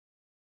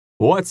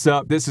What's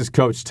up? This is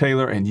Coach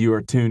Taylor, and you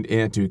are tuned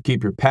in to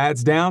Keep Your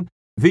Pads Down,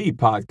 the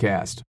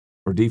podcast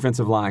for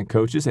defensive line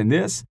coaches, and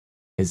this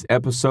is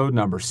episode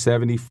number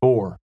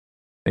 74.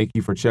 Thank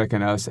you for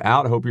checking us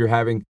out. I hope you're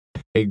having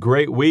a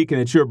great week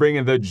and that you're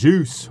bringing the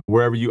juice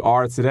wherever you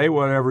are today,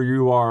 whatever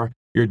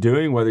you're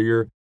doing, whether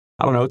you're,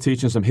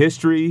 teaching some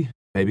history,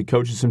 maybe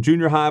coaching some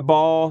junior high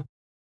ball,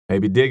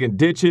 maybe digging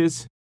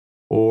ditches,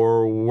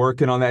 or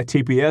working on that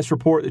TPS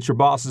report that your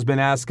boss has been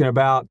asking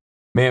about.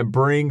 Man,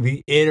 bring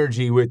the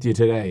energy with you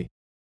today.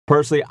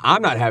 Personally,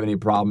 I'm not having any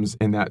problems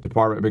in that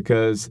department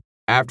because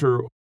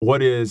after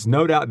what is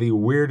no doubt the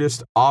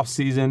weirdest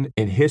offseason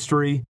in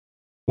history,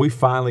 we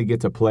finally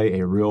get to play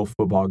a real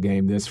football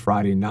game this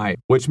Friday night,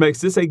 which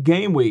makes this a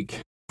game week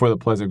for the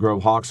Pleasant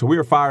Grove Hawks. So we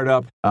are fired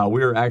up.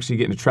 We are actually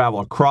getting to travel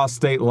across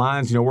state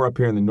lines. We're up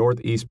here in the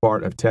northeast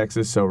part of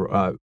Texas,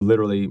 so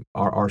literally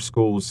our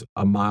school's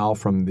a mile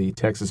from the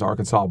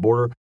Texas-Arkansas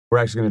border. We're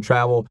actually going to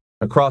travel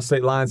across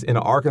state lines into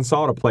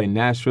Arkansas to play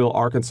Nashville,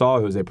 Arkansas,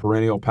 who is a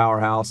perennial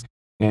powerhouse.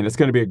 And it's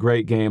going to be a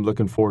great game.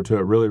 Looking forward to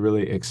it. Really,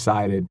 really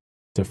excited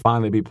to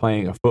finally be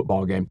playing a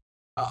football game.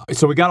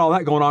 So we got all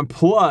that going on.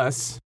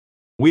 Plus,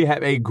 we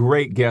have a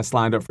great guest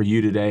lined up for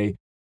you today.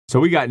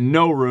 So we got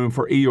no room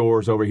for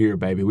Eeyores over here,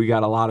 baby. We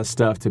got a lot of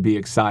stuff to be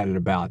excited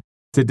about.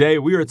 Today,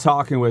 we are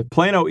talking with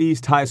Plano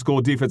East High School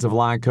defensive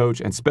line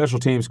coach and special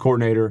teams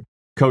coordinator,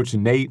 Coach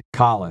Nate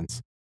Collins.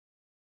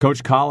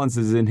 Coach Collins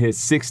is in his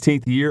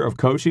 16th year of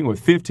coaching,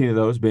 with 15 of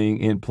those being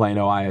in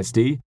Plano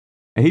ISD,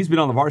 and he's been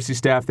on the varsity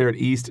staff there at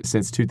East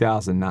since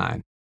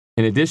 2009.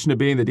 In addition to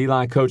being the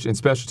D-line coach and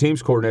special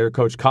teams coordinator,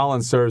 Coach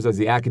Collins serves as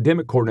the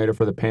academic coordinator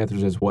for the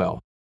Panthers as well.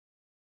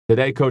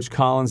 Today, Coach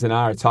Collins and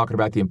I are talking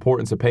about the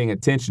importance of paying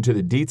attention to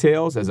the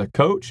details as a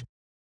coach,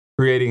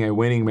 creating a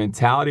winning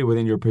mentality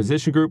within your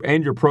position group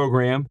and your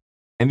program,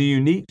 and the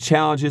unique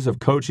challenges of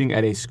coaching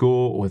at a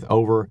school with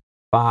over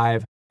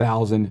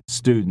 5,000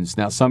 students.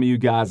 Now, some of you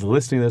guys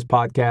listening to this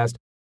podcast,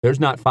 there's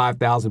not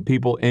 5,000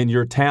 people in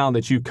your town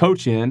that you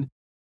coach in.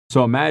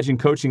 So imagine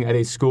coaching at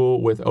a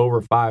school with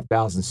over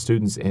 5,000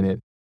 students in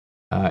it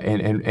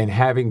and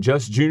having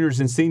just juniors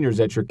and seniors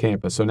at your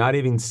campus. So not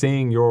even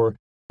seeing your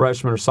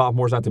freshmen or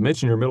sophomores, not to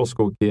mention your middle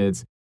school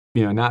kids,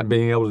 not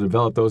being able to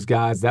develop those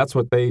guys. That's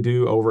what they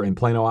do over in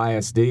Plano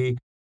ISD.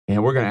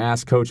 And we're going to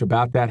ask Coach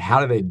about that.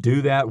 How do they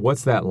do that?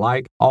 What's that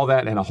like? All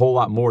that and a whole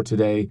lot more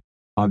today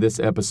on this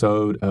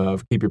episode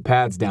of Keep Your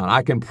Pads Down.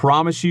 I can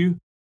promise you,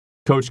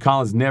 Coach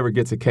Collins never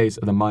gets a case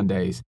of the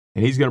Mondays.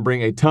 And he's going to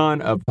bring a ton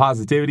of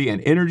positivity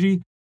and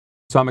energy.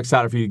 So I'm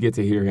excited for you to get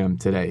to hear him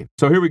today.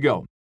 So here we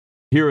go.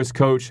 Here is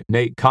Coach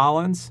Nate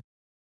Collins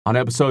on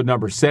episode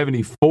number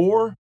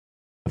 74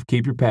 of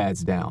Keep Your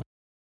Pads Down.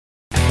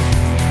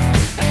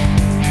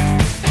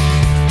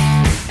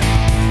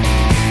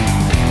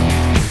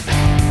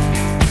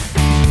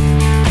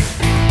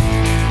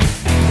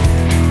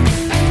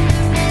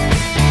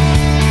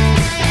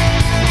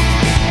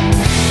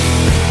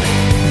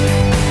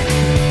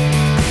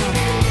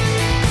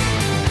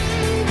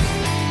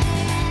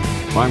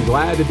 Well, I'm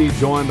glad to be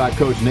joined by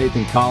Coach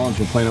Nathan Collins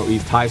from Plano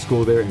East High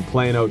School there in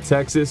Plano,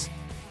 Texas.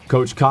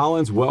 Coach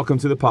Collins, welcome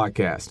to the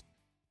podcast.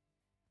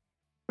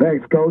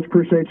 Thanks, Coach.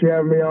 Appreciate you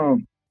having me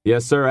on.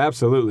 Yes, sir.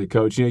 Absolutely,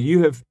 Coach.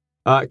 You have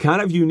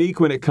kind of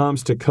unique when it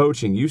comes to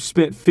coaching. You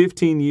spent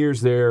 15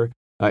 years there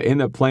in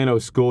the Plano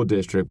School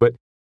District. But,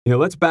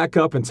 let's back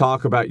up and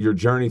talk about your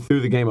journey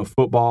through the game of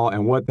football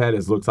and what that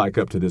has looked like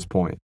up to this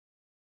point.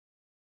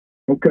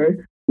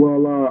 Okay.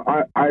 Well,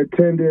 I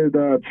attended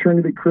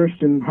Trinity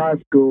Christian High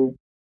School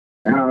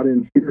out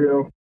in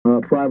Cedarhill,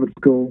 private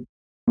school.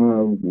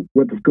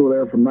 Went to school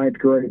there from 9th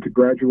grade to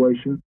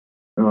graduation.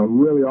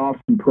 Really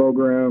awesome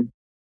program.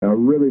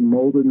 Really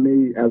molded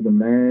me as a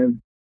man,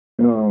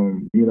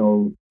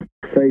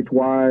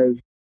 faith-wise,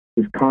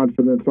 just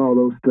confidence, all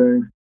those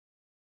things.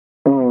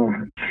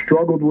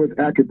 Struggled with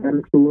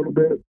academics a little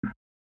bit. I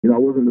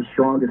wasn't the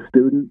strongest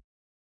student.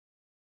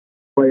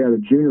 Play at a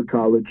junior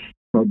college.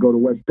 Go to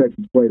West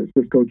Texas, played at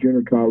Cisco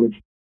Junior College.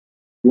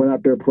 Went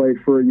out there, played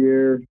for a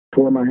year,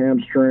 tore my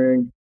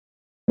hamstring,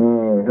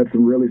 had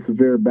some really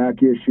severe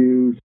back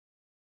issues,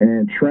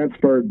 and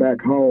transferred back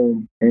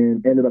home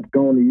and ended up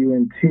going to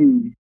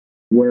UNT,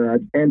 where I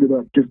ended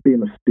up just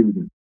being a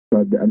student. So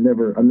I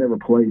never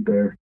played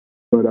there,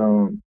 but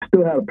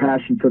still had a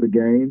passion for the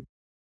game.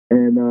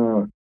 And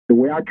the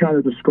way I kind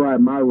of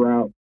describe my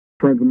route,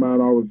 friends of mine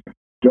always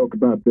joke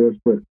about this,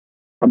 but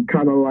I'm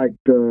kind of like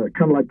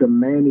the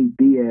Manny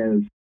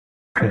Diaz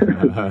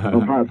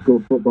of high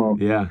school football.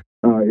 Yeah.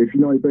 If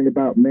you know anything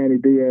about Manny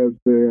Diaz,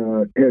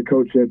 the head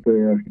coach at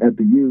the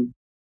U,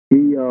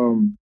 he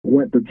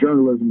went the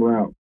journalism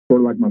route,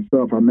 sort of like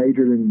myself. I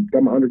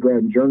got my undergrad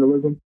in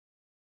journalism,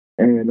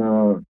 and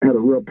had a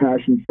real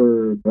passion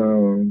for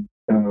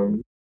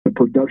the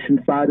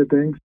production side of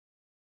things.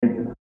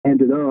 And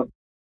ended up,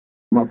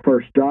 my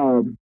first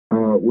job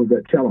was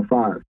at Channel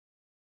 5.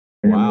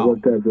 And I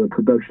worked as a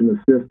production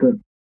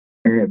assistant,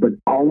 but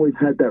always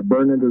had that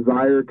burning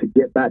desire to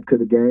get back to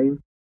the game.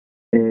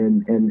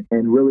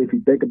 And really, if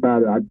you think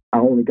about it, I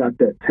only got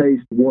that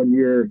taste 1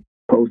 year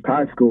post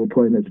high school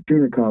playing at the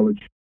junior college,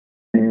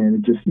 and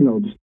it just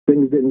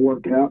things didn't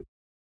work out,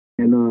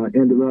 and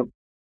ended up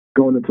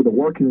going into the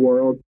working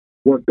world.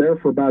 Worked there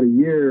for about a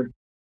year,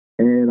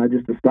 and I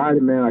just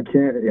decided, man, I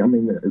can't. I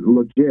mean,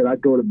 legit,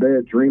 I'd go to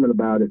bed dreaming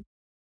about it.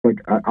 Like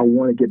I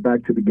want to get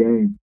back to the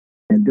game.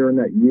 And during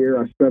that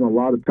year, I spent a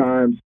lot of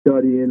time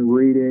studying,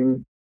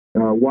 reading,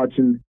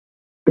 watching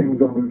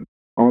things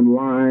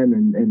online,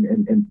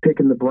 and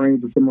picking the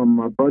brains of some of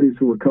my buddies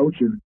who were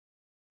coaching,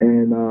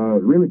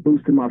 and really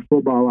boosting my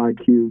football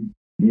IQ.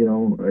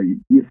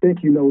 You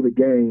think you know the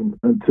game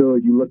until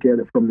you look at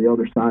it from the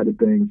other side of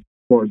things,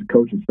 as far as the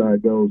coaching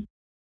side goes.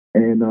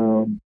 And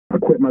I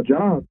quit my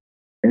job,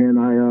 and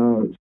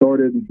I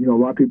started. A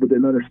lot of people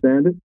didn't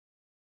understand it,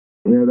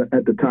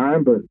 at the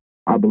time, but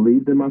I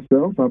believed in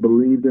myself. I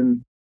believed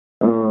in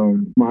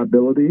my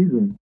abilities,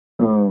 and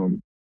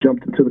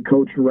jumped into the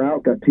coaching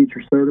route. Got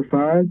teacher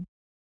certified,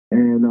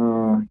 and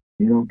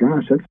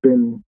gosh, that's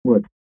been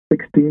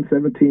 16,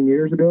 17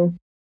 years ago.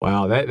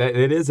 Wow, that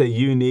it is a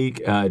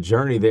unique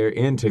journey there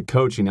into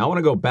coaching. I want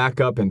to go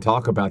back up and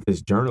talk about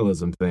this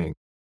journalism thing.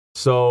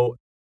 So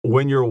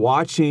when you're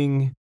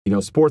watching,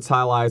 sports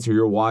highlights, or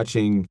you're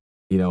watching,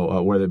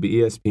 whether it be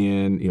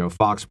ESPN,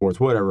 Fox Sports,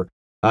 whatever,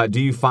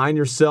 do you find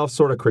yourself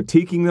sort of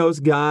critiquing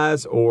those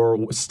guys,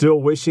 or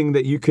still wishing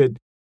that you could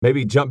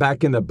maybe jump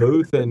back in the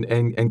booth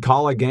and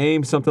call a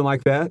game, something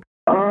like that?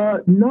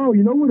 No,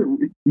 you know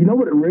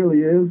what it really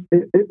is?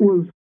 It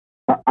was,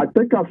 I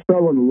think I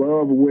fell in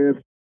love with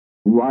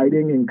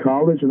writing in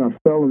college, and I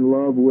fell in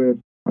love with,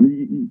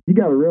 you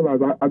got to realize,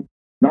 I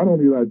not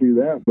only did I do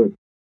that, but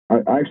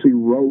I actually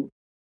wrote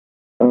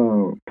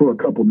for a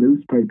couple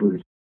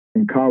newspapers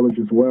in college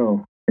as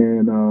well,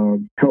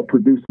 and helped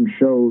produce some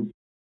shows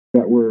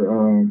that were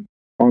on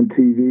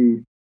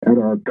TV at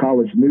our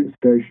college news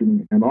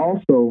station. And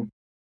also,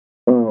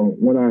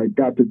 when I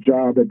got the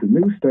job at the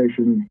news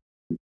station,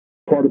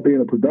 part of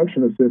being a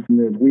production assistant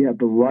is we have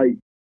to write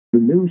the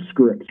news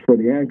scripts for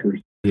the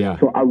anchors. Yeah.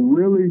 So I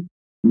really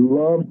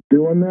loved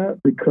doing that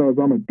because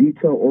I'm a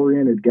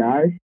detail-oriented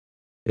guy.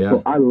 Yeah.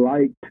 So I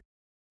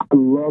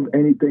love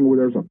anything where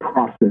there's a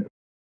process.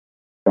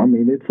 I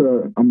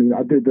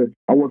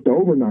worked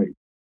overnight.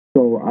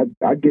 So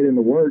I get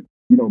into work,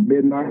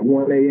 midnight,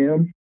 1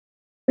 a.m.,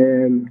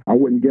 and I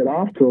wouldn't get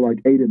off till like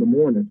 8 in the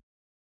morning.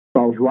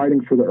 So I was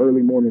writing for the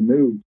early morning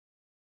news.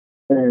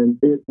 And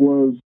it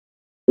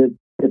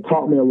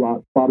taught me a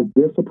lot of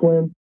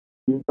discipline,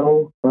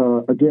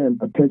 again,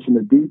 attention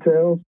to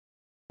details.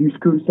 You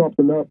screw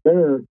something up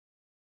there,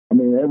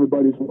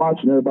 everybody's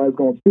watching, everybody's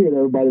going to see it,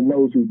 everybody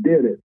knows who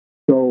did it.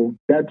 So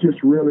that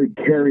just really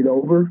carried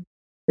over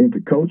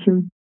into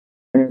coaching.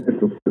 And it's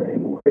the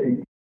same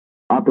way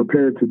I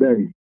prepare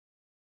today,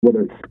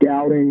 whether it's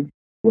scouting,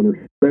 whether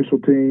it's special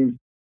teams,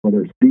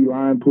 whether it's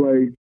D-line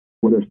play,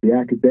 whether it's the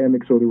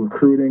academics or the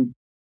recruiting.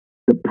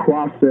 The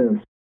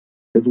process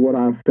is what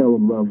I fell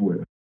in love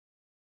with.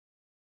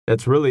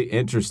 That's really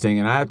interesting,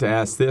 and I have to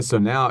ask this. So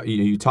now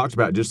you talked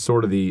about just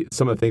sort of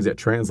some of the things that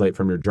translate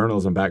from your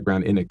journalism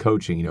background into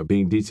coaching.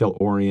 Being detail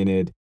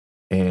oriented,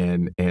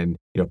 and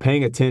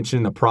paying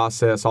attention, the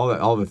process,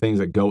 all the things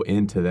that go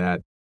into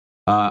that.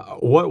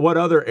 What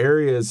other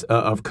areas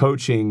of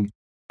coaching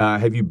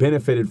have you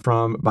benefited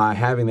from by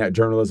having that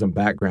journalism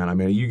background?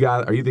 Are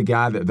you the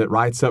guy that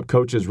writes up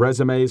coaches'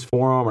 resumes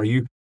for them?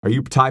 Are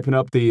you typing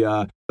up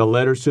the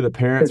letters to the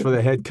parents for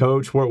the head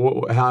coach?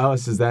 How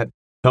else has that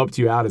helped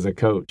you out as a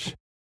coach?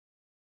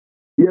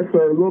 Yes,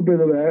 sir. A little bit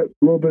of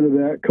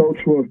that. Coach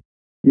will,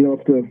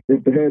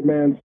 if the head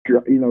man's,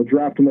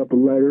 drafting up a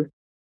letter,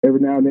 every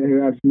now and then he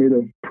asks me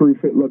to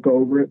proof it, look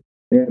over it,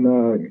 and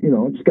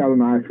just got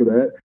an eye for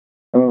that.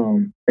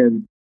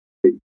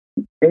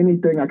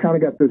 Anything, I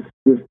kind of got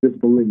this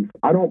belief.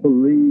 I don't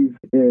believe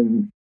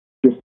in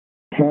just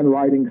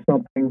handwriting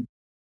something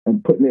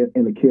and putting it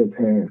in a kid's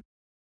hand,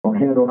 or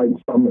handwriting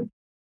some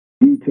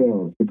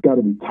details. It's got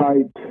to be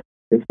typed.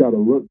 It's got to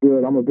look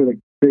good. I'm a big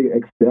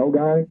Excel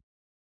guy.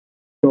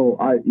 So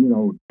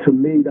to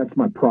me, that's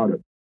my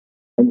product.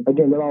 And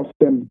again, that all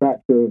stems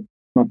back to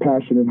my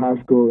passion in high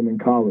school and in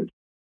college.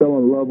 Fell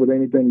in love with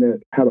anything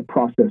that had a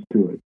process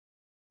to it,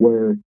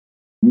 where,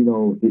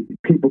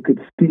 people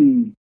could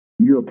see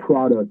your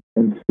product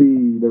and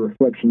see the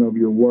reflection of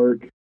your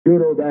work,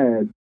 good or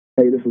bad.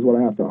 Hey, this is what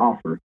I have to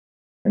offer.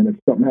 And if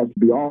something has to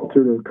be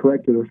altered or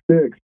corrected or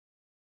fixed,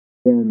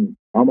 then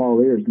I'm all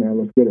ears, man.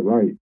 Let's get it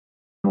right.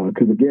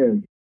 Because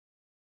again,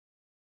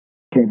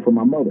 came from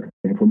my mother,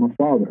 came from my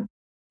father.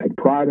 Take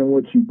pride in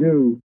what you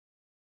do.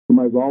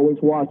 Somebody's always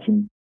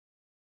watching.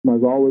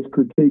 Somebody's always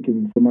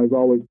critiquing. Somebody's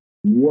always,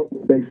 what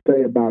they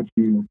say about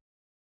you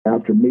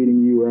after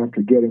meeting you or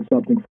after getting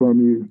something from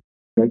you.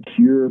 That's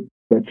your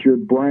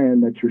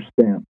brand. That's your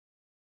stamp.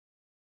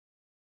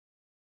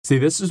 See,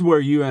 this is where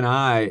you and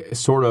I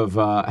sort of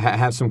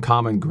have some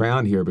common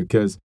ground here,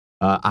 because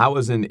I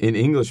was an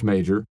English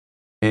major.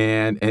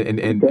 And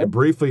Okay.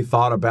 briefly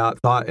thought,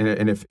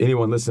 and if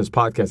anyone listens to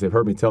this podcast, they've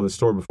heard me tell this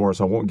story before,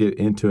 so I won't get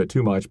into it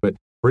too much, but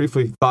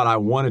briefly thought I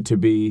wanted to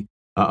be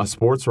a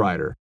sports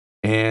writer.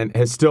 and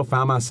has still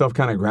found myself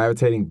kind of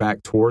gravitating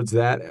back towards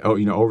that.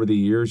 Over the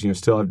years,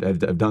 still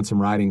have done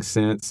some writing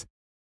since,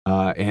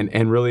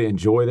 and really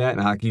enjoy that.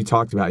 And like you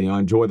talked about,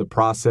 enjoy the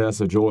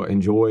process,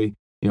 enjoy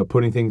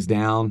putting things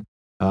down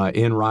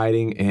in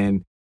writing,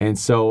 and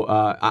so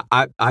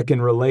I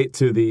can relate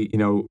to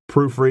the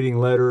proofreading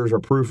letters or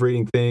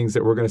proofreading things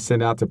that we're going to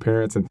send out to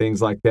parents and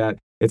things like that.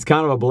 It's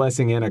kind of a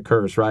blessing and a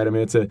curse, right? I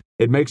mean,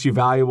 it makes you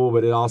valuable,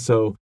 but it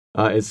also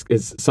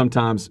is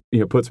sometimes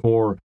puts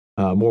more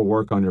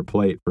work on your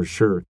plate for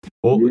sure.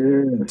 Well,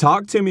 yeah.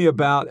 Talk to me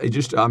about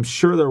I'm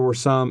sure there were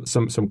some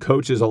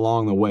coaches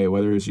along the way,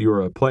 whether it's you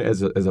were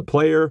as a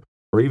player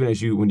or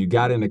even when you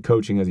got into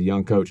coaching as a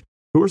young coach.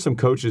 Who are some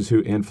coaches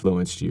who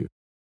influenced you?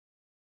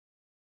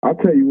 I'll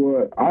tell you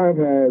what, I have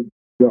had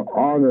the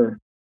honor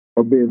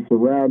of being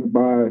surrounded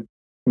by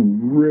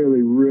some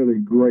really, really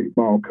great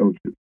ball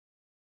coaches.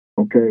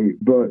 Okay,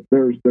 but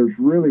there's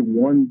really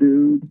one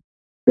dude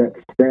that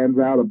stands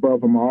out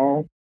above them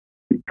all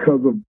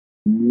because of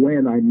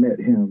when I met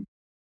him.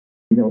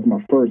 It was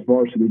my first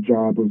varsity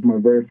job. It was my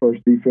very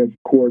first defensive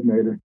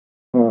coordinator,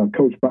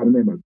 coached by the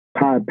name of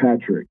Ty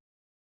Patrick.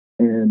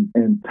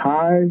 And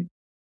Ty,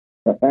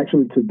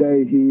 actually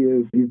today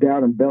he's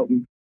down in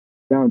Belton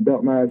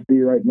ISD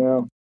right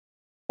now,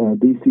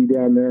 DC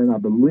down there, and I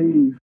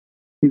believe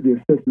he's the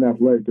assistant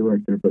athletic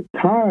director. But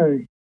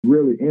Ty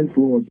really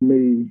influenced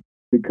me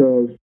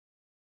because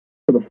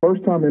for the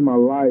first time in my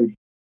life,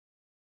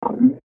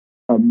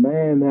 a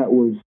man that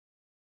was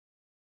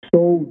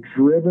so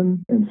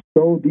driven and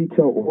so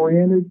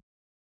detail-oriented,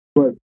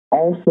 but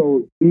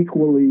also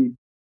equally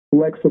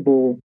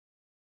flexible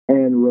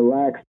and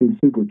relaxed and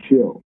super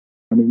chill.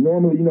 I mean,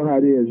 normally, you know how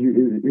it is.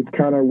 We're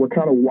kind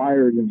of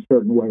wired in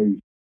certain ways.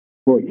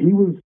 But he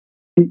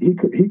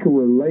could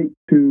relate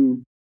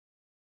to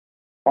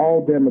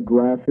all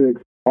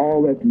demographics,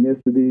 all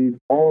ethnicities,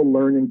 all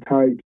learning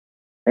types,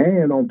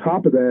 and on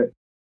top of that,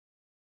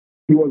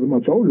 he wasn't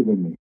much older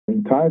than me. I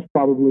mean, Ty's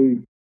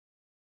probably,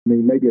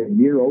 maybe a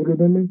year older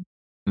than me,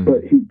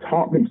 but he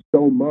taught me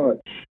so much.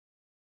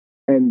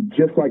 And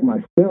just like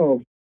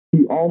myself,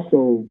 he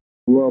also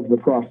loved the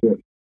process.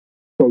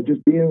 So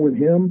just being with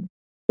him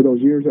for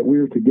those years that we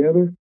were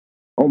together,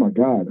 oh my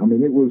God. I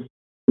mean, it was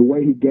the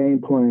way he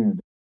game planned,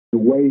 the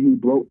way he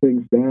broke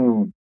things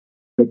down,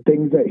 the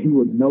things that he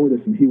would notice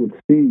and he would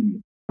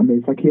see. I mean,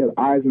 it's like he had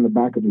eyes in the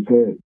back of his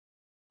head.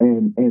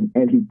 And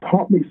he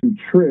taught me some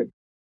tricks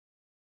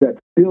that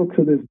still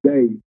to this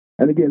day,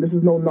 and again, this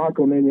is no knock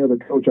on any other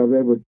coach I've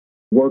ever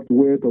worked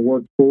with or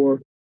worked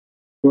for,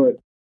 but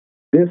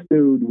this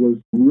dude was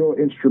real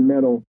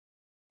instrumental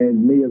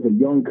in me as a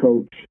young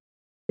coach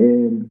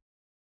in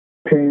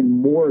paying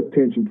more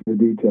attention to the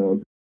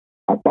details.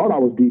 I thought I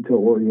was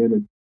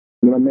detail-oriented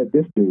when I met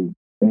this dude.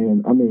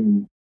 And, I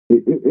mean,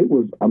 it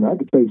was, I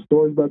could tell you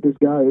stories about this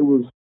guy.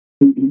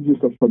 He's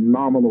just a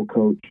phenomenal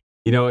coach.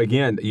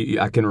 Again,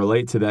 I can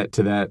relate to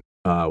that,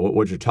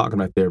 what you're talking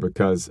about there,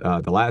 because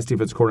the last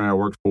defensive coordinator I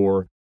worked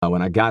for,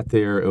 when I got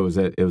there, it was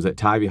at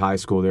Tybee High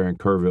School there in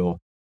Kerrville,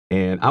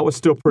 and I was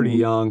still pretty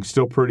young,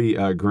 still pretty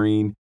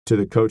green to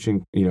the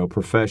coaching,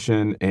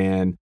 profession.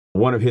 And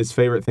one of his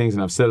favorite things,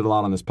 and I've said it a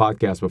lot on this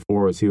podcast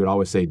before, is he would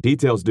always say,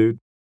 "Details, dude,"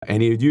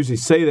 and he would usually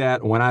say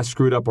that when I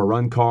screwed up a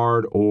run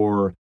card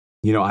or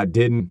I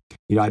didn't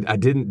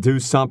do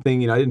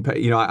something, I didn't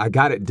pay, I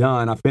got it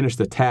done. I finished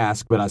the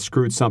task, but I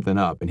screwed something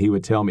up. And he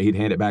would tell me, he'd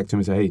hand it back to me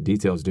and say, "Hey,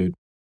 details, dude."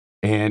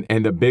 And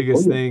the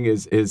biggest thing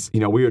is,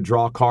 we would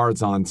draw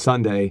cards on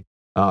Sunday,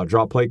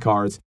 draw play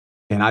cards,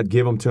 and I'd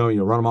give them to him,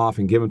 run them off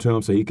and give them to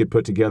him so he could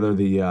put together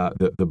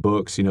the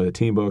books, the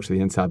team books, the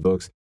inside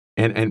books.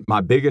 And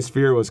my biggest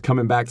fear was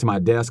coming back to my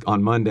desk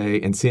on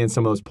Monday and seeing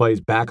some of those plays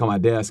back on my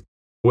desk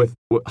with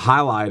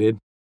highlighted,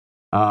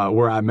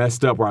 where I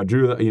messed up, where I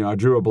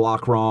drew a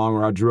block wrong,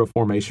 or I drew a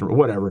formation or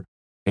whatever.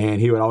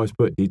 And he would always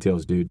put,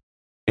 "Details, dude."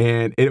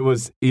 And it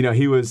was,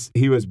 he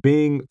was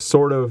being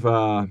sort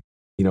of,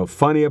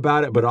 funny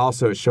about it, but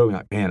also it showed me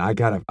like, man, I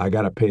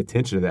gotta pay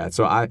attention to that.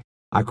 So I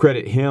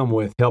credit him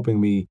with helping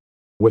me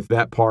with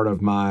that part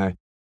of my,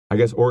 I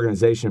guess,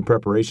 organization and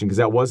preparation, because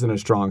that wasn't a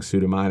strong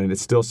suit of mine, and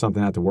it's still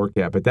something I have to work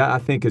at. But that, I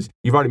think, is,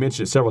 you've already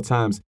mentioned it several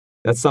times,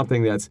 that's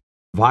something that's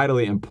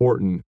vitally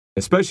important,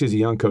 especially as a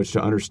young coach,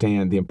 to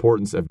understand the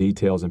importance of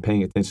details and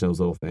paying attention to those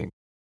little things.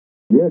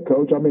 Yeah,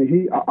 Coach. I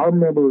mean, I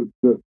remember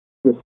the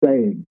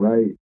saying,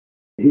 right?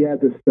 He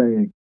had this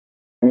saying,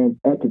 and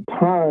at the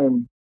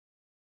time,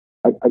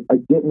 I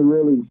didn't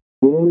really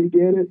fully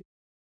get it,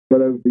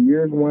 but as the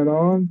years went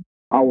on,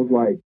 I was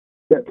like,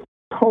 that's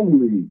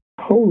totally,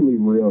 totally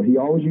real. He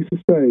always used to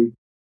say,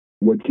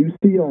 what you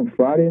see on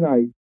Friday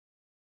night,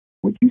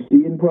 what you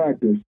see in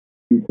practice,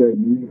 he said,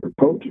 you either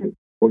coach it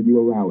or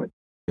you allow it.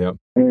 Yep.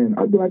 And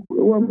I'd be like,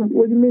 well,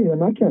 what do you mean?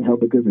 And I can't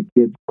help it because the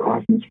kid's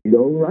crossing the street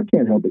over. I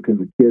can't help it because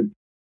the kid's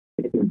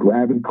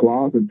grabbing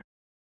claws.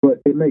 But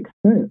it makes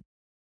sense.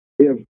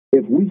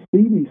 If we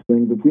see these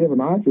things, if we have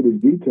an eye for these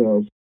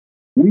details,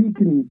 we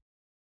can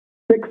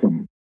fix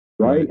them,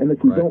 right? And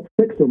if we don't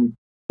fix them,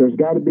 there's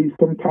got to be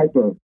some type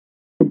of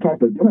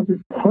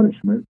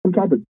punishment, some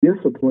type of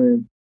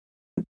discipline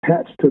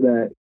attached to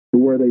that to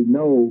where they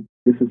know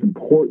this is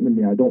important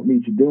to me. I don't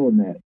need you doing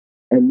that.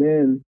 And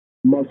then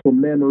muscle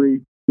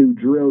memory through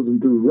drills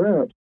and through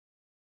reps,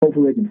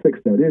 hopefully they can fix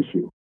that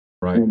issue.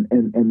 Right.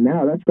 And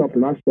now that's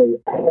something I say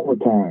all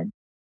the time.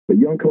 But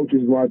young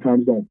coaches a lot of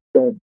times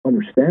don't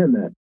understand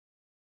that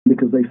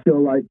because they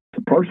feel like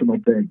it's a personal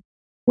thing,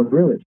 when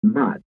really it's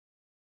not.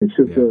 It's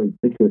just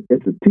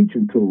it's a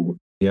teaching tool.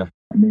 Yeah.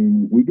 I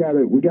mean, we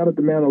gotta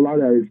demand a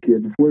lot out of these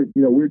kids. If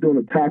we're doing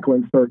a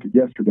tackling circuit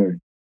yesterday,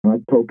 and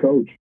I told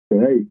Coach,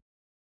 hey,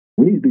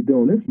 we need to be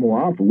doing this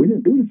more often. We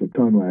didn't do this a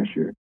ton last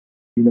year,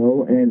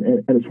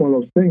 and it's one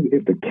of those things.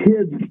 If the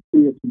kids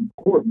see it's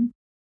important,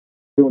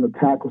 doing a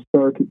tackle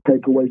circuit,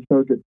 takeaway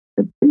circuit,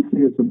 if they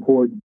see it's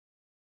important,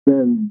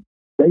 then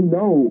they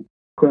know,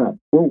 crap,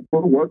 we're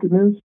working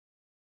this,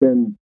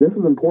 then this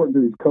is important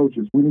to these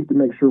coaches. We need to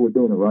make sure we're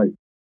doing it right.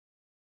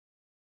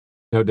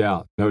 No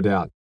doubt.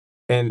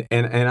 And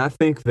I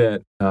think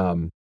that,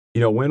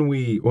 when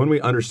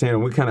we understand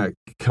and we kind of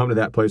come to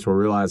that place where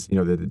we realize,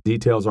 that the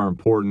details are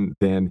important,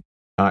 then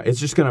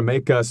it's just going to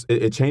make us,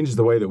 it changes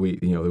the way that we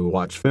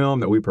watch film,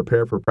 that we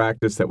prepare for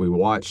practice, that we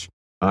watch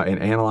and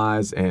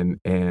analyze and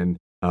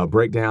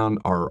break down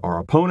our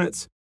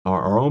opponents,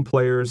 our own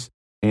players.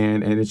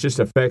 And it just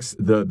affects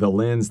the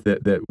lens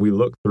that we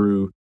look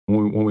through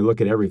when we look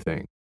at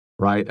everything,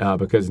 right?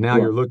 Because now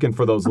you're looking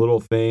for those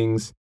little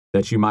things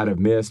that you might have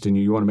missed, and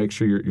you want to make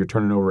sure you're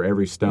turning over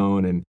every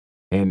stone.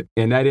 And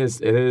it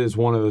is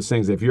one of those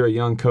things. If you're a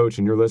young coach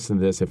and you're listening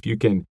to this, if you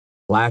can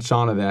latch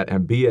onto that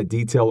and be a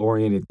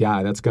detail-oriented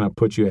guy, that's going to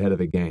put you ahead of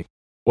the game.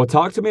 Well,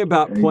 talk to me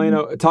about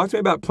Plano. Talk to me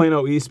about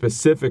Plano East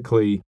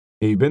specifically.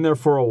 You've been there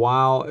for a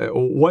while.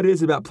 What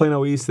is it about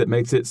Plano East that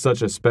makes it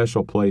such a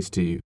special place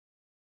to you?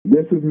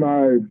 This is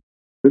my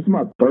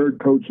third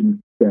coaching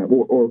staff,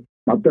 or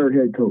my third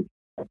head coach,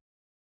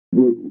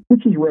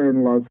 which is rare in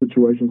a lot of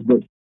situations,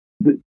 but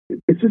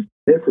it's just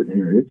different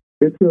here.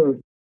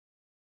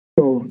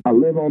 So I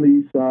live on the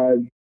east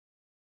side.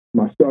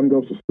 My son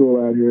goes to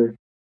school out here.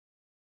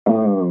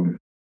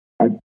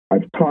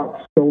 I've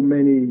taught so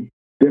many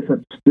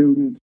different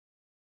students,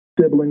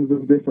 siblings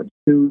of different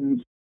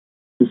students,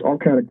 just all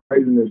kind of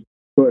craziness.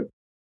 But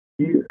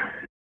here's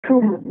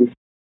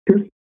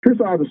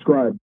how I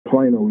describe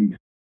Plano East.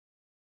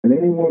 And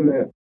anyone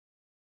that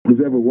has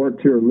ever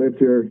worked here or lived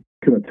here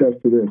can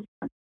attest to this.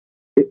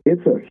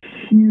 It's a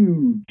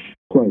huge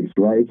place,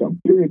 right? It's a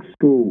big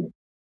school,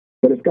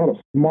 but it's got a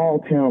small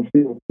town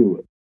feel to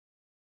it.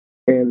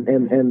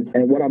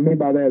 And what I mean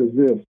by that is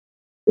this: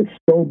 it's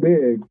so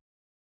big,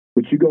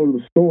 but you go to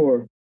the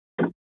store,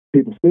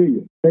 people see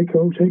you. Hey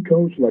coach,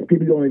 like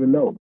people don't even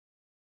know.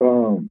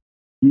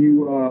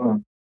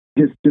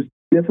 Just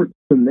different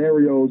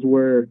scenarios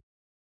where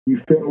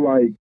you feel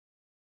like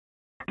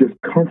just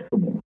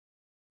comfortable.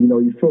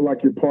 You feel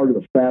like you're part of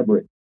the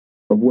fabric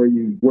of where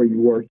you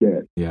work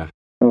at. Yeah.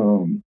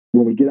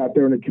 When we get out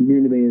there in the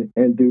community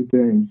and do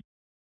things,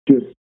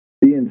 just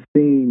being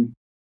seen,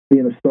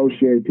 being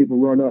associated, people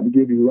run up and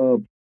give you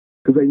love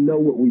because they know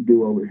what we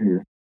do over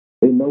here.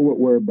 They know what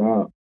we're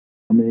about.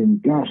 I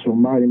mean, gosh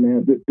almighty,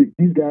 man,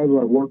 these guys that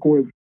I work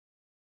with,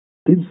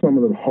 these are some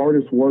of the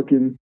hardest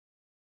working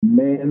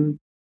men,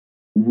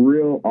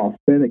 real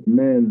authentic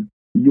men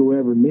you'll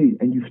ever meet.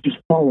 And you just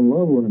fall in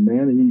love with them,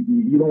 man, and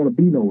you don't want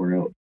to be nowhere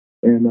else.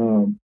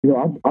 And,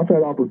 I've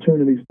had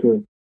opportunities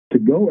to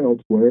go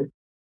elsewhere,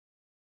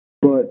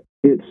 but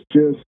it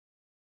just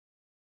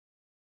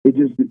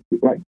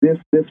like this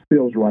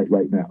feels right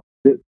now.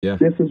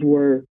 This is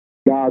where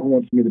God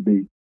wants me to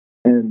be.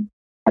 And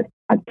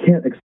I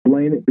can't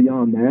explain it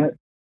beyond that.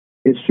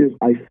 It's just,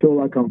 I feel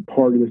like I'm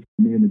part of this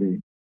community.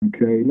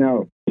 Okay.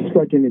 Now, just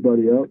like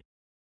anybody else,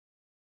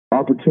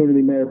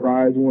 opportunity may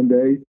arise one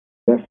day.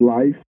 That's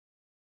life.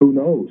 Who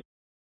knows?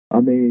 I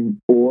mean,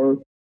 or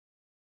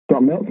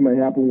something else may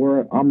happen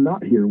where I'm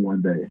not here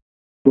one day.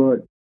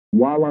 But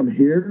while I'm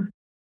here,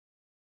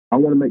 I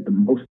want to make the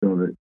most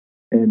of it.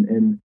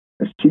 And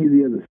as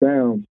cheesy as it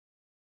sounds,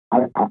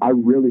 I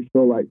really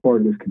feel like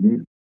part of this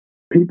community.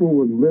 People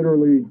would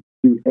literally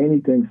do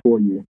anything for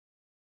you.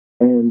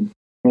 And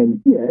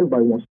yeah,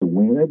 everybody wants to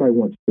win. Everybody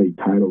wants state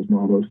titles and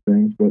all those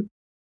things. But,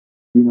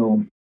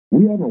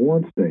 we haven't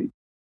won state.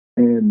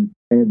 And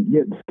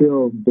yet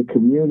still the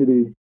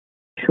community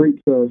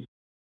treats us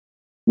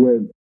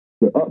with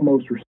the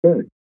utmost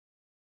respect.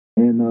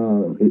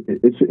 And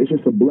it's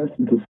just a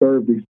blessing to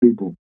serve these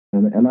people.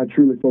 And I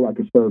truly feel like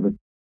a servant.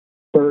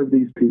 Serve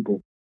these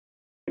people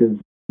because,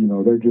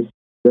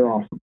 they're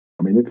awesome.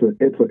 I mean,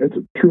 it's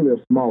truly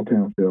a small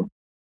town feel.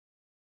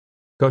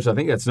 Coach, I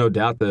think that's no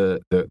doubt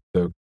the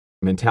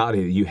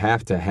mentality that you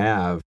have to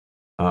have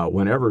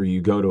whenever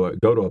you go to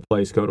a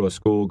place, go to a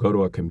school, go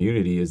to a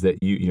community, is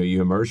that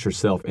you immerse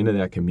yourself into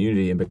that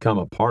community and become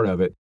a part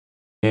of it.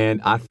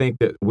 And I think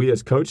that we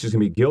as coaches can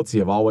be guilty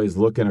of always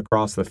looking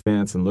across the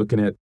fence and looking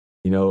at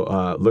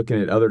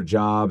other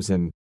jobs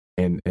and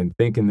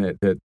thinking that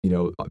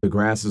the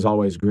grass is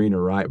always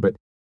greener, right? But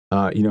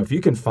if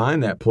you can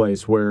find that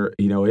place where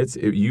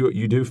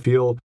you do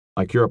feel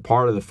like you're a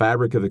part of the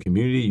fabric of the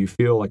community, you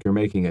feel like you're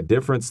making a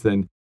difference,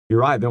 then you're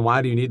right. Then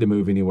why do you need to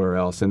move anywhere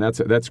else? And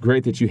that's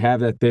great that you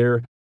have that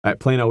there at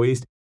Plano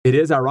East. It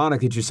is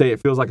ironic that you say it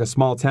feels like a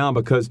small town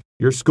because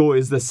your school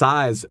is the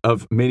size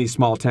of many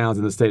small towns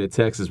in the state of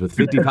Texas with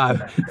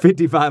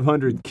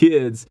 5,500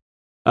 kids.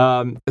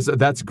 So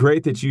that's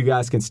great that you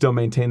guys can still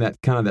maintain that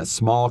kind of that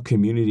small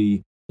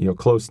community,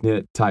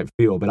 close-knit type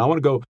feel. But I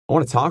want to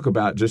talk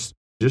about just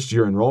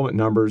your enrollment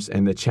numbers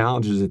and the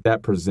challenges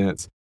that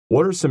presents.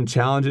 What are some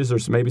challenges or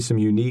maybe some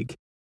unique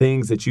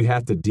things that you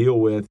have to deal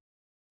with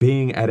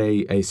being at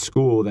a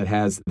school that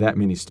has that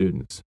many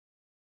students?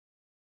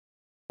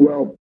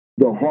 Well,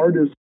 the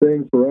hardest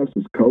thing for us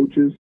as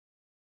coaches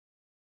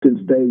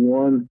since day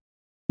one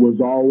was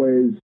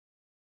always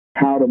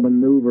how to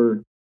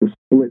maneuver the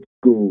split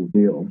school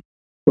deal.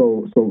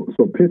 So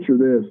picture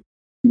this,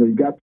 you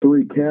got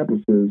 3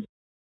 campuses,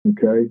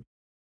 okay?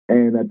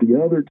 And at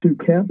the other 2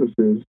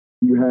 campuses,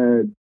 you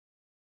had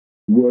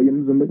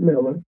Williams and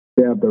McMillan.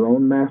 They have their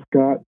own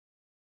mascot,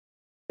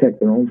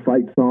 their own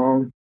fight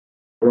song,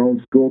 their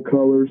own school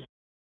colors.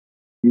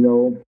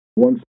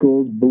 One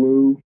school's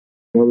blue,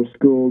 the other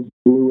school's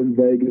blue in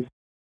Vegas.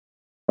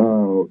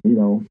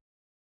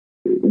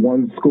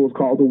 One school's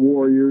called the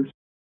Warriors,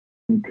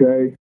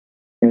 okay,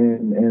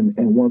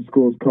 and one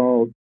school's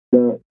called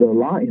the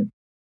Lions.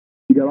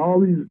 You got all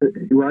these,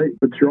 right?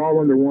 But you're all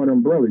under one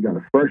umbrella. You got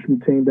a freshman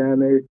team down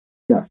there, you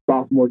got a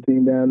sophomore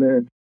team down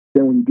there.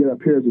 Then when you get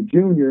up here as a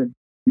junior,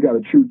 you got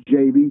a true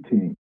JV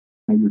team.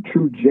 And your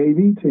true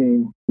JV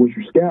team was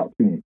your scout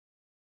team.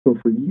 So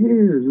for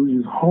years, it was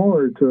just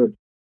hard to,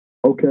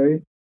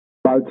 okay,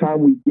 by the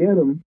time we get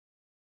them,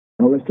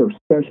 unless they're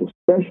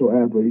special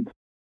athletes,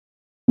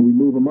 we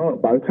move them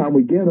up. By the time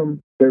we get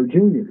them, they're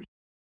juniors.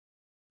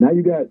 Now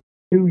you got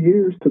 2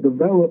 years to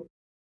develop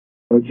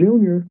a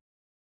junior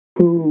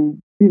who,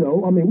 we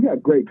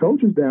got great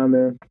coaches down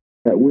there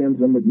at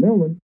Williams and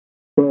McMillan,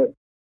 but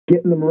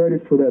getting them ready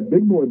for that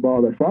big boy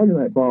ball, that Friday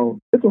night ball,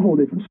 it's a whole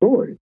different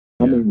story.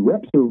 Yeah.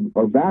 Reps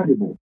are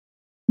valuable.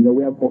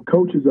 We have more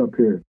coaches up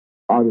here,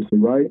 obviously,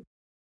 right?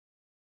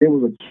 It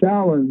was a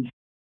challenge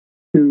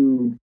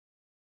to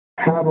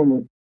have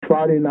them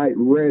Friday night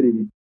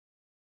ready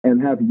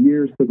and have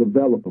years to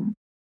develop them,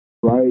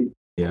 right?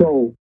 Yeah.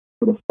 So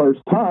for the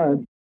first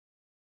time,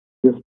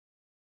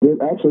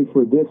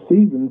 for this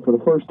season, for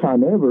the first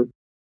time ever,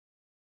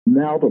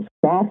 now the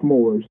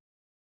sophomores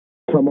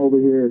come over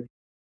here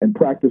and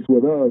practice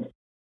with us.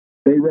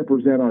 They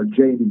represent our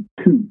JV2.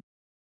 So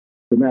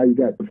now you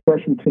got the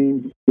freshman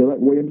teams still at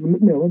Williams and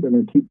McMillan. They're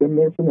going to keep them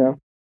there for now,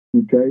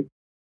 okay?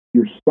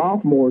 Your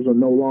sophomores are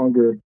no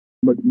longer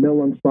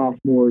McMillan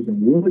sophomores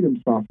and Williams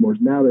sophomores.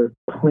 Now they're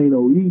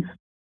Plano East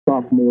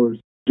sophomores,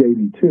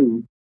 JV2,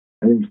 and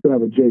then you still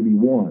have a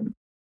JV1.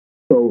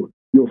 So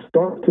you'll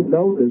start to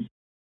notice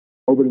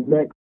over the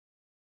next,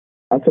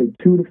 I'd say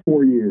 2 to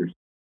 4 years,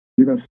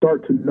 you're going to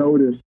start to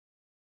notice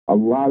a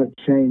lot of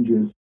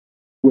changes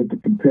with the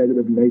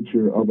competitive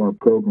nature of our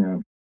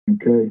program,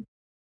 okay?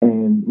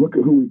 And look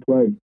at who we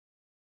play.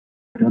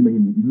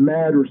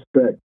 Mad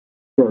respect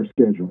for our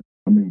schedule.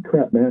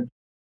 Crap, man.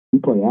 We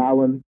play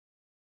Allen,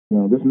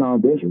 this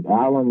non-district,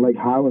 Allen, Lake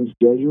Highlands,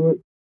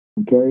 Jesuit,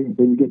 okay?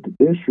 Then you get to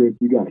district,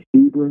 you got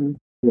Hebron,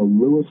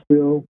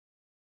 Louisville,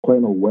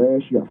 Plano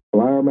West, you got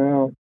Flower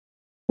Mound,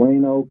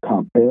 Plano,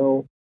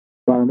 Coppell,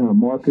 Flower Mound,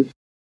 Marcus.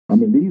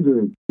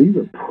 These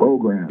are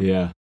programs.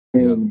 Yeah.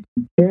 And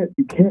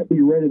you can't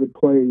be ready to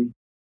play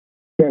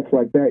cats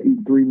like that,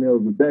 eating 3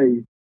 meals a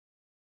day,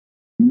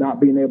 not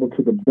being able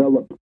to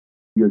develop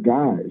your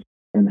guys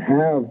and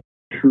have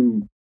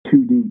true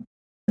 2D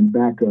and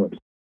backups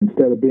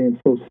instead of being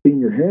so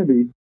senior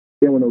heavy.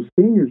 Then when those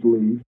seniors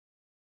leave,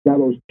 now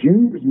those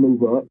juniors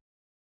move up.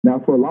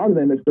 Now for a lot of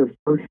them, it's their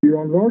first year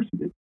on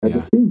varsity as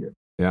a senior.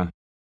 Yeah.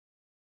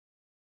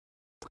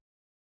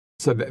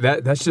 So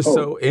that's just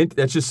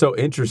so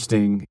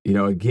interesting.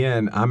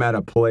 Again, I'm at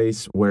a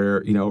place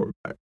where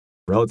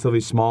relatively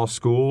small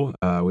school.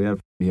 We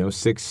have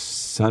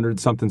 600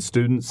 something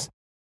students,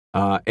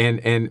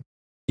 and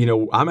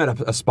I'm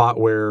at a spot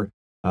where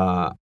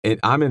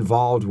I'm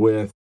involved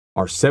with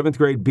our 7th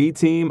grade B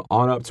team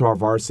on up to our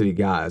varsity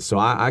guys. So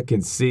I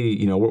can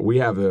see we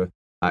have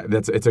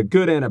it's a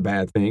good and a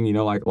bad thing.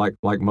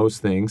 Like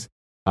most things.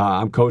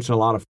 I'm coaching a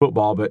lot of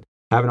football, but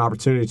have an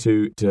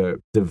opportunity to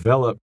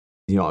develop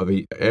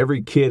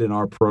every kid in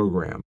our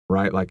program,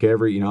 right? Like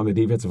I'm the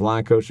defensive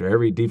line coach, or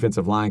every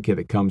defensive line kid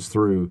that comes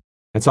through.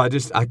 And so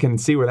I can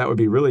see where that would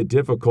be really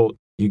difficult.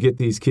 You get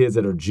these kids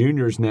that are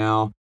juniors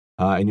now,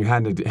 and you're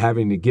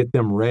having to get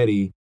them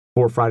ready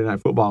for Friday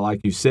night football, like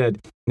you said.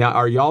 Now,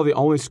 are y'all the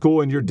only school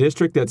in your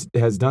district that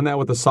has done that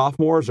with the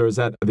sophomores, or is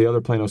that the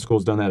other Plano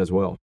schools done that as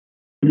well?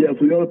 Yes,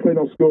 the other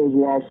Plano schools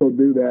will also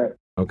do that.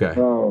 Okay.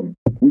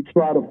 We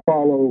try to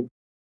follow,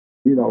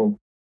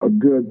 a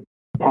good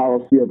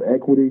policy of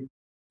equity.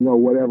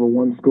 Whatever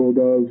one school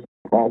does,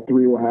 all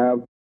 3 will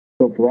have.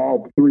 So for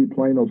all 3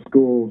 Plano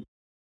schools,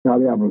 now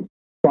they have a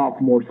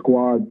sophomore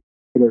squad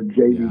for their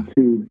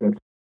JV2 that's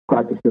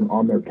practicing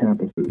on their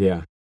campuses.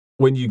 Yeah.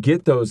 when you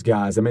get those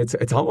guys, I mean,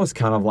 it's almost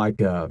kind of like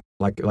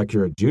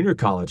you're a junior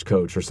college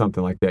coach or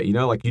something like that.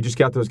 Like you just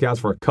got those guys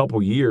for a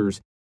couple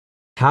years.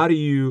 How do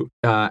you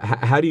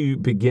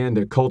begin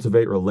to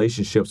cultivate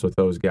relationships with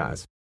those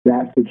guys?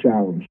 That's the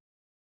challenge.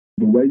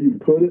 The way you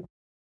put it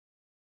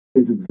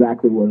is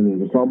exactly what it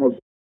is. It's almost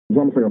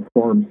like a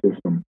farm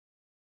system.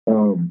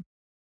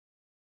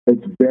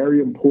 It's very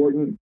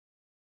important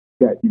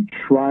that you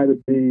try to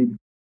be,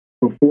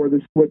 before the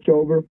switch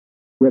over,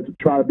 we have to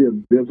try to be as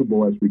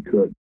visible as we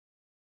could,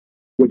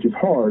 which is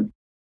hard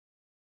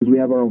because we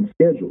have our own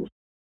schedules.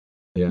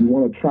 Yeah. You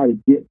want to try to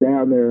get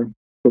down there,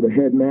 so the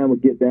head man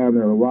would get down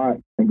there a lot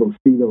and go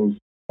see those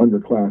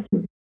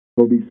underclassmen,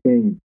 go be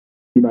seen.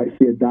 You might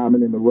see a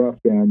diamond in the rough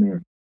down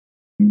there.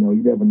 You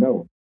never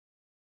know.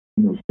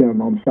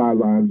 Standing on the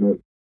sidelines that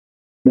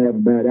may have a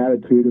bad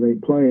attitude and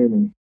ain't playing,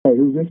 and hey,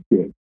 who's this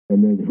kid?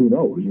 And then who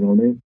knows? You know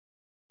what I mean?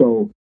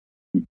 So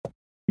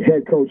the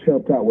head coach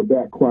helped out with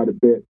that quite a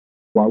bit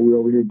while we were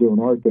over here doing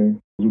our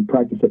thing, because we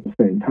practiced at the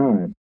same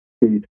time.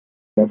 See,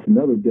 that's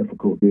another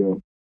difficult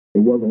deal. It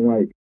wasn't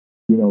like,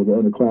 the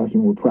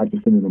underclassmen were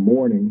practicing in the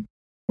morning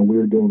and we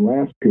were doing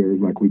last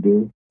period like we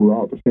do. We're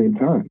all at the same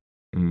time.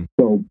 Mm.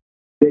 So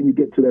then you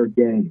get to their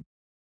game.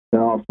 That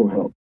also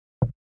helps.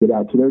 Get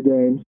out to their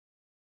games.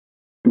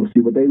 You'll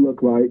see what they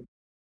look like,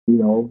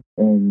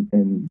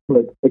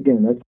 but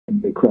again, that's a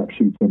big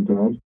crapshoot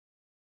sometimes.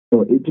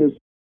 So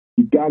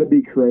you got to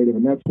be creative.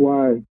 And that's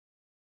why,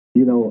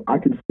 I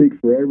can speak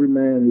for every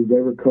man who's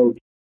ever coached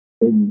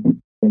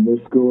in this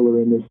school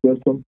or in this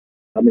system.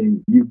 I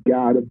mean, you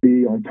got to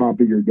be on top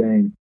of your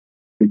game,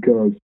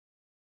 because,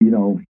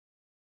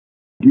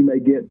 you may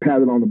get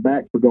patted on the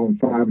back for going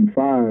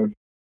 5-5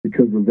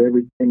 because of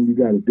everything you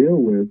got to deal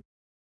with.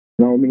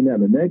 And I don't mean that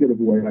in a negative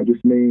way. I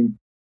just mean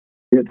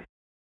it's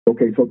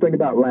okay. So think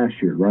about last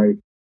year, right?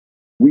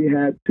 We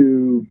had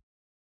to,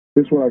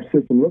 this is what our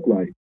system looked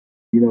like.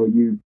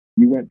 You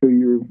went through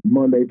your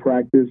Monday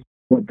practice,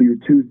 went through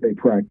your Tuesday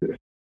practice,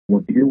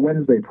 went through your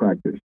Wednesday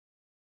practice,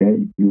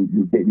 and you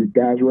get your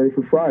guys ready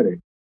for Friday.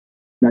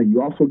 Now,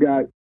 you also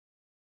got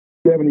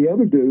 70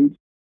 other dudes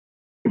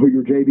who are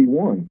your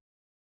JV1.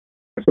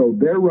 So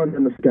they're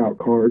running the scout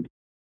cards.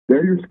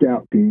 They're your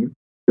scout team.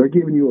 They're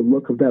giving you a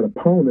look of that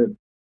opponent.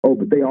 Oh,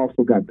 but they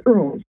also got their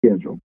own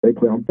schedule. They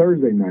play on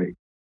Thursday night.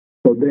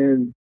 So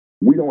then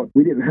we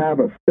didn't have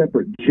a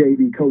separate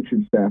JV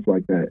coaching staff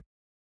like that.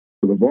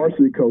 So the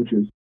varsity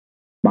coaches,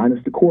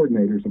 minus the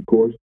coordinators, of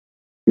course,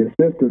 the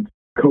assistants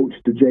coach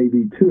the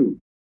JV too.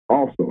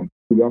 Also,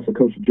 we also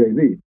coach the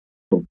JV.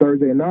 So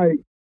Thursday night,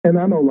 and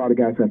I know a lot of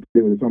guys have to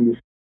do this. I'm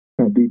just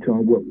kind of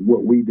detailing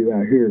what we do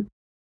out here.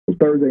 So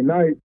Thursday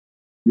night,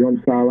 you're on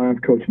the sidelines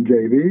coaching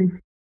JV.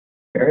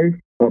 Okay,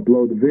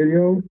 upload the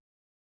video.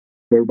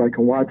 Everybody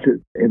can watch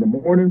it in the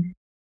morning.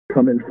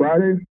 Come in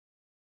Friday.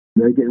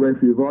 Then get ready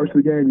for your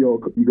varsity game.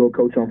 You go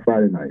coach on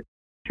Friday night.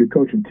 You're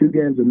coaching 2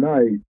 games a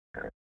night.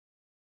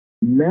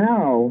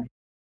 Now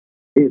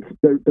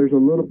there's a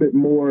little bit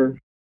more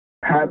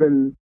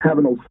having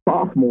those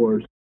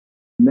sophomores.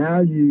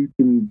 Now you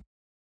can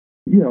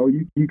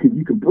you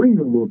can breathe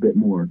a little bit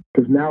more,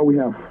 because now we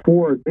have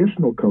 4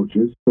 additional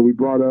coaches. So we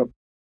brought up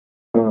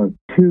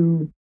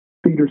 2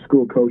 feeder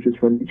school coaches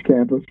from each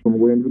campus, from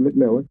Williams and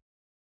McMillan.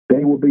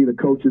 They will be the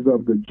coaches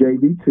of the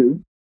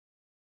JV2.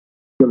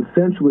 But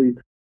essentially,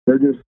 they're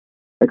just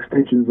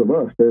extensions of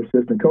us. They're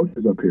assistant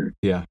coaches up here.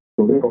 Yeah.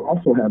 So they'll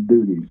also have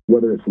duties,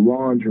 whether it's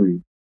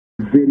laundry,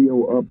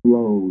 video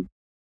upload.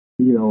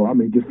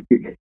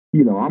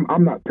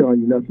 I'm not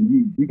telling you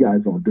nothing you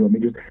guys don't do. I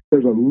mean, just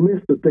there's a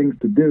list of things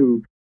to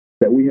do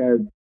that we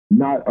had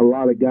not a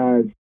lot of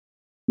guys,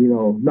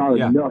 not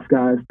enough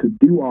guys to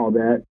do all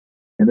that.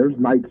 And there's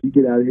nights you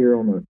get out of here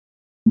on a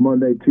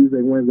Monday,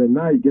 Tuesday, Wednesday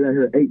night, you get out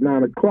here at 8,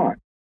 9 o'clock.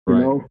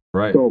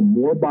 Right. So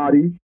more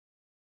bodies,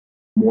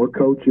 more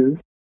coaches,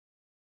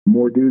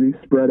 more duties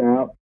spread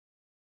out.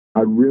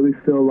 I really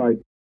feel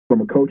like,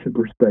 from a coaching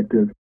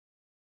perspective,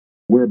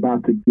 we're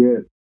about to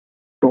get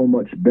so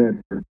much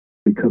better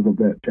because of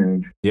that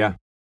change. Yeah.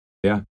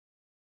 Well,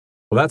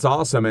 that's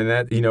awesome, and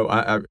that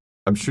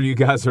I'm sure you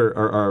guys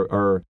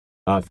are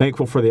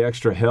thankful for the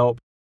extra help,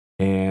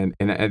 and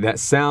that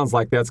sounds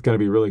like that's going to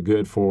be really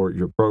good for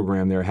your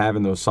program there,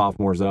 having those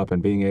sophomores up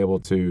and being able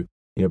to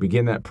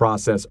begin that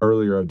process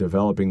earlier of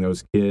developing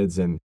those kids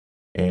and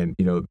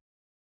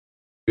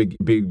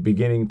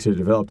beginning to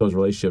develop those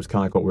relationships,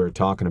 kind of like what we were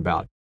talking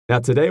about. Now,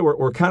 today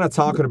we're kind of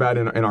talking about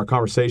in our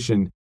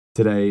conversation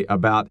today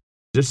about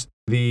just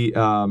the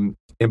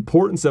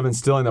importance of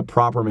instilling the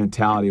proper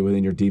mentality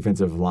within your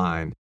defensive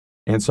line.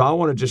 And so I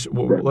want to just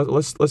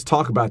let's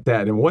talk about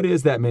that. And what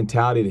is that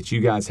mentality that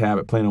you guys have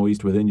at Plano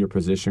East within your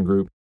position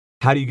group?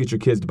 How do you get your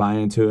kids to buy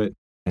into it?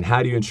 And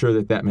how do you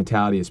ensure that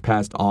mentality is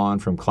passed on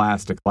from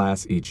class to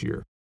class each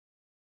year?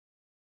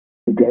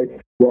 Okay.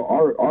 Well,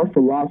 our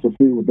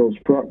philosophy with those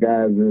truck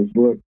guys is,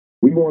 look,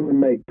 we want to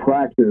make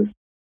practice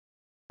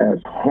as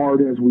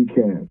hard as we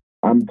can.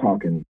 I'm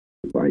talking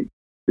like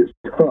it's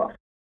tough,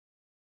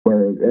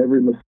 where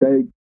every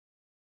mistake,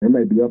 there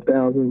may be up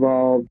downs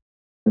involved,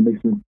 there may be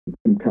some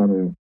kind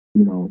of,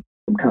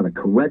 some some kind of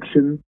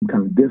correction, some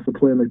kind of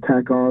discipline to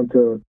tack on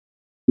to,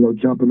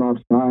 jumping off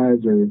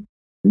sides or,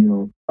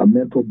 a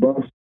mental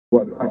bust.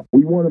 But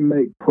we want to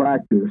make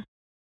practice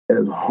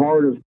as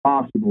hard as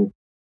possible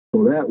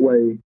so that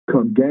way,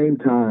 come game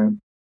time,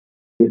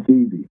 it's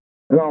easy.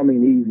 And I don't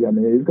mean easy. I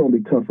mean, it's going to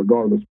be tough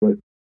regardless, but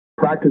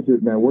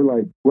practices, man, we're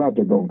out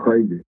there going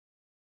crazy.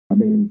 I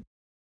mean,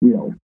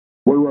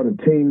 we're running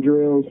team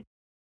drills,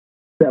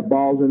 set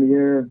balls in the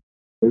air.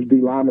 There's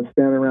D linemen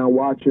standing around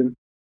watching.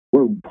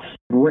 We're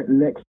sprinting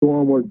next to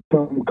them. We're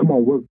telling them, come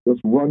on, let's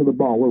run to the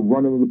ball. We're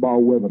running to the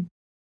ball with them.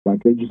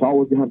 Like, they just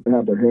always have to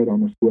have their head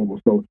on the swivel.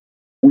 So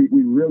we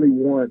really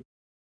want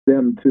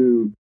them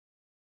to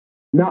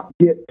not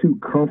get too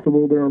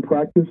comfortable during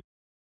practice,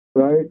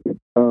 right?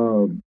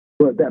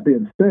 But that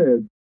being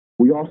said,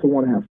 we also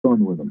want to have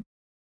fun with them.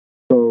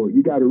 So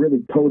you got to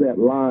really toe that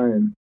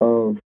line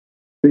of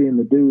being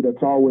the dude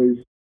that's always,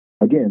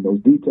 again,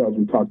 those details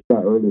we talked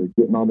about earlier,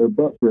 getting on their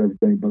butt for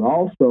everything, but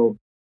also,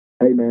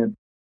 hey, man,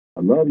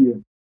 I love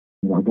you.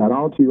 I got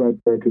on to you right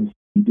there because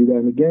you do that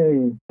in the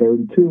game, 3rd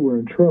and 2, we're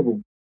in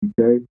trouble,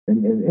 okay?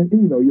 And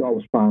you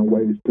always find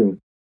ways to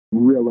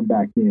reel them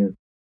back in.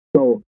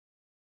 So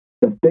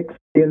the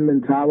thick-skin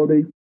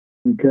mentality,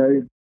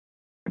 okay,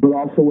 but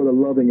also with a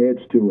loving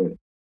edge to it.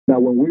 Now,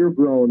 when we were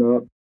growing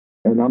up,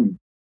 and I'm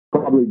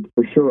probably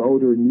for sure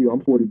older than you,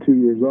 I'm 42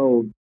 years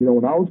old,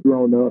 when I was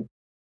growing up,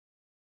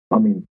 I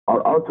mean,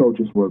 our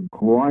coaches were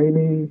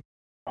grimy,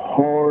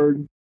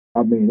 hard.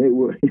 I mean, it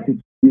was,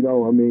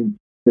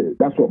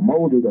 that's what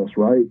molded us,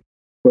 right?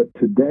 But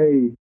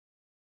today,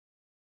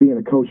 being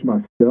a coach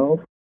myself,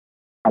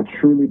 I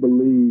truly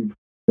believe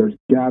there's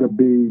got to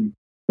be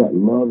that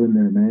love in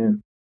there,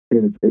 man.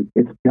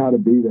 It's got to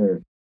be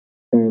there.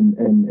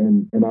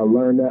 And I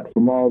learned that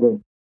from all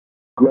the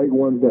great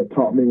ones that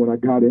taught me when I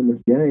got in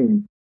this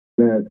game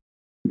that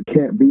you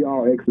can't be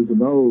all X's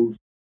and O's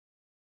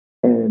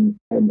and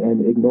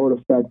ignore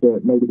the fact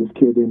that maybe this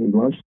kid didn't eat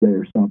lunch today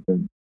or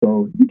something.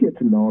 So you get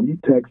to know them, you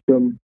text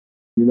them,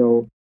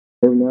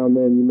 every now and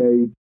then you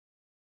may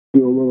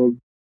do a little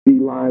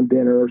D-line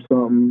dinner or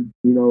something.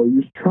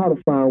 You just try to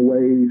find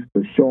ways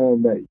to show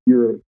them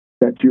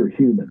that you're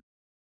human.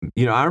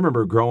 I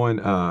remember growing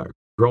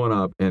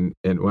up, and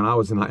when I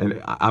was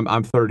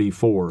I'm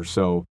 34,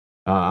 so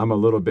I'm a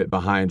little bit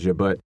behind you,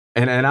 but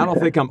and I don't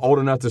think I'm old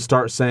enough to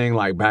start saying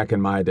like back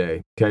in my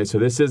day. Okay, so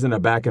this isn't a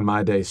back in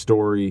my day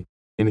story,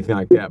 anything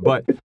like that.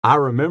 But I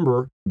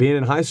remember being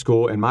in high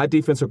school, and my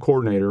defensive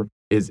coordinator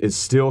is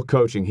still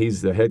coaching.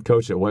 He's the head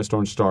coach at West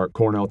Orange Star,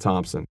 Cornell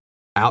Thompson.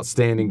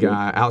 Outstanding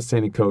guy,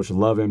 outstanding coach,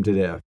 love him to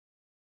death.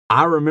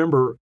 I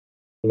remember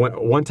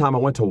one time I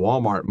went to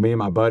Walmart, me and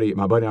my buddy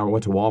and I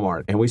went to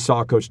Walmart, and we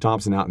saw Coach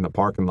Thompson out in the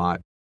parking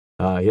lot.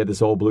 He had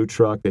this old blue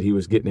truck that he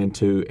was getting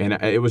into, and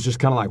it was just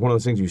kind of like one of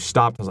those things you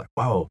stopped. I was like,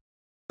 whoa,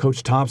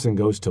 Coach Thompson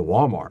goes to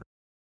Walmart.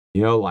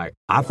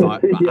 I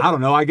thought, I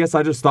don't know, I guess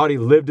I just thought he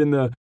lived in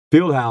the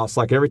field house.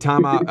 Like every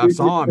time I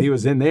saw him, he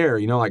was in there,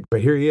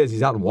 but here he is.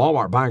 He's out in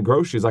Walmart buying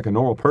groceries like a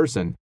normal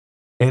person.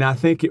 And I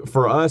think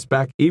for us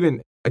back,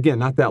 even, again,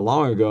 not that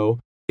long ago,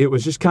 it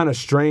was just kind of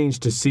strange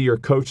to see your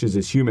coaches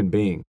as human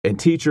beings and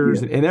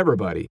teachers and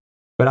everybody.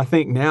 But I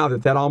think now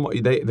that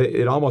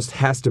it almost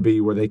has to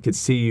be where they could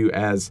see you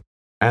as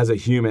a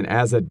human,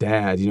 as a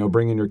dad,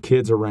 bringing your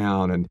kids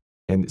around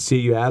and see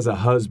you as a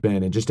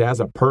husband and just as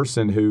a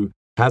person who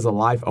has a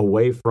life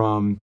away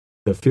from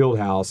the field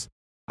house.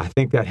 I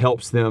think that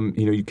helps them,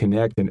 you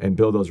connect and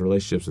build those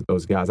relationships with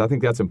those guys. I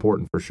think that's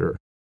important for sure.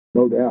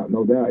 No doubt.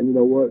 And you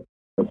know what?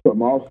 That's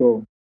something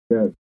also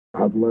that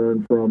I've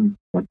learned from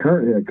my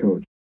current head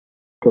coach,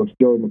 Coach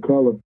Joey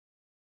McCullough.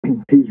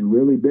 He's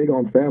really big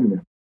on family.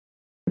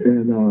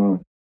 And,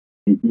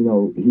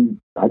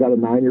 I got a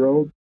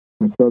 9-year-old.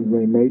 My son's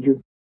named Major.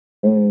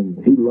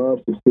 And he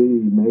loves to see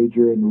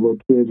Major and the little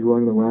kids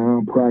running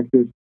around,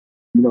 practice.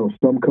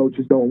 Some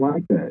coaches don't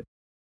like that.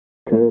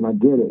 Okay, and I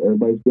get it.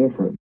 Everybody's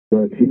different.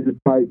 But he's the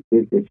type,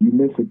 if you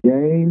miss a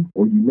game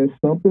or you miss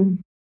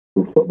something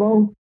for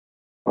football,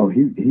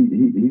 he's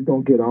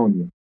going to get on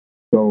you.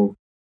 So,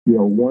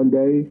 one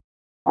day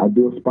I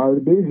do aspire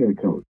to be a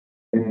head coach.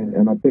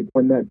 And I think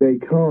when that day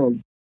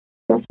comes,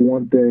 that's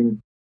one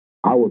thing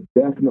I would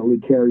definitely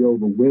carry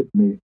over with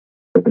me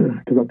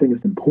because I think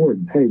it's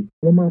important. Hey,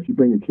 I don't mind if you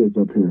bring your kids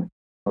up here.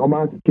 I don't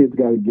mind if the kids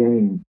got a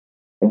game.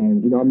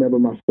 And, I remember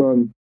my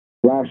son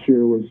last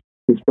year was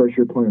his first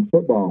year playing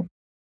football.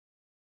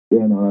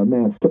 And,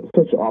 man,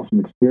 such an awesome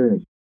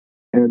experience.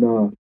 And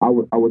I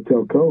would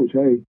tell Coach,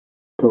 hey,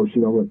 Coach,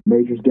 when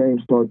Major's game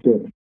starts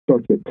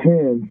at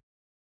 10,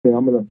 hey,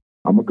 I'm gonna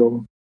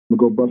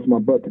go bust my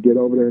butt to get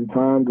over there in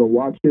time, go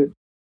watch it,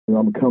 and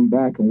I'm gonna come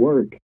back and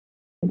work.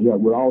 And yeah,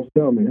 would always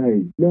tell me, hey,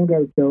 you don't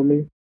gotta tell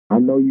me. I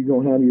know you're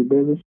gonna handle your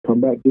business.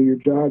 Come back, do your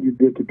job. You're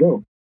good to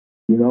go.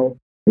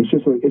 It's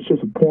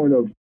just a point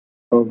of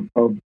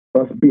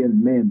us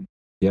being men.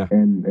 Yeah.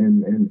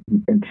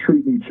 And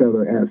treating each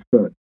other as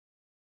such.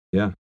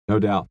 Yeah, no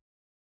doubt.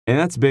 And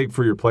that's big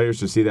for your players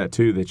to see that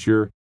too, that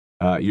you're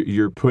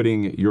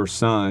putting your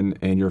son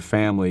and your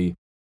family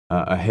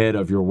ahead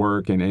of your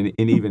work and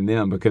even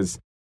them, because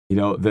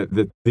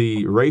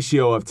the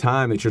ratio of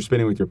time that you're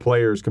spending with your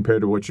players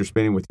compared to what you're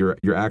spending with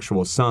your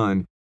actual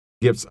son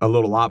gets a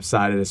little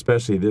lopsided,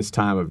 especially this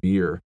time of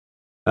year.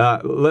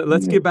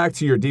 Let's get back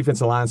to your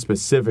defensive line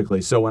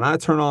specifically. So when I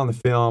turn on the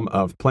film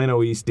of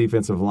Plano East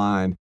defensive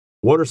line,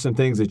 what are some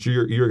things that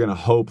you're going to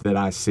hope that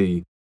I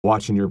see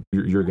watching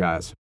your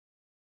guys?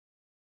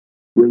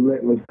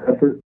 Relentless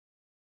effort.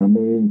 I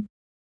mean,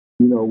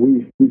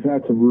 we've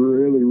had some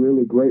really,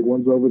 really great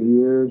ones over the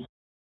years,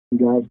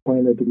 guys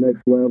playing at the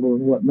next level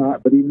and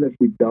whatnot. But even if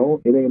we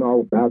don't, it ain't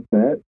all about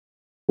that.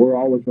 We're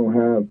always going to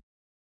have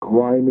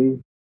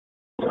grimy,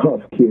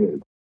 tough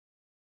kids,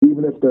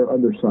 even if they're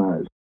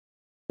undersized.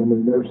 I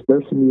mean, there's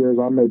some years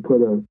I may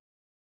put a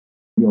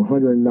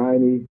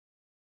 190,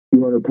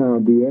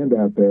 200-pound D end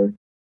out there,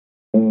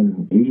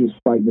 and he's just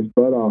fighting his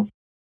butt off,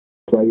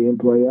 play in,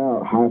 play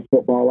out, high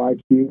football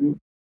IQ,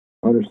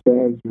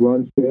 understands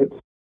run fits,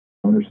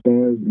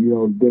 understands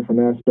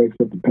different aspects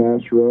of the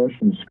pass rush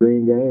and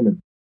screen game,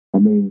 and I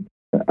mean,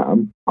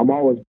 I'm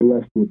always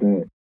blessed with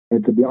that.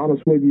 And to be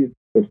honest with you,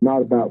 it's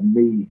not about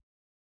me.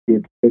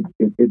 It's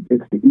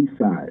the east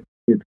side.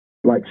 It's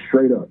like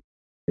straight up,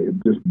 it's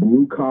just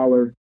blue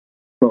collar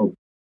folks.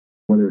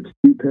 Whether it's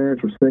two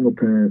parents or single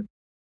parent,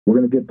 we're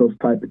gonna get those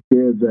type of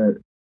kids that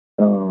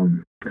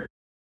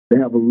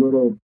they're a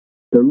little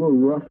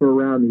rougher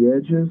around the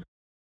edges,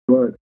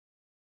 but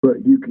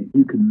you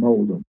can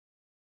mold them,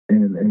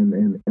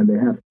 and they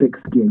have thick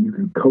skin. You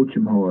can coach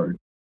them hard.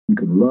 You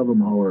can love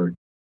them hard.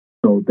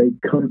 So they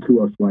come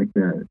to us like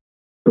that.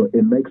 So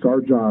it makes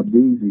our jobs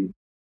easy.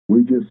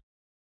 We just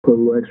put a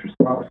little extra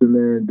sauce in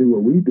there and do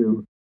what we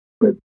do.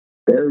 But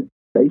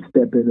they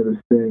step into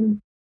this thing,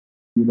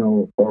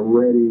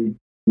 already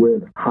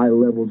with high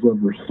levels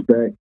of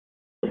respect,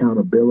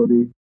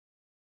 accountability.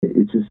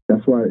 It's just,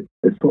 that's why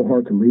it's so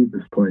hard to leave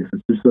this place.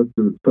 It's just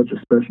such a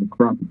special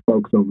crop of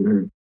folks over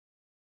there.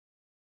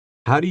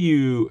 How do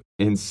you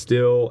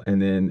instill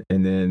and then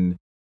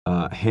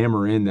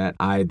hammer in that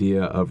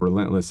idea of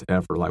relentless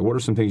effort? Like, what are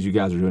some things you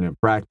guys are doing in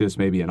practice,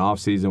 maybe in off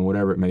season,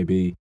 whatever it may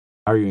be?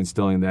 How are you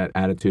instilling that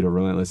attitude of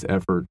relentless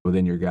effort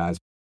within your guys?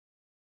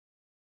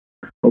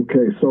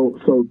 Okay, so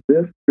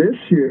this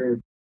year,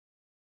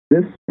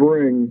 this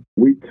spring,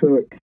 we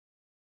took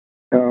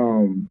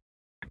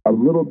a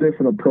little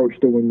different approach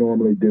than we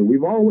normally do.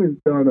 We've always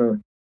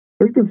done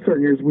there's been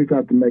certain years we've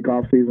had to make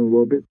off season a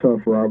little bit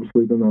tougher,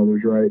 obviously, than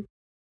others, right?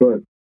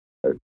 But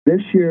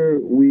this year,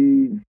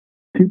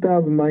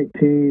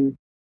 2019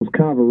 was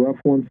kind of a rough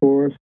one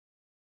for us as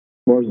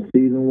far as the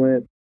season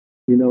went.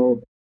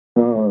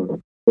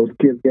 Those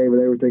kids gave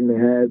it everything they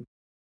had,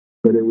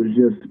 but we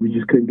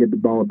just couldn't get the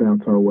ball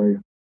bounce our way.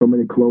 So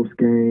many close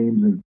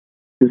games, and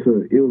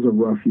it was a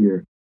rough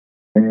year.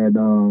 And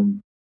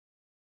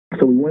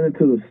so we went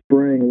into the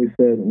spring and we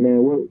said,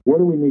 man, what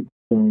do we need to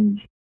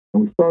change?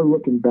 And we started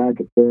looking back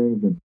at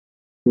things and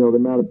the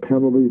amount of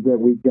penalties that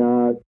we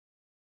got,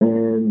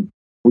 and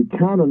we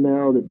kind of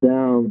narrowed it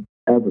down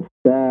as a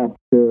staff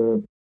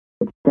to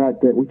the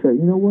fact that we said,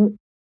 you know what,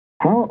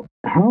 how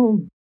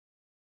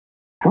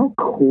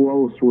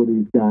close were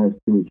these guys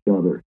to each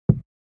other?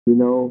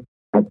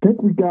 I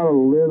think we got a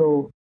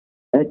little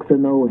X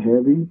and O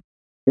heavy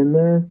in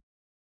there,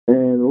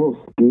 and a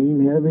little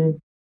scheme heavy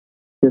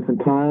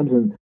different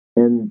times,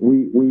 and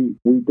we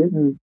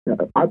didn't.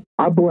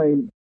 I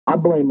blame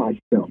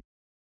myself.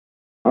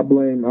 I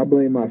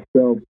blame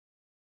myself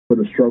for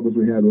the struggles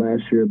we had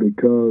last year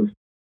because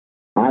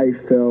I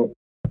felt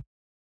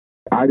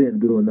I didn't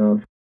do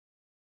enough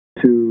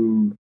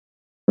to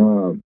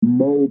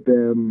mold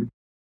them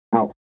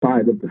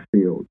outside of the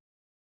field.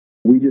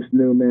 We just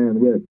knew, man,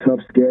 we had a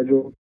tough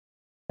schedule.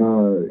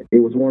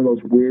 It was one of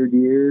those weird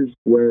years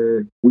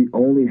where we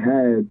only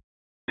had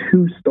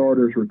 2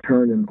 starters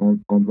returning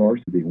on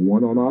varsity,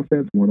 one on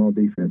offense, one on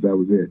defense. That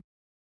was it.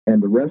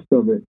 And the rest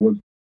of it was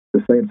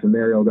the same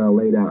scenario that I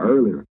laid out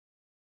earlier.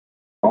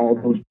 All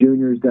those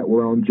juniors that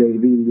were on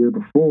JV the year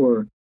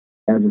before,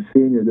 as a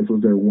senior, this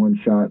was their one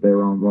shot. They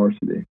were on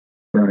varsity,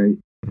 right?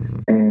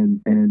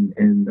 And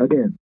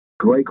again,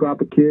 great crop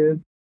of kids,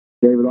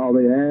 gave it all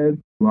they had,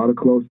 a lot of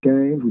close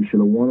games. We should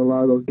have won a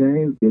lot of those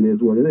games. It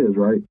is what it is,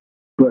 right?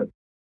 But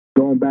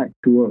going back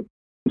to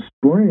the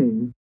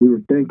spring, we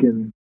were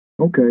thinking,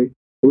 okay,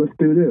 well, let's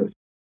do this.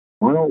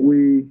 Why don't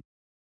we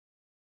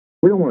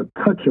don't want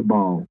to touch a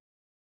ball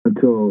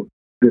until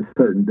this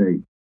certain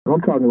date. And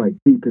I'm talking like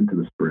deep into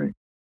the spring.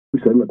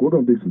 We said, look, we're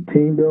going to do some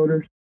team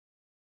builders.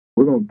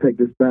 We're going to take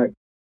this back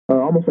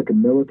almost like a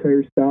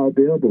military style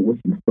deal, but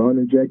with some fun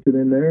injected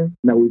in there.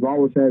 Now, we've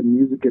always had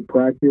music at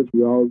practice.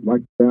 We always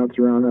like to bounce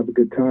around, have a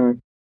good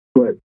time,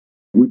 but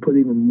we put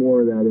even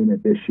more of that in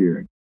it this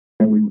year.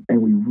 And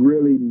we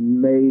really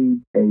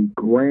made a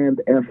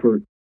grand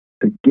effort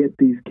to get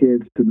these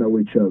kids to know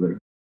each other.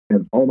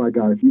 And oh my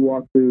God, if you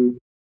walk through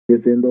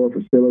this indoor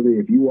facility,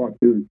 if you walk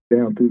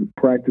down through the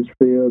practice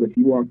field, if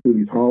you walk through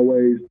these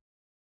hallways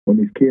when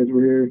these kids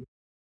were here,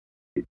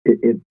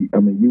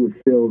 you would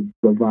feel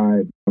the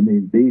vibe. I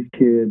mean, these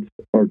kids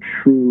are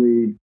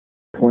truly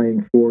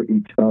playing for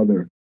each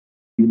other.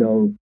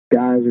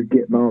 Guys are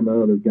getting on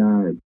the other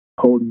guys,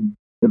 holding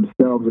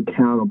themselves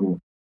accountable.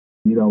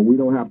 You know, we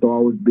don't have to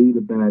always be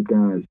the bad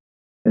guys.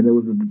 And it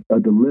was a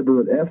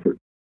deliberate effort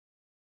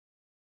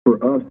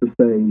for us to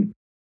say,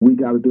 we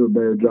got to do a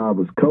better job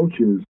as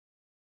coaches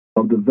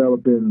of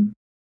developing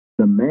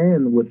the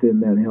man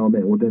within that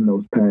helmet, within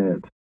those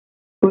pads.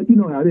 But you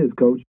know how it is,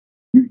 Coach.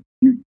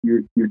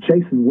 You're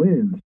chasing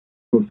wins.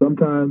 So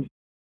sometimes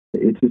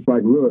it's just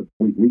like, look,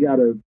 we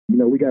gotta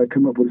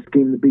come up with a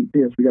scheme to beat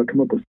this. We gotta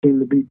come up with a scheme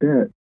to beat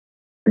that.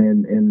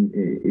 And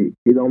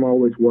it don't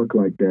always work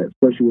like that,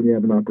 especially when you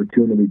have an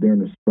opportunity during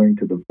the spring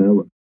to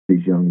develop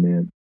these young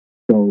men.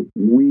 So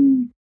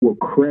we will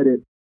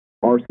credit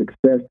our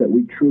success that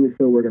we truly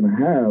feel we're going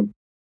to have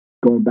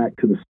going back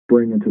to the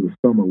spring and to the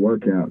summer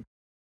workout.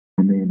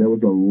 I mean, there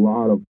was a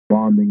lot of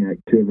bonding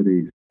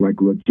activities, like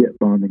legit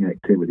bonding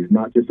activities,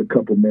 not just a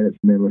couple minutes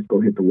and then let's go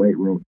hit the weight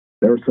room.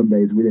 There were some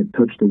days we didn't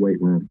touch the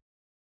weight room,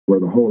 where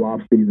the whole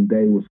off-season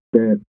day was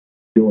spent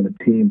doing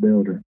a team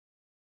builder.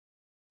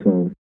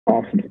 So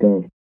awesome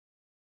stuff.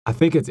 I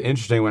think it's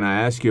interesting when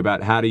I ask you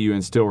about how do you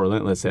instill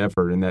relentless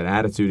effort and that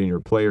attitude in your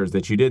players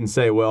that you didn't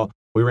say, well,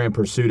 we ran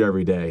pursuit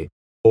every day,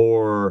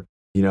 or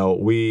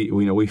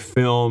we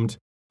filmed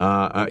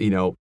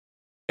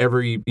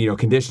every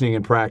conditioning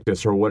and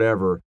practice or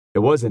whatever. It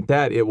wasn't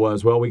that. It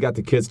was, well, we got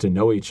the kids to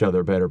know each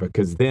other better,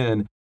 because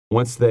then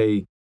once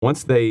they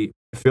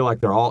feel like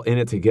they're all in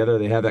it together,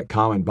 they have that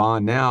common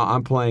bond. Now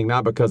I'm playing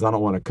not because I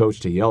don't want a coach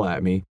to yell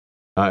at me.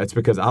 It's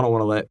because I don't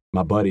want to let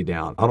my buddy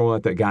down. I don't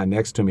want to let that guy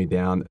next to me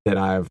down that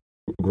I've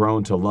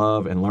grown to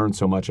love and learn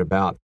so much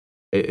about.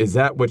 Is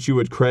that what you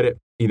would credit,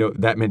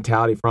 that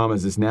mentality from?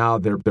 Is now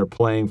they're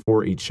playing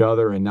for each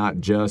other and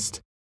not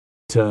just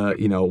to,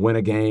 win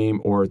a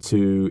game or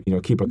to,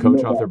 keep a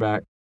coach off their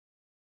back?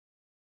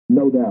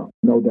 No doubt.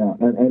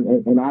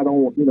 And I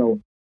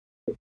don't,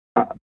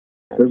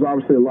 there's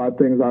obviously a lot of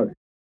things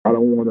I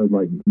don't want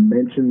to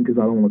mention, because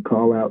I don't want to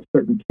call out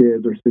certain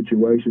kids or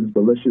situations,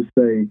 but let's just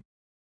say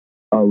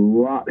a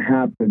lot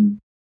happened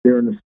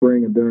during the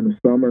spring and during the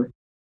summer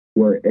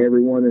where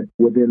everyone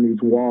within these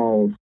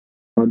walls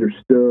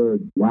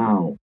understood,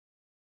 wow,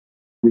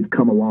 we've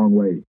come a long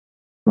way.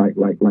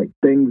 Like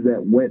things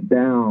that went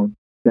down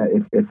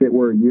that if it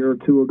were a year or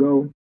two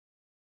ago,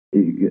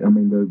 we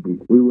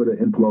would have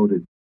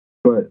imploded.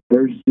 But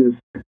there's just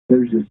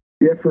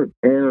different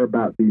air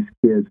about these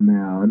kids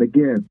now. And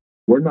again,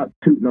 we're not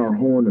tooting our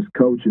horn as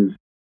coaches.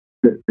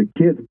 The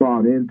kids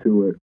bought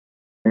into it,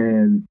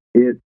 and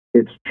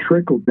it's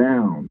trickled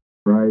down,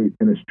 right?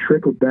 And it's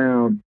trickled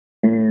down,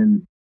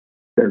 and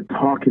they're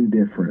talking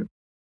different.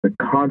 The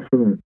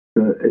confidence,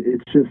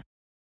 it's just,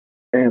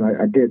 and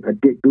I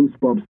get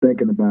goosebumps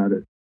thinking about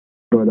it.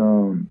 But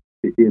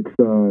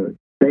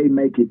they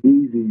make it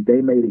easy.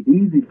 They made it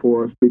easy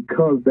for us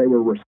because they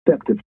were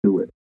receptive to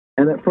it.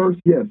 And at first,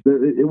 yes,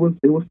 it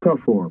was tough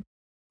for them.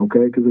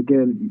 Okay, because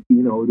again,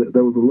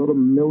 there was a little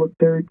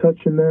military touch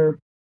in there,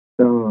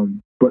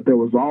 but there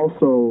was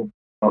also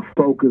a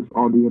focus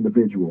on the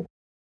individual,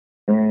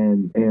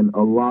 and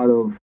a lot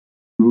of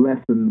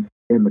lessons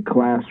in the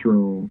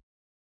classroom,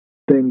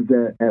 things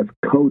that as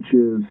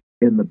coaches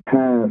in the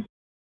past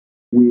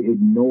we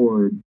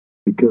ignored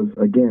because,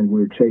 again,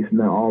 we were chasing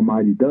that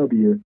almighty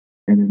W.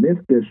 And in this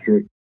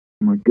district,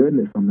 my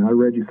goodness, I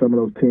read you some of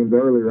those teams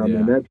earlier.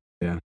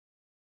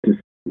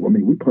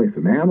 We play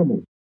some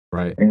animals.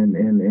 Right. And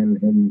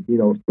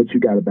but you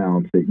got to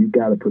balance it. You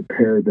got to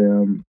prepare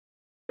them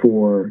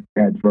for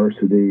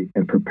adversity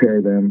and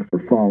prepare them for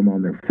falling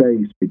on their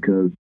face,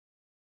 because,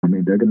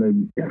 they're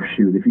going to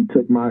shoot. If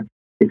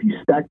you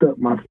stacked up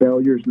my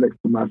failures next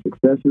to my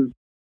successes,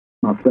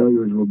 my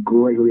failures will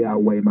greatly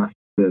outweigh my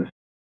success.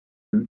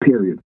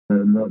 Period.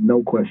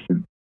 No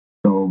question.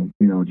 So,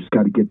 just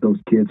got to get those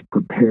kids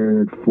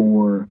prepared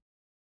for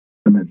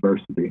some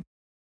adversity.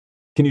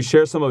 Can you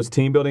share some of those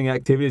team building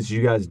activities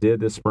you guys did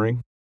this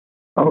spring?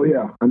 Oh,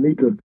 yeah. I need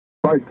to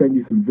probably send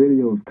you some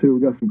videos, too.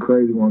 We got some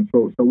crazy ones.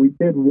 So we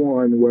did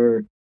one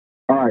where,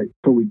 all right,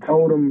 so we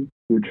told them,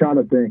 we're trying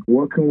to think,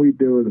 what can we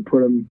do to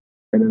put them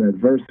in an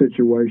adverse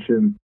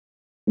situation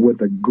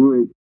with a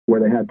group where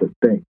they had to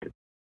think.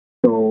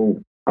 So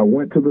I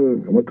went to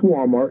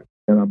Walmart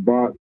and I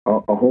bought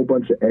a whole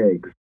bunch of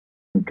eggs,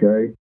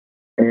 okay?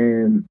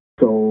 And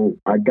so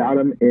I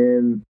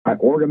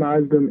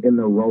organized them in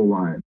the row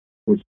line,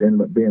 which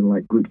ended up being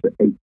like groups of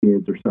 8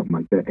 kids or something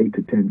like that, 8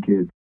 to 10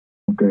 kids.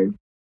 Okay.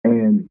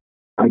 And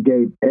I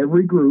gave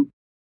every group,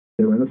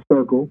 they were in a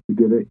circle, we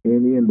did it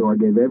in the indoor, I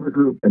gave every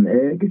group an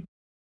egg.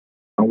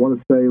 I want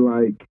to say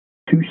like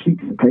 2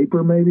 sheets of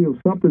paper, maybe, or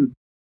something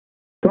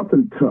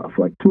tough,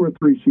 like 2 or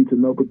 3 sheets of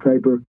notebook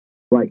paper,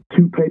 like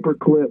 2 paper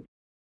clips,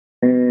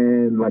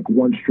 and like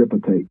 1 strip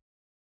of tape.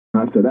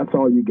 And I said, that's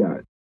all you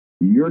got.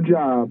 Your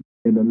job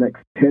in the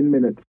next 10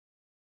 minutes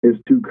is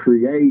to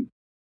create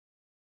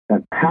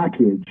a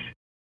package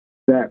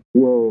that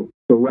will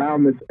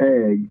surround this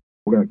egg.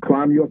 We're going to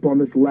climb you up on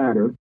this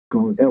ladder,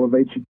 going to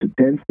elevate you to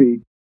 10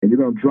 feet, and you're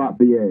going to drop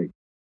the egg,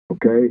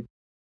 okay?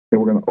 Then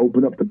we're going to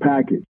open up the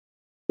package.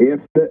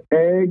 If the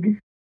egg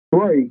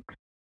breaks,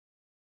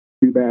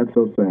 too bad,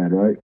 so sad,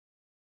 right?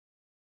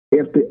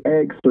 If the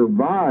egg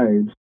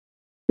survives,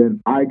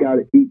 then I got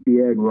to eat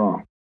the egg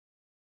raw.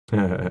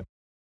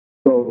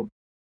 So,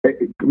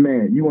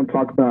 man, you want to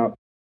talk about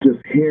just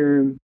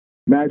hearing,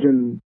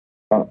 imagine,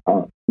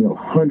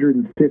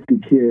 150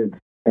 kids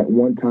at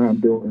one time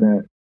doing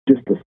that,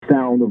 just the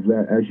sound of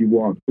that as you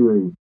walk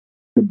through,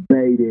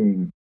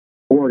 debating,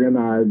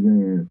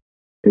 organizing,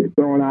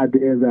 throwing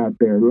ideas out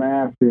there,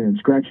 laughing,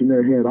 scratching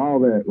their head, all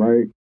that,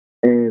 right?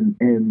 And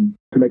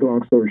to make a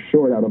long story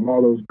short, out of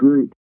all those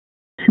groups,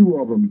 2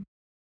 of them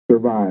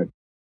survived.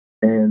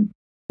 And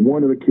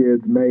one of the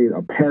kids made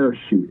a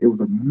parachute. It was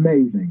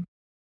amazing.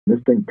 This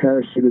thing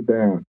parachuted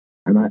down,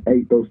 and I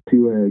ate those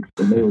 2 eggs,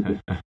 and they were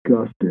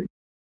disgusting.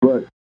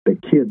 But the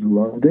kids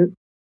loved it,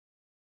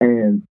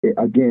 and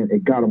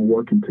it got them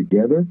working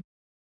together,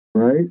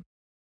 right?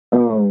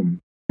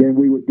 Then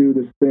we would do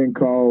this thing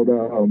called,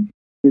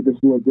 did this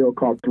little deal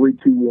called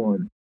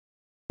 3-2-1,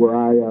 where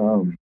I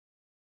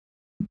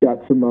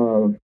got some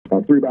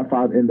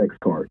 3x5 index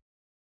cards,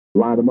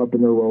 lined them up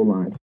in their row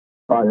lines.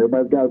 All right,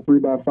 everybody's got a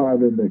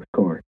 3x5 index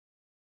card.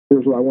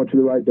 Here's what I want you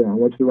to write down. I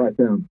want you to write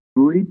down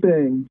 3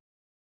 things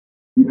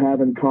you have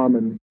in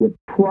common with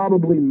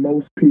probably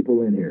most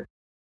people in here.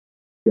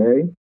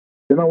 Okay?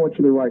 Then I want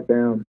you to write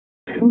down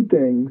 2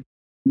 things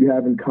you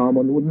have in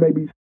common with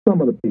maybe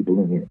some of the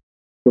people in here.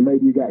 So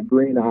maybe you got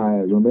green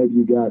eyes, or maybe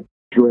you got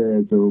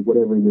dreads, or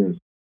whatever it is.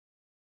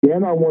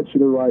 Then I want you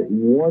to write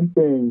 1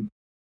 thing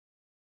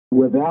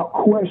without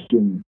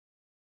question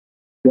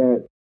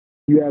that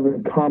you have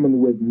in common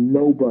with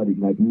nobody.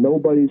 Like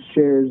nobody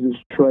shares this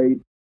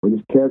trait or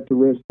this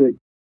characteristic,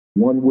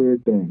 1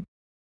 weird thing.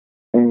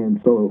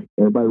 And so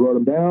everybody wrote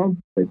them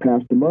down. They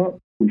passed them up.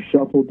 We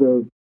shuffled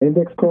the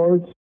index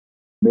cards.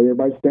 Made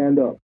everybody stand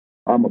up.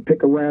 I'm going to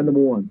pick a random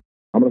one.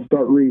 I'm going to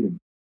start reading.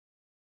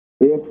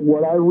 If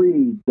what I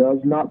read does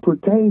not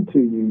pertain to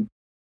you,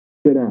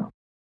 sit down.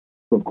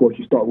 So of course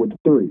you start with the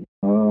 3.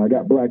 I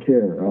got black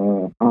hair.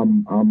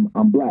 I'm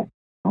black.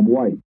 I'm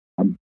white.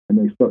 And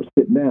they start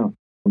sitting down.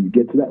 When you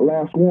get to that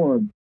last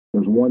one,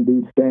 there's 1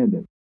 dude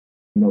standing.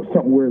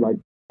 Something weird like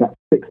got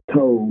 6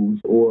 toes,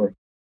 or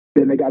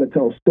then they got to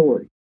tell a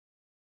story.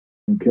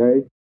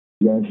 Okay?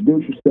 You got to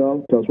introduce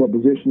yourself. Tell us what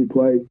position you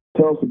play.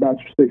 Tell us about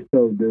your 6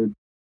 toes, dude.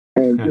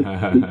 And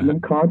just teaching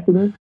them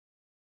confidence,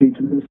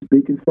 teaching them to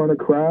speak in front of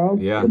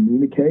crowds,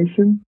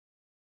 communication,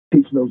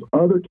 teaching those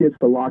other kids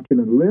to lock in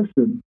and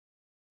listen,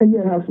 and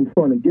have some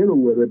fun and giggle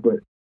with it. But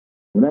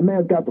when that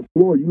man's got the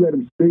floor, you let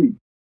him speak,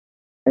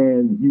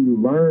 and you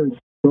learn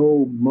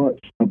so much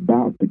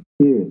about the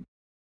kids,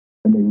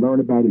 and they learn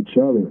about each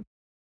other.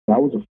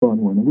 That was a fun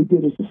one. And we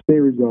did just a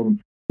series of them.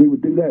 We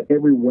would do that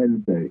every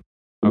Wednesday.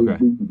 Okay.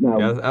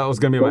 That was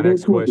going to be my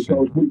next question.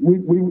 We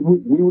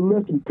would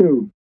listen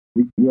too.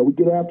 We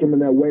get after them in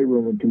that weight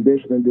room and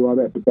condition and do all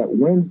that. But that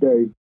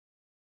Wednesday,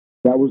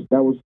 that was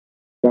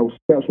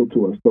special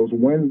to us. Those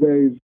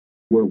Wednesdays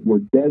were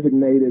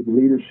designated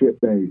leadership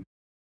days.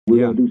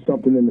 We're going to do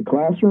something in the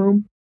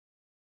classroom.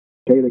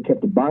 Okay, they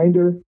kept a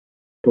binder.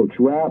 Coach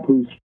Rapp,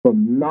 who's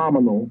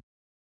phenomenal,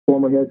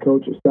 former head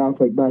coach at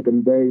Southlake back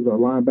in the days, our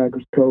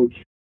linebackers coach,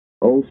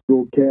 old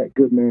school cat,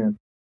 good man.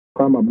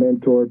 Probably my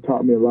mentor,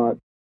 taught me a lot.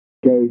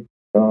 Okay,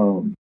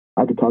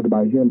 I could talk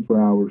about him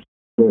for hours,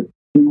 but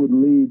he would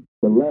lead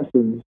the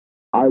lessons.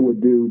 I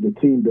would do the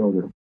team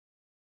builder,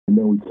 and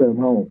then we'd send him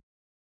home,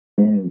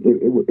 and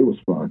it was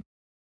fun.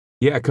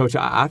 Yeah, Coach,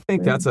 I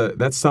think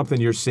that's something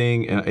you're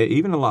seeing.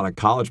 Even a lot of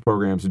college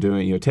programs are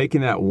doing.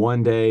 Taking that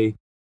one day.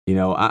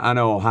 I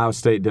know Ohio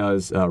State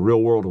does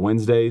Real World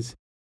Wednesdays,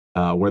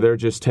 where they're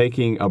just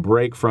taking a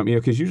break from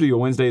because usually a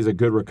Wednesday is a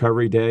good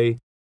recovery day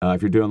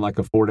if you're doing like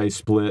a 4-day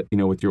split,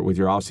 with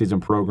your off-season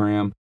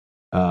program.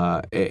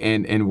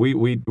 And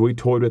we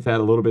toyed with that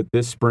a little bit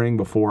this spring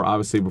before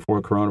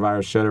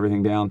coronavirus shut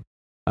everything down.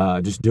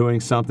 Just doing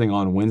something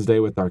on Wednesday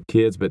with our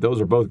kids, but those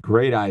are both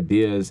great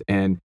ideas.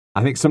 And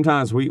I think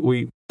sometimes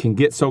we can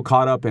get so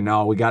caught up in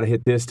we got to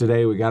hit this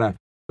today, we got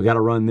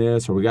to run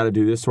this, or we got to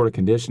do this sort of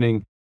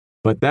conditioning.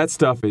 But that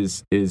stuff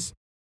is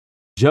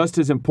just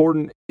as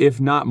important,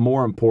 if not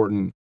more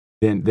important,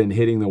 than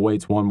hitting the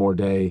weights one more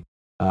day.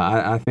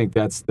 I think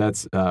that's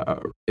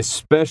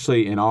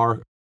especially in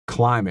our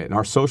climate, in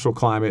our social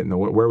climate, and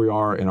where we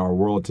are in our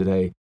world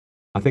today.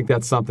 I think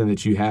that's something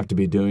that you have to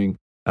be doing,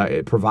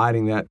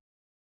 providing that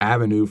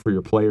avenue for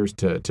your players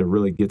to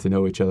really get to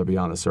know each other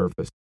beyond the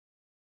surface.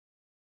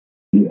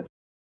 Yeah,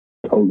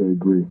 totally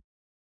agree.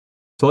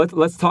 So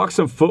let's talk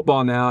some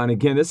football now. And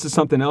again, this is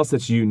something else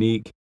that's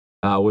unique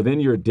within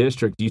your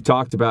district. You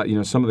talked about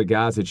some of the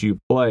guys that you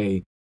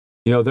play.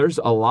 There's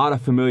a lot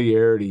of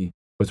familiarity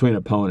between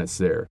opponents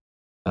there.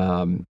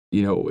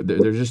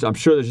 There's just, I'm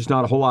sure there's just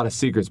not a whole lot of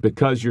secrets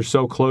because you're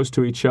so close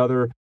to each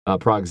other,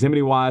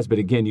 proximity wise. But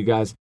again, you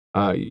guys,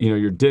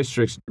 your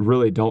districts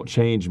really don't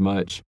change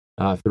much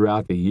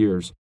throughout the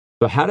years.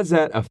 So how does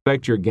that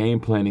affect your game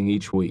planning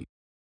each week?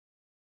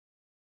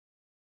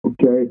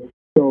 Okay,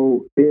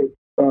 so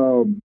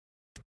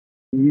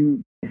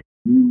you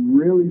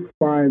really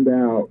find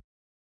out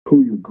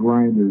who your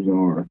grinders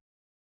are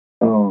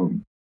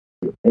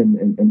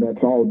and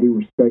that's all due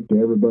respect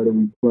to everybody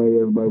we play,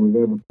 everybody we've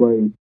ever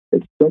played.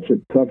 It's such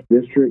a tough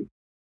district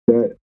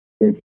that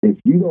if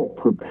you don't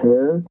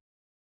prepare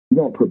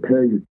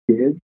your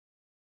kids,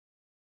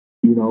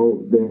 you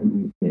know,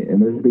 then,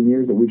 and there's been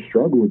years that we've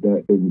struggled with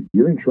that, then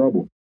you're in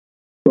trouble.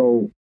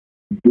 So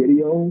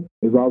video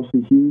is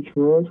obviously huge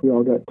for us. We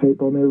all got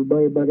tape on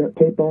everybody. Everybody got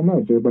tape on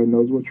us. Everybody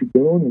knows what you're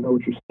doing. You know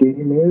what your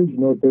scheme is. You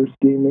know what their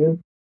scheme is.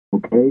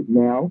 Okay,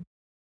 now,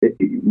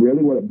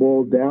 really what it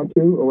boils down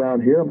to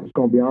around here, I'm just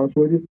going to be honest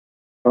with you,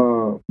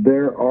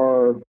 there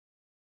are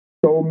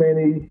so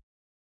many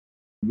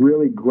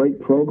really great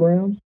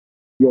programs.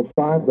 You'll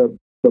find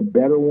the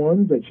better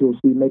ones that you'll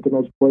see making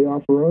those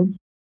playoff runs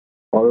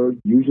are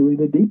usually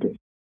the deepest.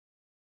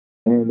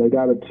 And they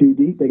got a 2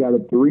 deep, they got a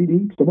 3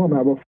 deep, some of them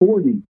have a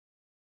 4 deep,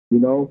 you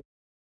know,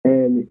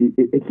 and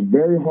it's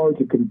very hard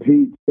to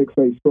compete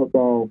 6A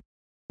football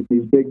with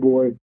these big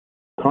boy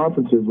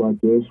conferences like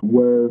this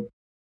where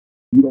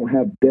you don't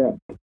have depth.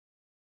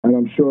 And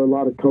I'm sure a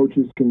lot of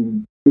coaches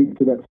can speak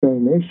to that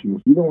same issue.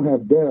 If you don't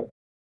have depth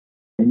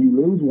and you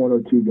lose 1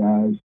 or 2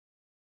 guys,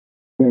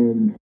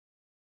 then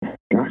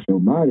gosh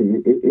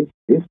almighty,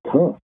 it's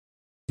tough.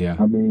 Yeah.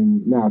 I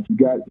mean, now if you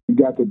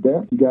got the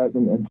depth,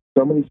 and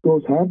so many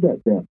schools have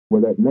that depth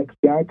where that next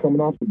guy coming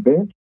off the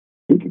bench,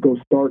 he could go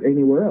start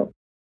anywhere else.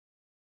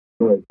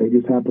 But they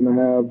just happen to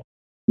have,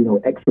 you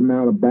know, X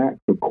amount of backs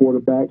or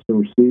quarterbacks or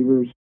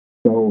receivers.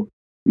 So,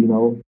 you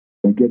know,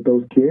 they get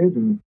those kids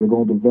and they're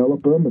going to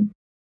develop them. And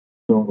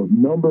so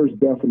numbers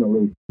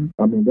definitely.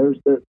 I mean,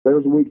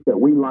 there's weeks that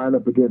we line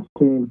up against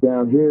teams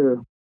down here,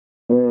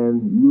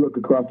 and you look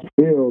across the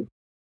field,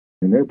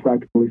 and they're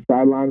practically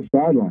sideline to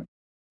sideline.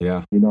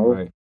 Yeah. You know,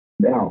 right.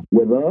 Now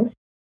with us,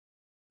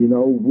 you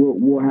know,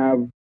 we'll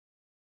have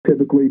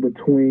typically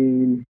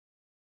between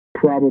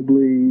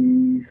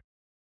probably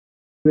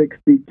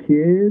 60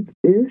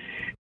 kids-ish,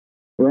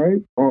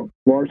 right? On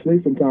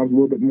varsity, sometimes a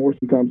little bit more,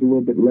 sometimes a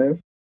little bit less.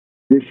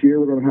 This year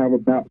we're going to have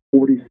about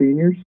 40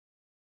 seniors.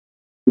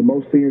 The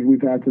most seniors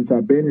we've had since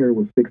I've been here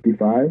was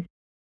 65.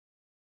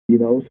 You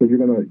know, so you're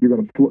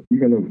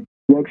gonna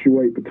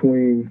fluctuate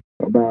between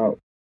about,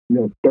 you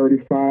know,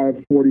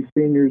 35, 40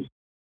 seniors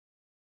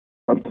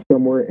up to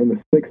somewhere in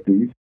the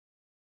 60s,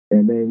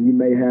 and then you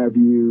may have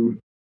you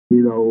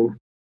know,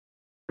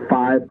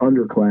 5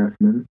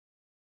 underclassmen,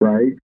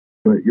 right?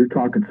 But you're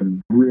talking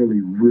some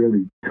really,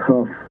 really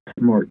tough,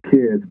 smart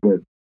kids. But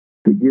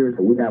the years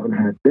that we haven't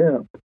had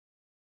depth,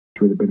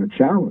 it's really been a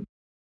challenge,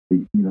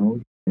 you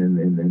know.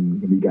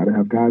 And you got to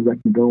have guys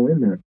that can go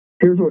in there.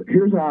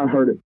 Here's how I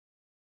heard it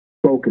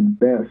spoken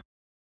best,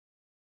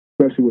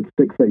 especially with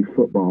 6A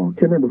football. I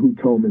can't remember who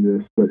told me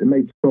this, but it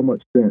made so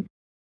much sense.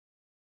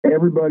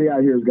 Everybody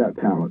out here has got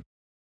talent,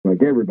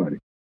 like everybody.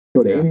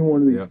 So to any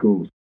one of these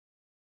schools,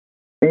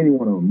 any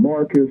one of them,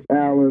 Marcus,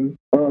 Allen,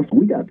 us,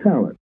 we got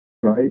talent,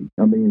 right?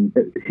 I mean,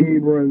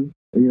 Hebron,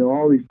 you know,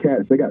 all these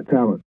cats, they got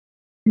talent,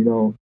 you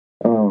know.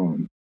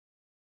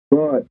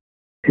 But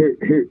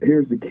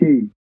here's the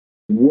key.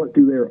 What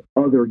do their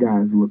other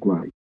guys look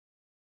like?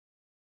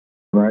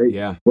 Right?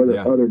 Yeah. What do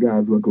other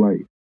guys look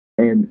like?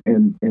 And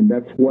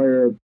that's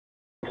where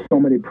so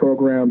many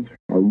programs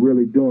are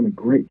really doing a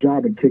great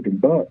job in kicking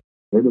butt.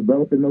 They're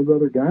developing those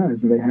other guys,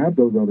 and they have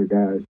those other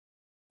guys.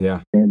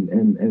 Yeah. And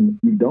if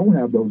you don't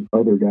have those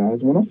other guys,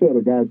 when I say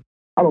other guys,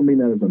 I don't mean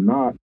that as a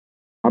knock.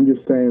 I'm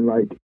just saying,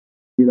 like,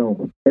 you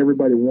know,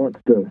 everybody wants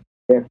the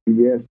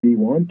FBS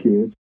D1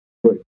 kids,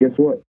 but guess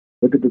what?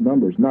 Look at the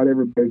numbers. Not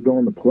everybody's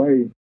going to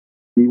play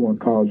D1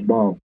 college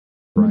ball.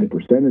 Right. The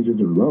percentages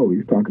are low.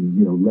 You're talking,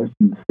 you know, less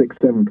than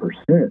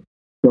 6-7%.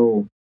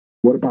 So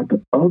what about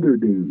the other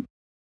dudes,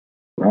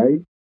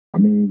 right? I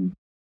mean,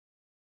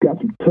 got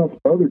some tough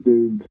other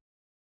dudes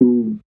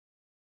who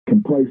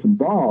can play some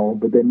ball,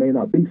 but they may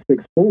not be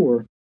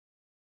 6'4".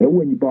 They'll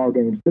win you ball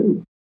games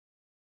too.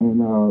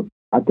 And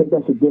I think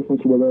that's the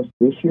difference with us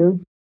this year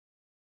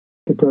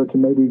compared to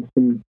maybe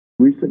some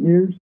recent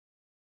years.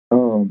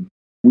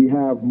 We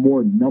have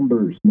more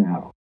numbers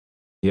now.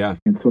 Yeah.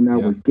 And so now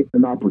we're getting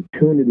an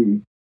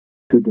opportunity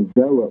to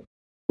develop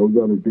those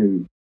other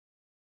dudes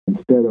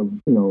instead of,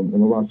 you know,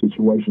 in a lot of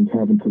situations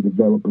having to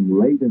develop them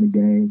late in the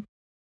game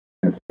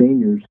as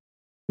seniors.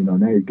 You know,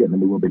 now you're getting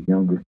them a little bit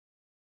younger.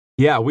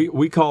 Yeah,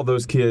 we call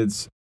those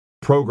kids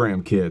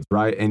program kids,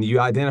 right? And you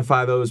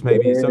identify those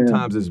maybe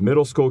sometimes as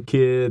middle school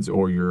kids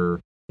or your,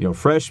 you know,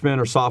 freshman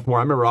or sophomore.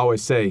 I remember I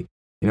always say,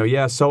 you know,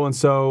 yeah,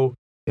 so-and-so,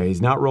 yeah,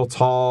 he's not real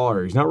tall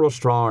or he's not real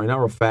strong or he's not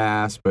real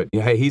fast, but, you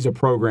know, hey, he's a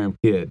program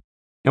kid.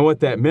 And what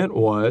that meant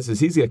is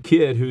he's a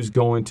kid who's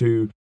going to,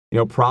 you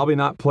know, probably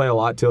not play a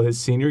lot till his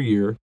senior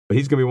year, but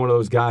he's going to be one of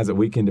those guys that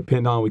we can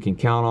depend on, we can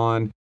count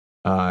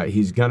on.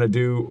 He's going to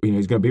do, you know,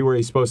 he's going to be where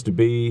he's supposed to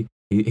be.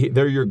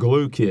 They're your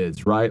glue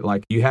kids, right?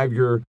 Like you have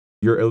your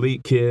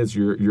elite kids,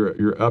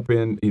 your up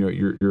in, you know,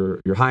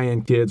 your high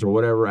end kids or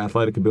whatever,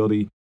 athletic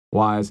ability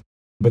wise.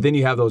 But then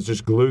you have those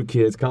just glue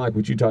kids, kind of like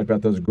what you talked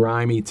about, those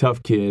grimy,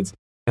 tough kids,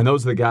 and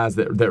those are the guys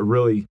that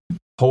really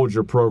hold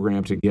your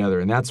program together.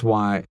 And that's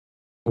why,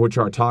 which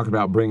are talking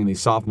about bringing these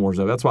sophomores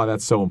up. That's why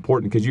that's so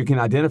important, because you can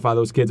identify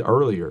those kids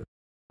earlier,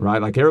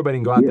 right? Like everybody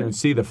can go out there and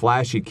see the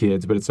flashy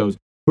kids, but it's who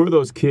are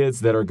those kids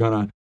that are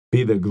going to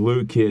be the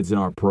glue kids in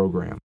our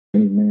program?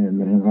 Amen,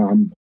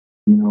 man.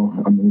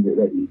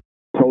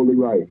 Totally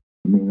right.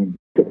 I mean,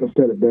 couldn't have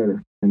said it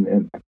better.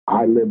 And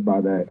I live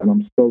by that. And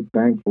I'm so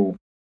thankful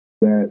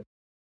that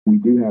we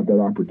do have that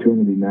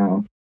opportunity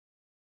now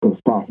for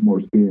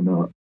sophomores being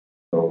up.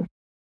 So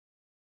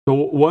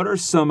what are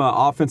some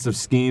offensive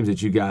schemes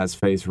that you guys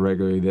face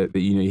regularly that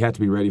you have to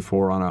be ready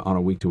for on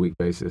a week-to-week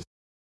basis?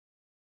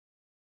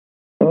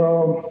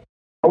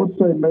 I would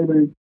say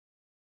maybe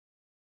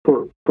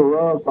for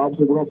us,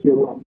 obviously we don't see a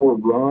lot more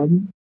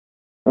run,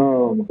 a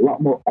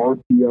lot more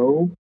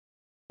RPO.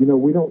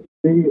 We don't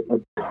see a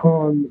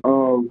ton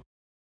of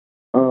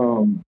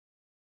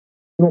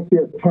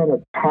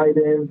tight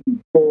ends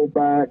and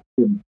fullbacks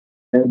and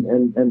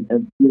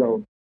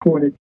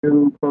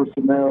 22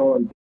 personnel,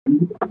 and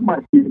you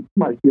might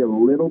see a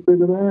little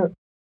bit of that,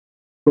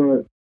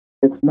 but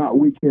it's not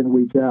week in,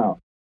 week out.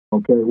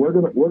 Okay, we're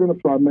gonna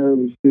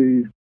primarily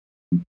see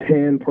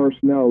 10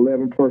 personnel,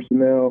 11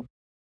 personnel.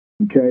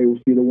 Okay, we'll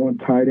see the one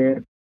tight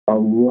end, a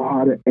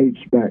lot of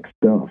H-back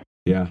stuff.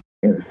 Yeah.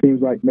 And it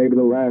seems like maybe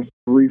the last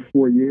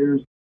 3-4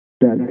 years,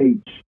 that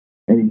H,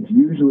 and he's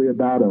usually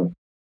about a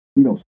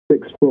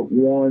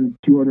 6'1",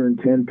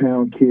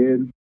 210-pound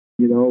kid,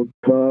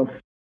 tough,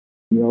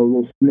 a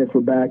little sniffer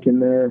back in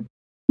there.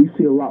 We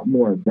see a lot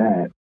more of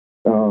that.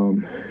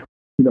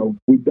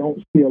 We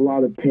don't see a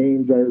lot of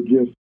teams that are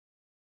just,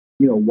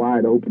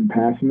 wide open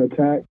passing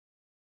attack.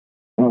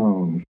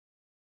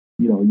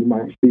 You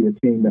might see a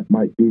team that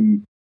might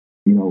be,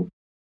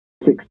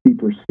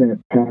 60%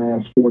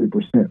 pass,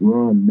 40%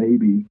 run,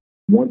 maybe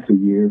once a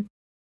year,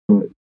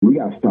 but we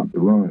got to stop the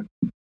run.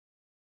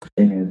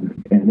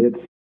 And it's,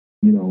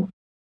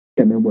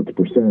 can't remember what the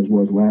percentage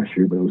was last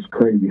year, but it was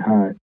crazy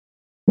high.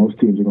 Most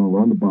teams are going to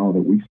run the ball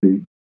that we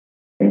see.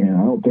 And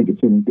I don't think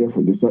it's any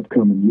different this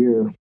upcoming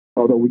year,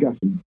 although we got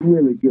some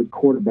really good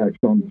quarterbacks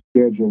on the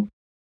schedule.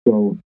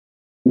 So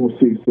we'll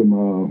see some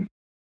a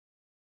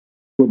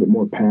little bit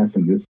more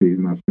passing this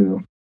season, I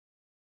feel.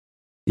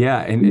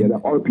 Yeah,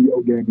 that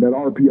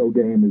RPO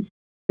game is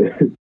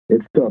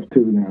it's tough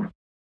too now.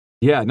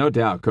 Yeah, no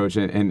doubt, Coach.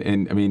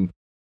 And I mean,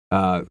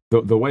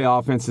 the way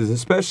offenses,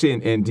 especially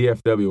in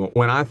DFW,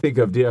 when I think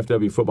of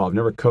DFW football, I've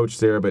never coached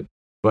there, but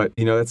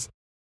that's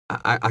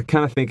I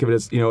kind of think of it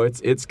as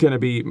it's going to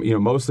be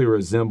mostly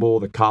resemble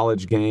the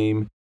college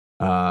game,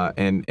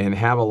 and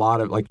have a lot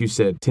of, like you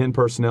said, 10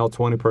 personnel,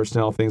 20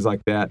 personnel, things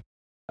like that.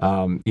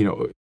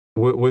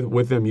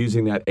 With them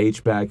using that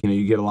H-back,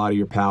 you get a lot of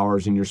your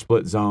powers and your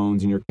split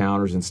zones and your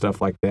counters and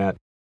stuff like that.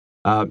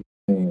 How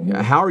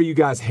are you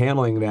guys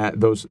handling that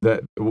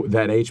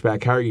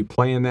H-back? How are you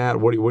playing that?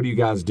 What are you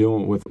guys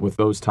doing with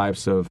those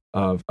types of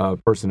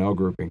personnel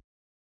grouping?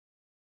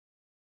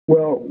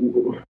 Well,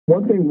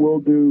 one thing we'll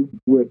do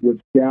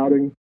with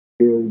scouting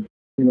is,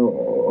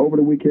 over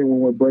the weekend when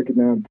we're breaking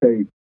down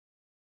tape,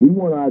 we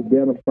want to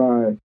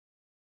identify,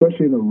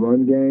 especially in the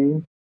run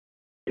game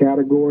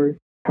category,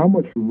 how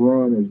much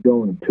run is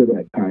going to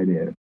that tight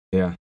end.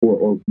 Yeah.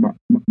 Or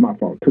my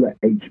fault, to that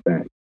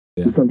H-back.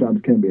 Yeah. It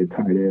sometimes can be a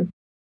tight end.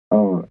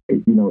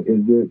 Is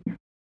it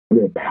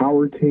a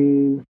power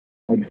team?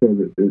 Like I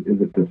said,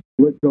 is it the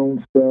split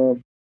zone stuff?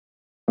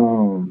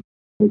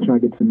 We're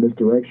trying to get some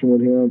misdirection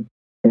with him.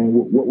 And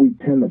what we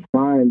tend to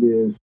find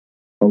is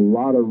a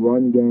lot of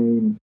run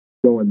game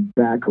going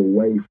back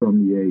away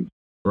from the H.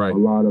 Right. A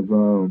lot of,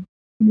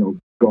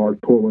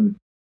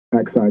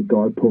 backside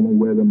guard pulling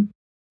with him,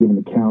 giving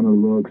the counter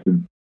looks.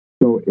 And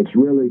so it's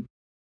really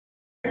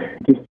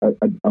just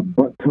a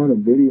butt ton of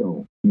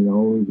video,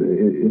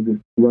 is this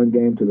run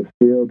game to the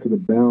field, to the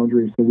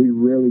boundary. So we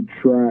really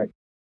track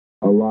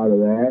a lot of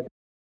that.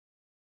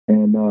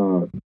 And,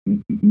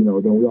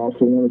 then we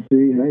also want to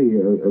see, hey,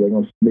 are they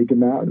going to sneak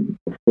him out in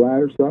a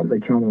flat or something? They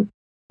trying to,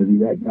 is he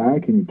that guy?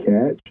 Can he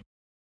catch?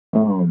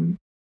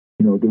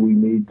 Do we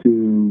need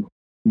to,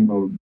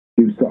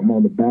 do something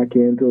on the back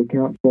end to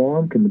account for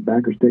him? Can the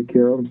backers take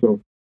care of him? So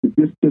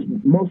just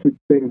mostly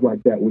things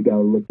like that we got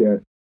to look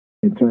at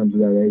in terms of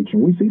that H.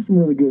 And we see some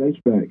really good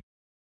H-back.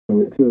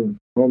 So I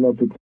don't know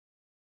if it's,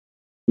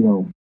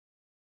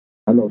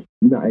 I know it's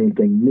not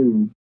anything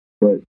new,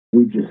 but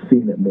we've just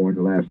seen it more in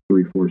the last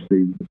 3-4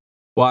 seasons.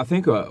 Well, I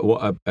think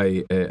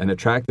an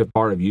attractive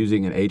part of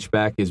using an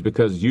H-back is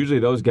because usually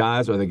those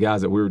guys are the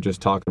guys that we were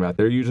just talking about.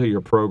 They're usually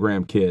your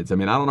program kids. I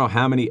mean, I don't know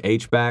how many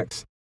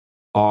H-backs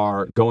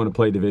are going to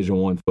play Division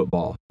I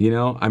football.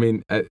 I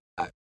mean,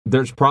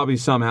 there's probably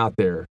some out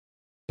there,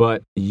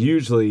 but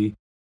usually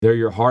they're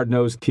your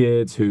hard-nosed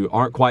kids who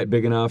aren't quite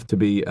big enough to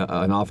be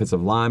an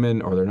offensive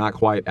lineman, or they're not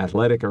quite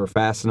athletic or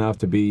fast enough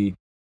to be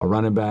a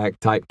running back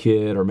type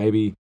kid, or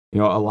maybe a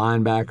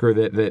linebacker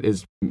that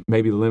is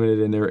maybe limited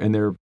in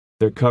their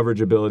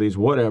coverage abilities,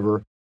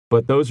 whatever.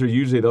 But those are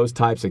usually those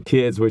types of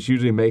kids, which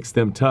usually makes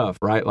them tough,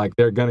 right? Like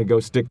they're going to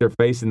go stick their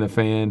face in the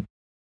fan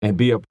and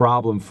be a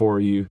problem for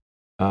you,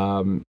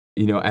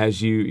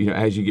 as you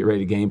get ready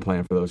to game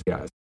plan for those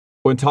guys.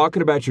 When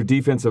talking about your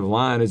defensive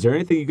line, is there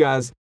anything you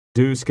guys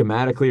do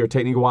schematically or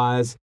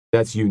technique-wise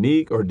that's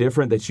unique or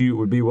different that you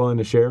would be willing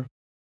to share?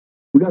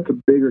 We got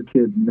some bigger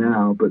kids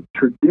now, but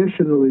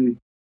traditionally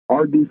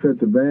our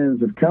defensive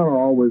ends have kind of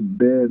always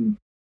been,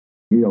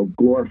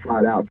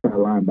 glorified outside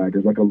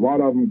linebackers. Like a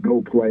lot of them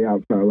go play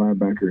outside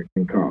linebacker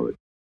in college.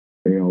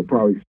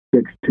 Probably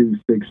 6'2",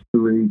 6'3",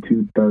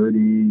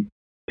 230,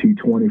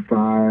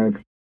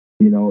 225.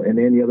 In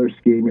any other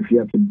scheme, if you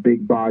have some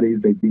big bodies,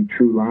 they'd be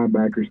true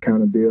linebackers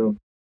kind of deal.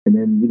 And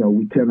then,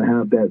 we tend to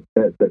have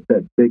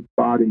that big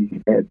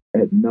body at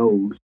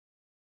nose.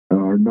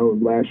 Our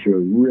nose last year, a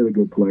really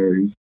good player.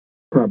 He's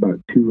probably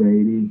about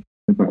 280,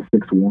 about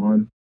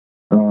 6'1".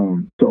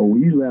 So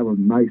we usually have a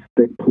nice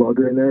thick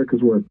plugger in there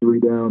because we're a 3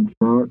 down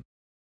front.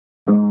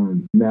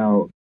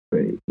 Now,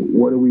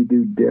 what do we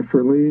do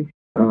differently?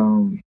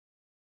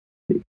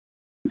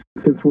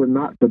 Since we're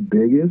not the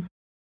biggest,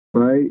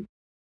 right,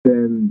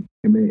 then,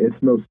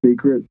 it's no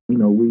secret, we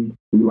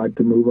like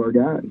to move our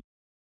guys.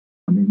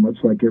 Much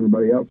like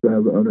everybody else that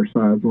has an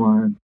undersized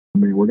line,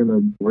 we're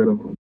gonna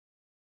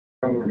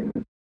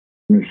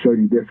show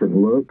you different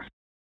looks.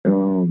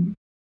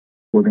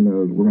 We're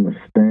gonna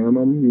stand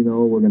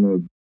them, we're gonna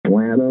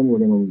plant them, we're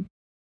gonna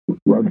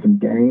run some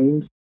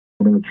games.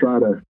 We're gonna try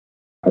to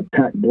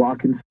attack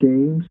blocking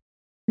schemes,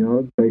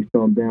 based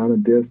on down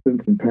and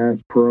distance and pass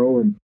pro,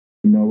 and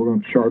we're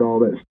gonna chart all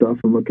that stuff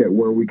and look at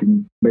where we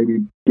can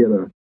maybe get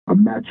a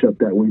matchup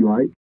that we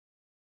like.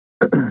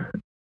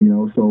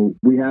 So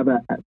we have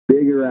a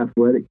bigger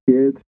athletic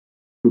kids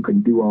who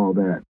can do all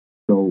that.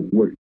 So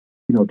we're,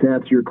 to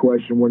answer your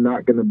question, we're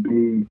not going to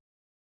be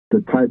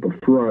the type of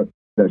front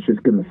that's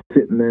just going to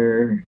sit in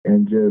there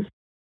and just,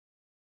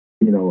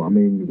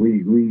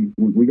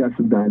 we got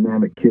some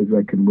dynamic kids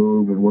that can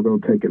move, and we're going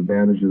to take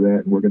advantage of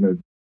that. And we're going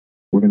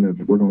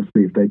to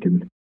see if they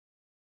can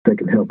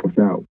help us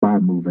out by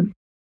moving.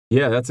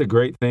 Yeah, that's a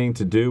great thing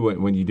to do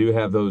when you do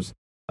have those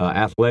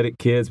athletic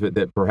kids, but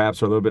that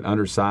perhaps are a little bit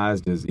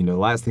undersized. Is the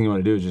last thing you want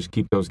to do is just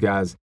keep those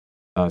guys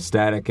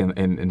static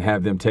and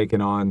have them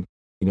taking on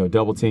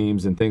double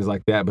teams and things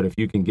like that. But if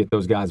you can get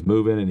those guys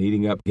moving and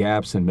eating up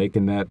gaps and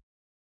making that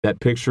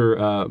picture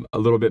a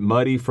little bit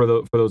muddy for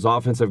those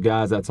offensive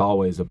guys, that's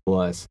always a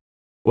plus.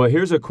 Well,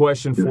 here's a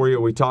question for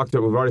you. We've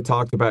already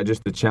talked about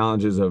just the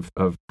challenges of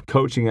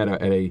coaching at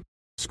a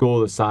school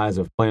the size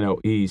of Plano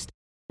East.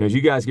 As you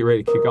guys get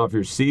ready to kick off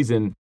your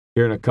season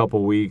here in a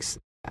couple weeks,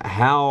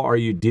 how are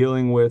you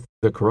dealing with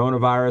the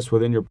coronavirus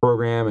within your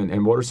program,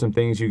 and what are some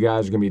things you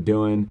guys are going to be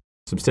doing,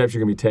 some steps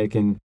you're going to be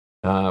taking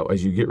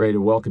as you get ready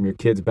to welcome your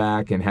kids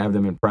back and have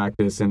them in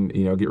practice and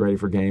get ready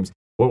for games?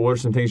 What are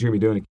some things you're going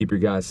to be doing to keep your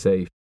guys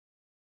safe?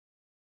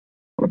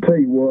 I'll tell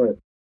you what,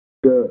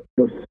 the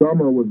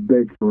summer was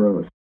big for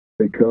us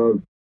because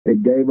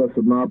it gave us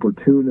an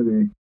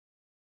opportunity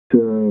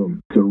to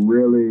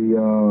really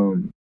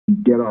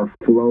get our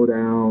flow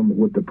down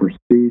with the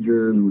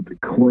procedures, with the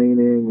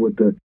cleaning,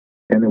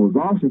 and it was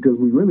awesome because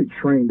we really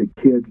trained the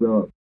kids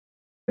up,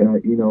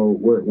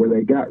 where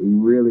they got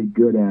really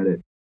good at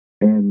it.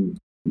 And,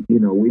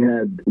 we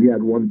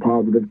had one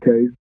positive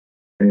case,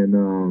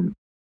 and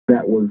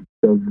that was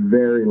the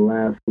very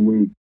last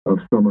week of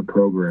summer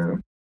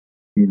program,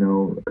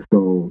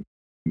 so,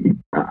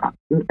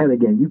 and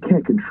again, you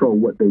can't control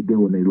what they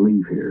do when they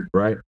leave here.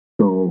 Right.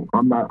 So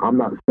I'm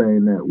not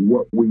saying that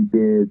what we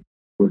did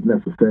was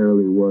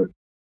necessarily what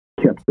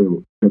kept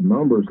the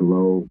numbers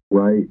low,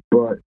 right?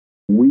 But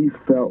we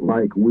felt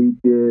like we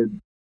did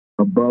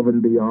above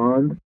and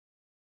beyond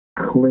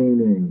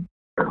cleaning,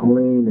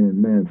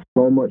 man,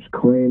 so much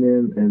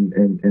cleaning,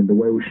 and the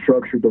way we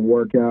structured the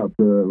workout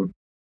to,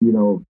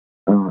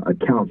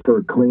 account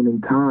for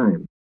cleaning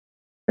time,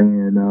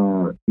 and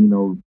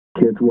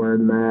kids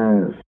wearing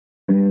masks,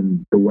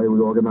 and the way we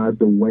organized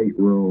the weight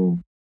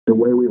room, the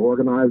way we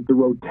organized the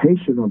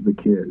rotation of the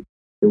kids.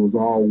 It was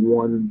all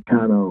one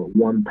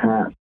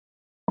pass,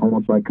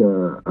 almost like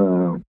a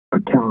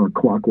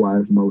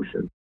counterclockwise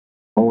motion.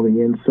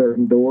 Only in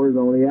certain doors,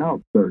 only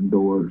out certain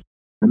doors.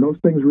 And those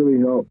things really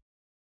help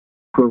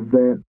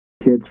prevent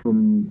kids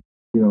from,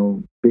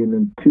 being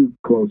in too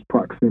close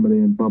proximity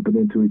and bumping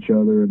into each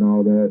other and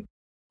all that.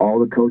 All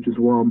the coaches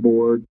were on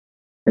board.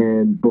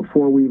 And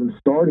before we even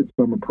started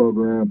summer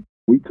program,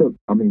 we took,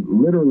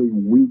 literally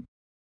weeks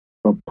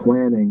of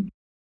planning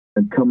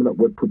and coming up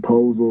with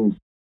proposals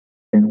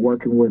and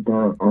working with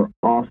our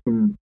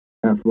awesome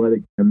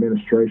athletic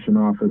administration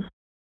office.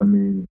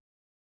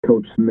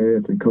 Coach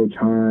Smith and Coach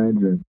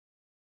Hines and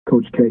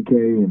Coach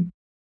KK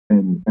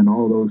and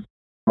all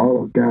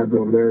those guys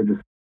over there,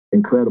 just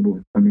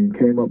incredible.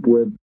 Came up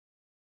with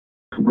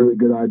some really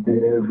good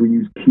ideas. We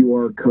used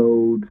QR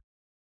codes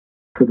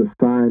for the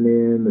sign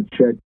in, the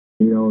check.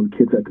 The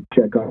kids had to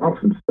check off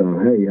some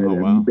stuff. Hey, have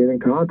you been in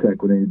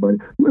contact with anybody?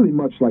 Really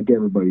much like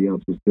everybody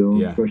else was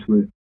doing,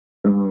 especially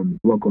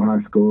local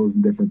high schools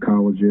and different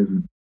colleges.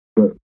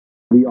 But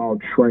we all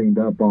trained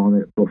up on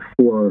it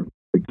before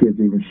the kids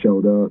even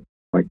showed up,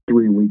 like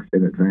 3 weeks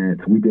in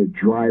advance. We did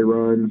dry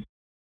runs.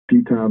 A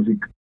few times we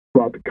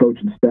brought the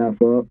coaching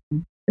staff up,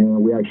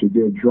 and we actually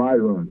did dry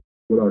runs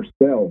with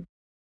ourselves.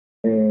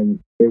 And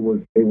it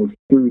was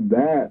through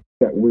that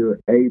we were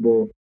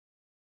able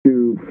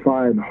to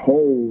find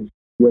holes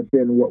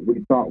within what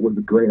we thought was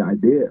a great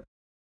idea.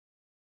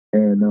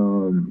 And,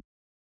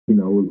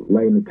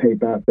 laying the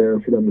tape out there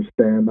for them to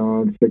stand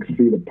on 6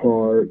 feet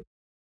apart,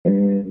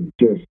 and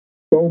just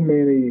so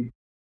many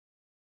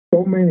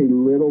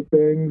little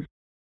things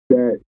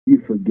that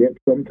you forget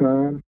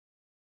sometimes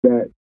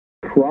that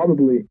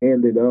probably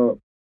ended up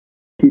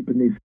keeping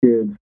these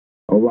kids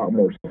a lot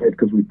more safe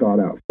because we thought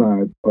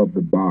outside of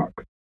the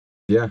box.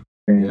 Yeah.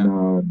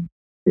 And,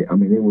 it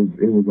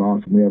was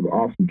awesome. We have an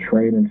awesome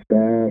training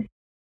staff.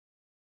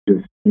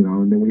 Just,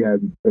 and then we had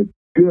a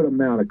good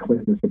amount of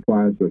cleaning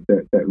supplies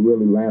that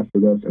really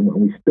lasted us. And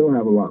we still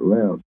have a lot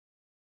left.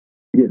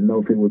 We didn't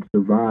know if it would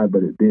survive,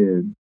 but it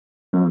did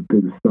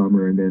through the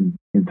summer and then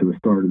into the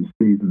start of the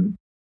season,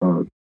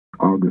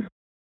 August.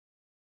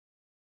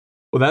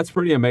 Well, that's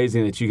pretty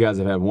amazing that you guys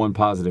have had one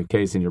positive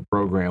case in your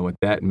program with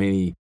that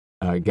many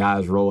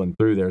guys rolling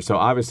through there. So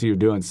obviously you're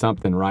doing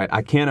something right.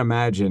 I can't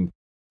imagine,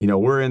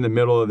 we're in the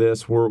middle of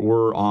this.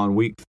 We're on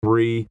week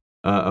 3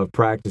 of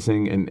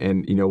practicing,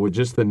 and with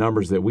just the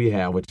numbers that we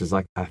have, which is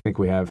like, I think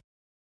we have,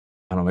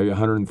 maybe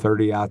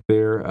 130 out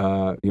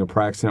there,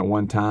 practicing at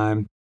one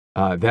time.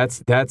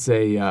 That's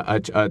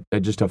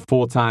just a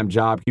full-time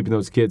job, keeping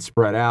those kids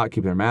spread out,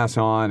 keeping their masks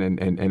on,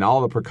 and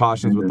all the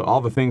precautions with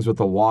all the things with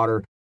the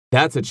water.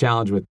 That's a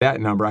challenge with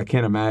that number. I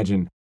can't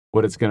imagine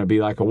what it's going to be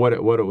like, or what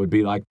it would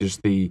be like,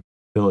 just the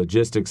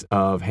logistics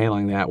of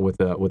handling that with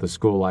a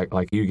school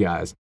like you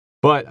guys.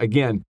 But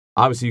again,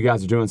 obviously you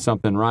guys are doing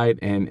something right,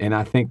 and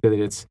I think that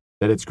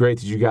it's great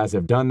that you guys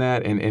have done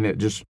that, and it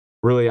just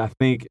really, I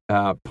think,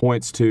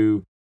 points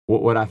to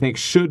what I think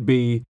should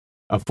be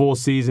a full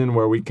season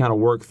where we kind of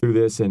work through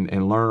this and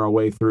learn our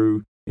way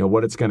through,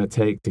 what it's going to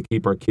take to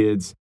keep our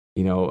kids,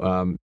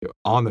 on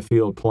the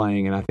field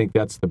playing. And I think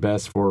that's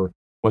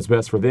what's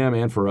best for them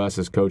and for us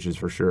as coaches,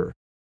 for sure.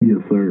 Yes,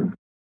 sir.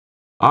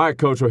 All right,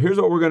 Coach. Well, here's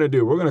what we're going to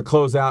do. We're going to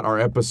close out our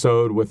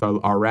episode with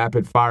our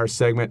rapid fire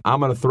segment. I'm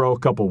going to throw a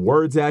couple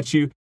words at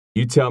you.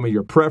 You tell me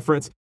your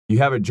preference. You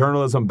have a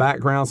journalism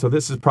background, so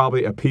this is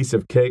probably a piece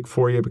of cake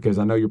for you, because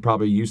I know you're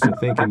probably used to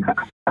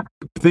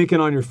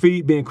thinking on your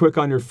feet, being quick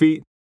on your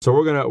feet. So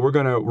we're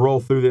gonna roll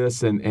through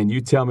this, and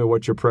you tell me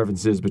what your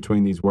preference is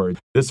between these words.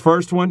 This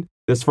first one's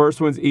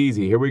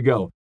easy. Here we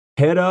go.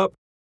 Head up,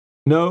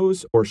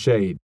 nose, or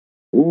shade?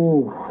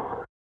 Ooh,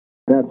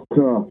 that's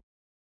tough.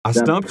 I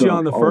stumped you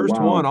on the first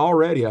one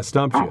already. I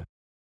stumped you.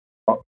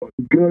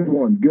 Good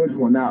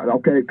one. Now,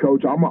 okay,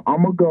 Coach, I'm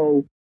gonna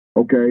go.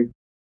 Okay,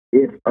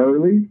 it's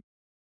early,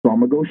 so I'm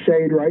gonna go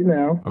shade right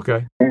now.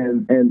 Okay.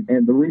 And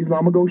the reason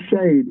I'm gonna go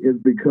shade is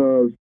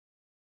because,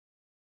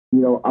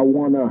 I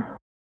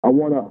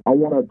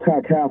wanna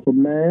attack half a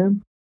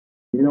man,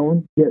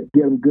 get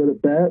them good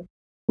at that,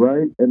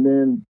 right? And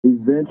then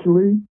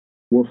eventually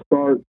we'll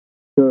start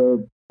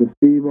to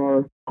deceive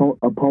our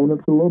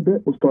opponents a little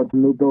bit. We'll start to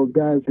move those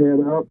guys' head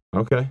up.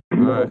 Okay. All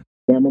right.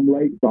 Damn them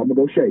late, so I'm gonna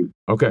go shade.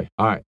 Okay.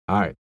 All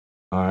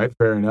right.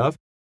 Fair enough.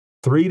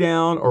 3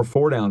 down or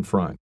 4 down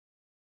front?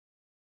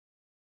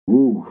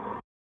 Ooh,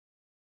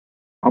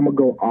 I'm gonna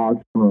go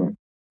odds front.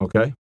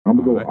 Okay. I'm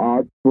gonna go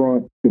odds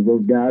front because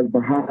those guys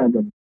behind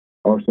them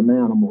are some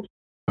animals.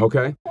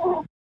 Okay.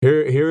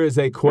 Here is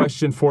a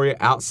question for you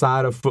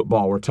outside of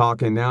football. We're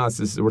talking now.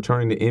 We're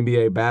turning to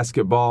NBA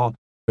basketball.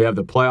 We have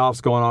the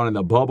playoffs going on in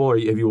the bubble.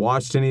 Have you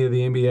watched any of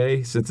the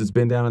NBA since it's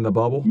been down in the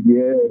bubble?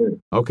 Yeah.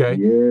 Okay.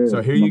 Yeah.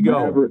 So here you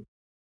go. Maverick.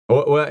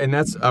 Well, and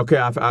that's okay.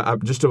 I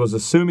just was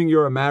assuming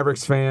you're a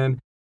Mavericks fan,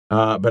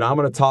 but I'm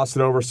going to toss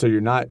it over so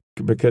you're not,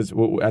 because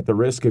at the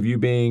risk of you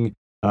being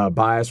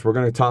biased, we're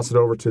going to toss it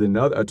over to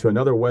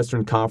another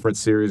Western Conference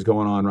series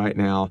going on right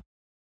now.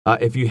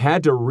 If you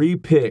had to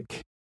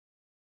repick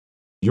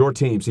your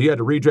team, so you had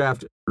to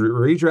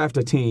redraft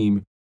a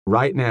team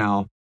right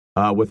now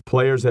with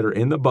players that are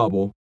in the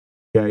bubble,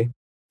 okay?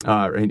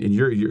 And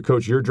you're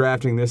coach, you're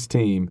drafting this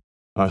team.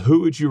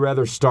 Who would you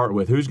rather start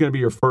with? Who's going to be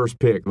your first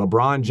pick,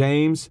 LeBron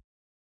James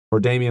or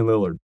Damian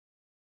Lillard?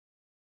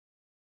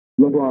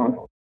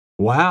 LeBron.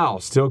 Wow,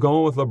 still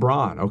going with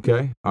LeBron.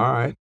 Okay, all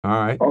right.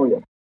 Oh yeah.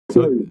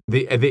 So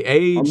the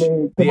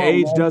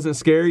age doesn't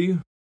scare you?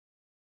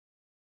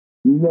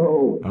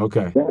 No.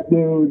 Okay. That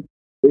dude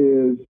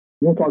is.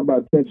 You want to talk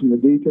about attention to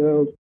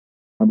details?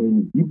 I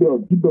mean, you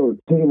build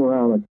a team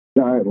around a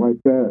giant like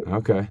that.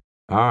 Okay.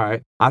 All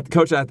right.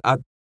 Coach,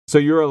 so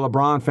you're a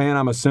LeBron fan,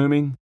 I'm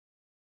assuming?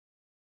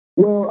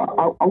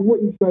 Well, I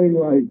wouldn't say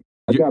like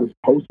I got his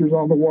posters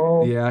on the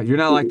wall. Yeah, you're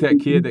not like that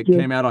kid that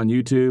came out on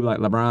YouTube like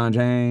LeBron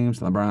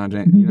James. No.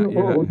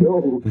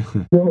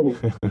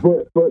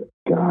 But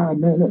God,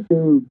 man, that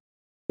dude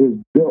is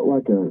built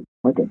like a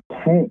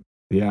tank.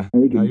 Yeah.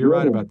 No, you're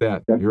right about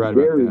that. You're right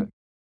about that.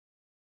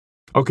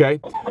 Okay.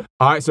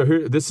 All right. So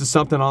this is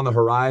something on the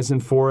horizon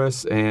for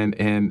us, and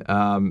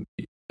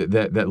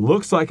that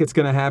looks like it's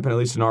going to happen, at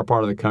least in our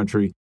part of the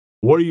country.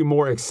 What are you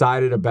more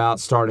excited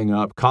about starting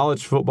up,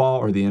 college football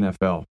or the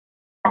NFL?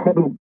 I'm going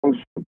to do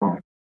college football.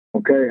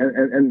 Okay,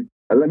 and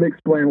let me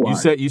explain why.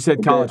 You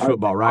said college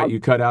football, right?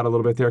 You cut out a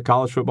little bit there.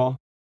 College football?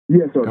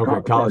 Yes, sir.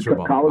 Okay, college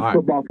football. College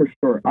football for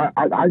sure.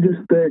 I just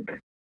think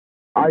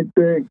I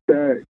think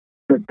that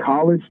the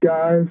college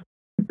guys,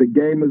 the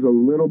game is a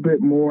little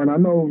bit more, and I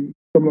know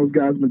some of those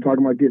guys have been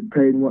talking about getting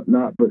paid and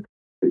whatnot, but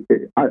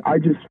I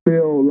just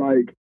feel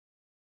like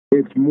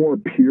it's more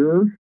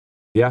pure.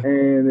 Yeah.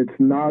 And it's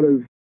not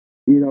as,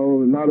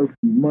 not as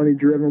money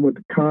driven with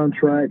the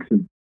contracts,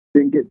 and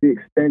didn't get the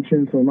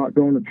extension, so I'm not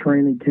going to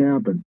training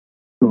camp. And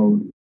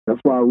so that's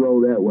why I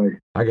roll that way.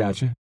 I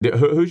got you.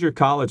 Who's your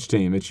college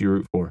team that you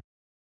root for?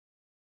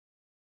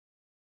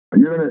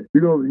 You're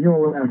gonna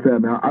laugh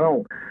at me. I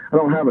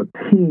don't have a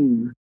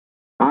team.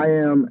 I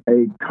am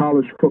a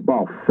college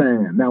football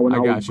fan. Now, when I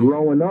was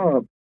growing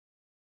up,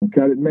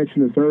 okay, I didn't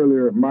mention this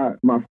earlier.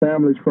 My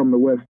family's from the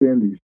West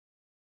Indies,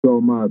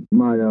 so my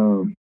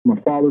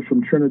father's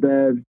from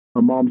Trinidad. My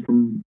mom's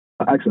from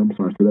I'm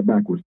sorry, I said that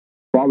backwards.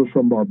 Father's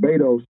from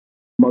Barbados.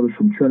 Mother's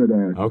from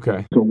Trinidad.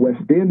 Okay. So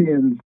West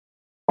Indians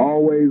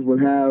always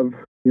would have.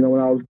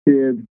 When I was a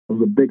kid, it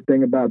was a big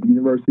thing about the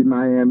University of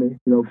Miami,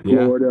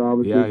 Florida,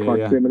 obviously,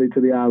 proximity to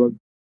the island.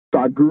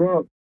 So I grew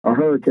up a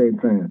Hurricane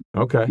fan.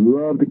 Okay.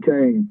 Love the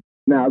Canes.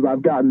 Now, as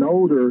I've gotten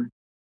older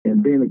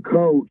and being a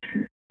coach,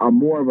 I'm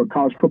more of a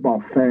college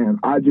football fan.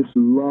 I just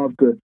love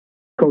to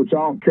coach. I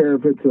don't care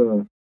if it's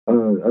a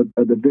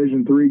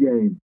Division III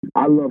game.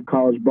 I love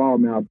college ball.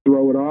 Now, I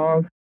throw it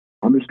off.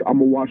 I'm going to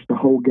watch the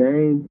whole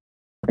game,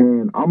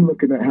 and I'm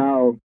looking at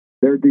how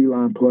their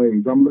D-line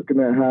plays. I'm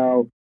looking at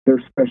how their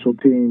special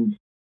teams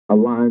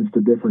aligns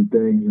to different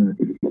things.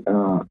 And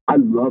I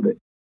love it.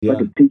 Yeah.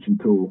 Like a teaching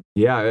tool.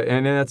 Yeah,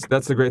 and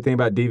that's the great thing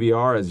about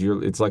DVR is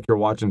it's like you're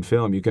watching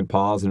film. You can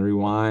pause and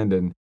rewind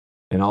and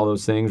all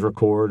those things,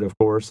 record, of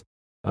course.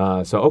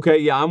 Okay,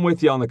 yeah, I'm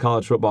with you on the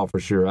college football for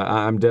sure.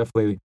 I'm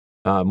definitely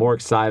more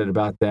excited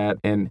about that.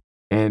 And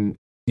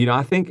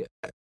I think,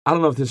 I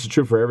don't know if this is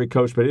true for every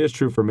coach, but it is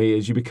true for me.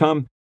 As you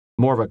become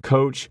more of a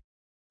coach,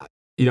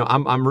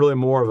 I'm really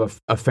more of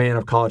a fan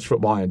of college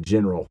football in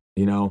general.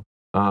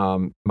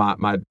 My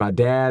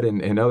dad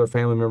and other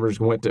family members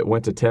went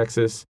to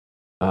Texas,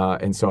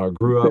 and so I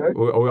grew up.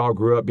 We all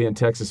grew up being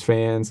Texas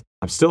fans.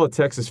 I'm still a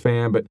Texas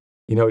fan, but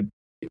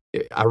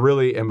I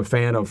really am a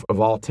fan of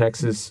all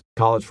Texas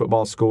college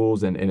football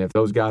schools. And if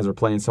those guys are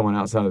playing someone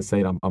outside of the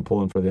state, I'm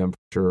pulling for them for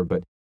sure.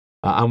 But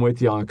I'm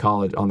with you on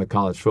the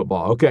college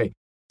football. Okay,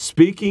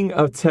 speaking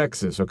of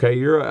Texas, okay,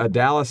 you're a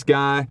Dallas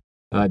guy,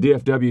 a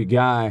DFW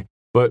guy.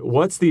 But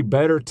what's the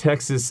better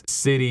Texas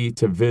city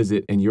to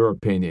visit, in your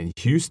opinion,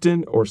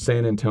 Houston or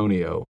San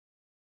Antonio?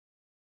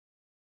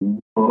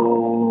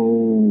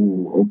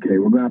 Oh, okay.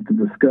 We're gonna have to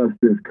discuss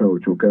this,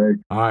 Coach. Okay.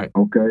 All right.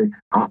 Okay.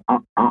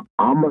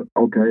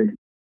 Okay.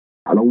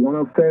 I don't want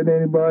to offend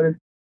anybody.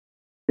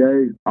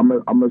 Okay.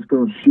 I'm just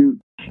gonna shoot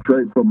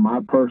straight from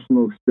my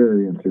personal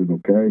experiences.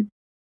 Okay.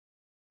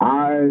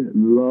 I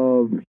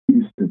love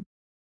Houston.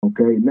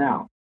 Okay.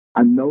 Now,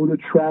 I know the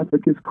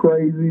traffic is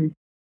crazy.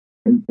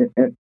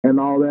 And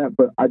all that,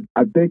 but I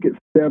think it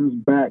stems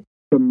back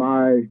to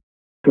my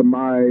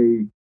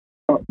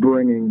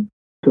upbringing,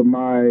 to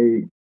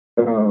my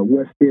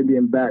West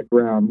Indian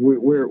background.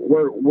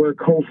 We're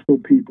coastal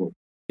people.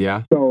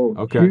 Yeah. So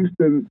okay.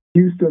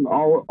 Houston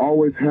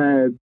always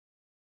had.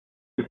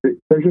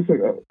 There's just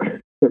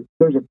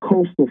there's a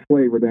coastal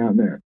flavor down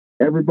there.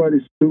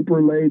 Everybody's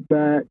super laid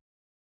back.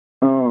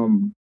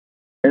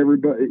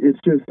 Everybody, it's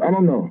just, I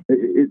don't know.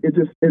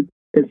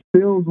 It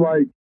feels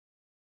like.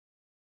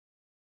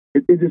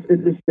 It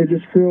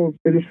just feels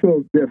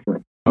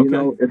different.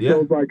 Okay. It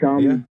feels like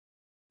I'm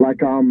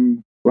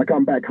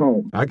back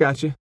home. I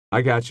got you.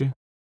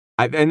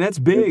 And that's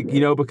big,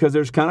 because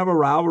there's kind of a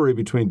rivalry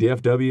between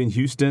DFW and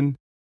Houston,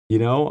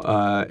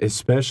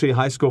 especially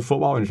high school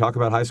football. When you talk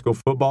about high school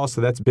football,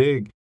 so that's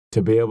big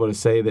to be able to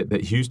say that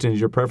Houston is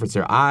your preference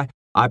there. I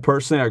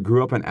personally, I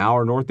grew up an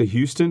hour north of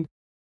Houston,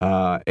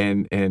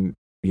 and I'm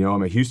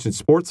a Houston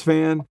sports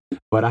fan,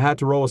 but I had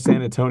to roll with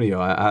San Antonio.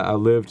 I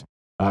lived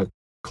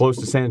close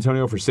to San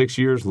Antonio for 6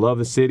 years. Love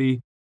the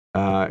city,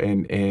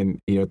 and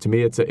to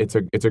me, it's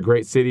a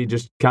great city.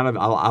 Just kind of,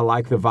 I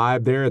like the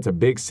vibe there. It's a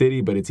big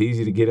city, but it's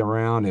easy to get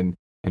around, and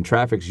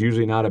traffic's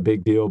usually not a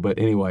big deal. But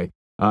anyway,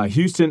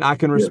 Houston, I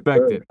can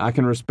respect it. I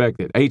can respect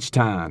it.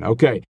 H-Town.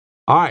 Okay,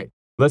 all right.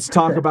 Let's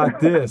talk about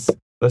this.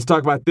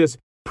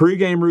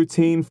 Pre-game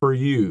routine for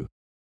you.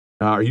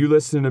 Are you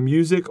listening to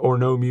music or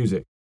no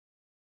music?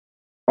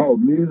 Oh,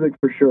 music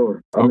for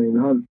sure. I mean,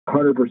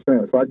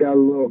 100%. So I got a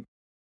little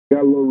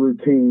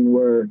routine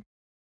where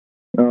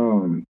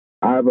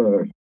I have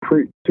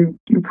two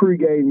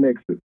pre-game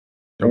mixes.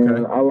 Okay.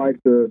 And I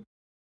like to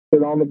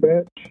sit on the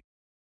bench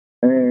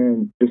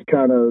and just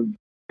kind of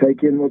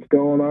take in what's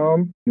going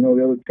on.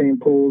 The other team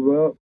pulls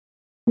up,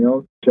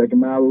 check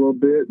them out a little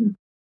bit and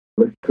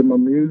listen to my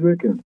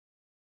music and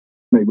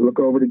maybe look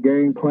over the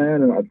game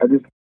plan. And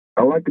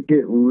I like to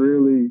get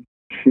really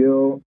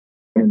chill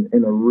and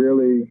in a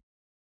really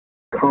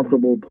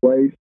comfortable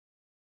place.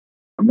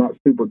 I'm not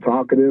super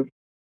talkative.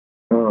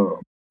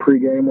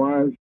 Pre-game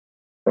wise,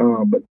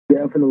 but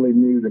definitely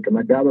music, and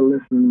I gotta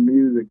listen to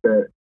music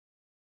that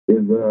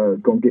is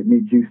gonna get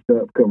me juiced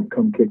up come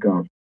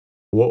kickoff.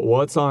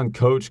 What's on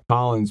Coach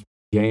Collins'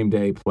 game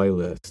day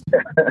playlist?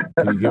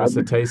 Can you give us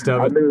a taste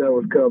of I it? knew that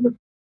was coming.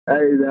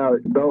 Hey, now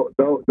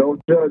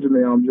don't judge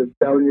me. I'm just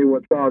telling you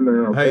what's on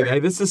there. Okay? Hey,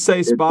 this is a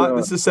safe spot.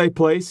 This is a safe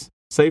place.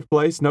 Safe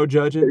place. No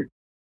judging.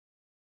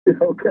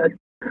 Okay.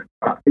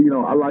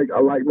 I like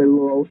my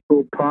little old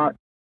school Pac,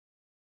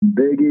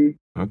 Biggie.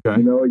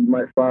 Okay. You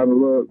might find a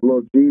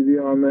little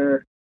Jeezy on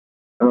there.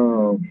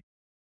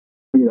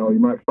 You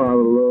might find a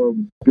little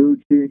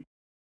Gucci,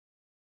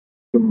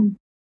 some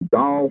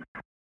Dolph.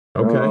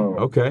 Okay.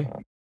 Okay.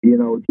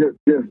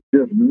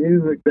 Just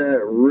music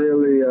that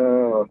really,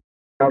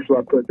 how shall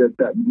I put this?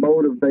 That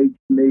motivates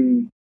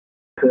me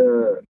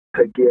to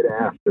get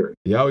after.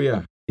 Oh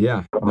yeah.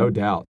 No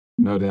doubt.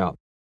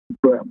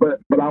 But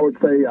I'd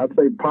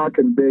say Pac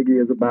and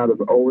Biggie is about as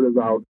old as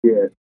I'll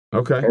get.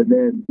 Okay. And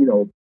then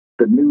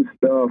the new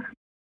stuff.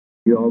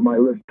 I might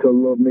listen to a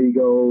little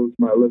Migos,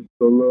 might listen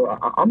to a little.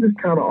 I'm just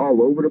kind of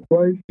all over the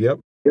place. Yep.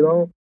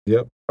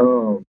 Yep.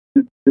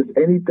 Just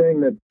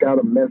anything that's got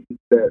a message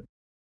that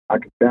I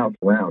can bounce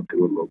around to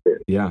a little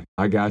bit. Yeah,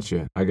 I got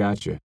you. All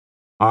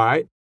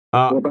right.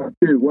 What about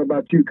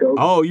you, Coach?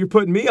 Oh, you're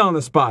putting me on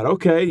the spot.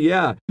 Okay,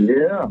 yeah.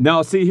 Yeah.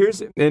 Now, see, here's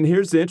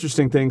the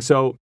interesting thing.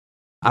 So,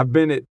 I've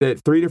been at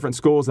 3 different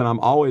schools, and I'm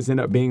always end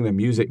up being the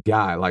music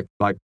guy. Like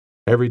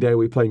every day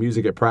we play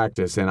music at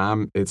practice,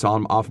 and it's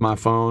on off my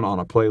phone on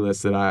a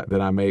playlist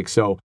that I make.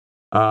 So,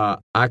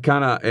 I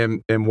kind of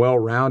am well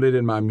rounded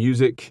in my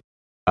music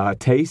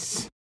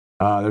tastes.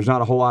 There's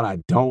not a whole lot I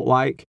don't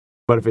like,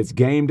 but if it's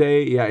game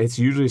day, yeah, it's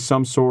usually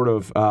some sort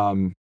of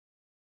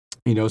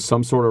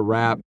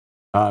rap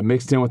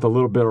mixed in with a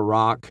little bit of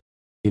rock,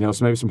 so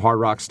maybe some hard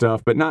rock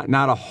stuff, but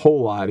not a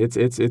whole lot.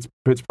 It's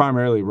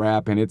primarily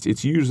rap, and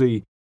it's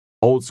usually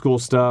old school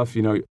stuff.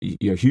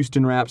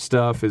 Houston rap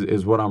stuff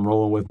is what I'm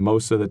rolling with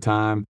most of the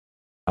time.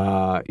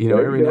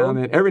 Every now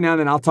and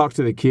then I'll talk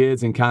to the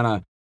kids and kind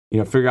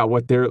of figure out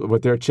what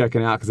they're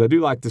checking out, because I do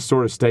like to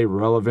sort of stay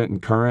relevant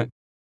and current.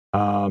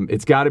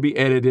 It's got to be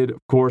edited, of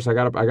course. I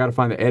got to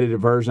find the edited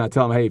version. I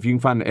tell them, hey, if you can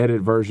find the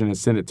edited version and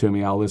send it to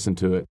me, I'll listen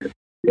to it.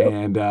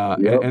 Yep.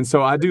 And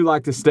so I do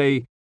like to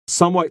stay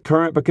somewhat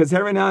current, because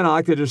every now and then I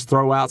like to just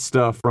throw out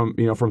stuff from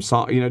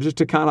song, just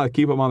to kind of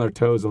keep them on their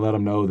toes and let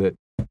them know that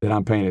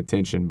I'm paying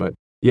attention. But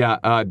yeah,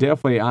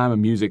 definitely I'm a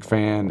music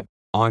fan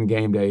on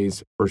game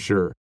days for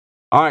sure.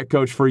 All right,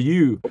 Coach, for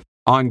you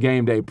on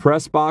game day,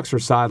 press box or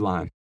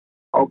sideline?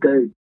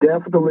 Okay,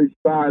 definitely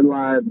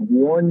sideline.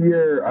 1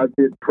 year I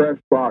did press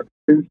box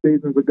 2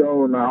 seasons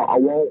ago, and I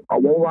won't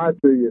lie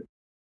to you,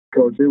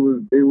 Coach. It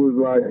was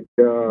like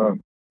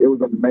it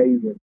was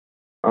amazing.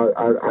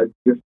 I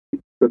just,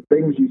 the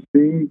things you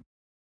see,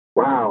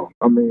 wow.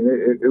 I mean,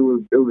 it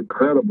was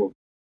incredible.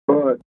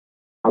 But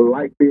I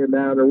like being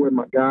down there with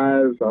my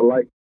guys. I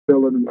like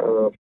feeling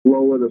the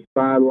flow of the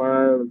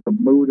sideline, the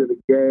mood of the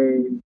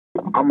game.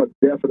 I'm gonna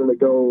definitely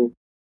go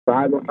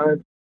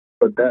sideline,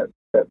 but that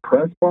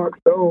press box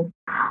though,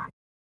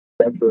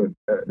 that's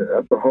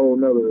a whole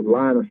nother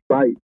line of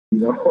sight,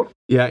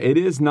 Yeah, it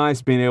is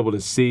nice being able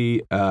to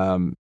see,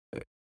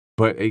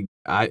 but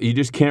you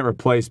just can't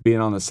replace being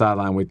on the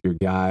sideline with your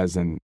guys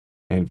and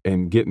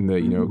getting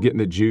the getting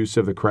the juice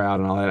of the crowd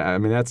and all that. I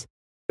mean, that's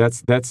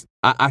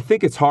I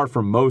think it's hard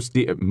for most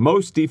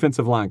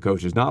defensive line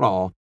coaches, not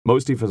all.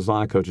 Most defensive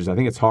line coaches, I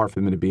think it's hard for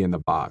them to be in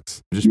the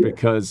box, just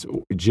because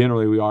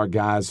generally we are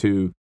guys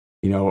who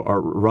are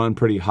run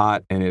pretty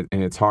hot, and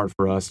it's hard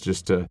for us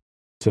just to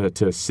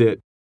sit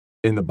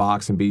in the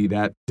box and be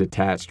that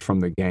detached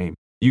from the game.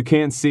 You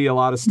can see a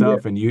lot of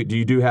stuff, and you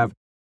do have.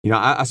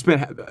 I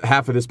spent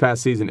half of this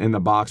past season in the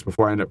box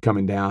before I ended up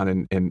coming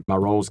down, and my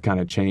roles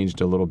kind of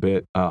changed a little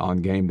bit on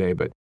game day.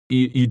 But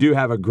you do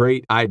have a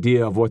great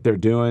idea of what they're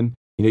doing.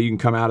 You can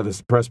come out of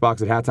this press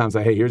box at halftime and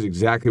say, hey, here's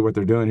exactly what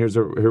they're doing. Here's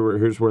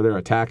where they're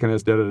attacking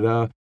us,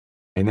 da-da-da.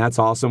 And that's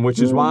awesome, which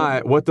is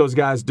why what those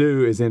guys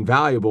do is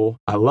invaluable.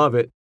 I love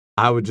it.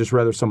 I would just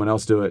rather someone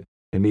else do it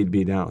than me to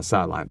be down on the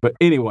sideline. But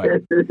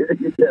anyway.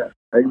 Yeah,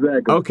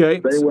 exactly.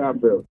 Okay. Same way I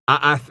feel.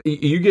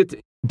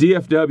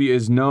 DFW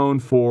is known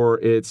for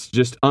its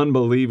just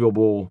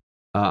unbelievable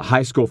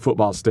high school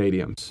football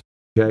stadiums.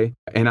 Okay.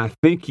 And I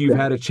think you've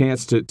had a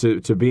chance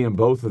to be in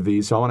both of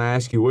these. So I want to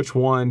ask you, which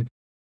one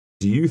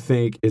do you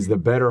think is the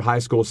better high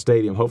school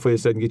stadium? Hopefully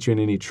this doesn't get you in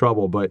any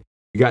trouble, but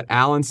you got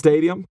Allen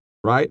Stadium,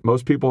 right?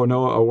 Most people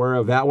are aware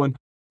of that one.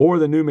 Or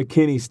the new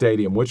McKinney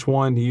Stadium. Which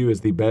one to you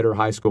is the better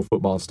high school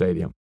football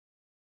stadium?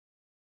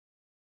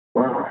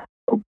 Wow.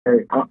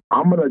 Okay.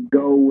 I'm gonna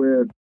go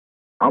with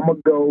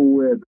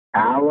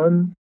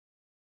Allen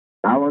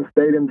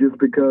Stadium, just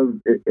because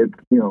it's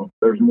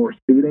there's more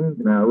seating,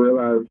 and I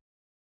realize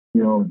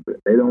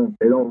they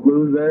don't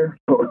lose there,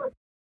 so it's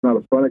not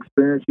a fun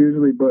experience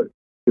usually. But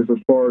just as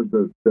far as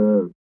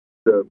the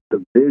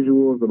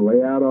visuals, the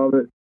layout of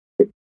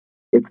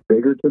it's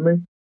bigger to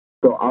me.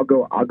 So I'll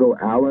go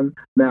Allen.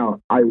 Now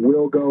I'll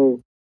go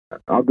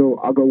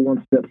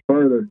one step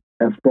further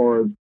as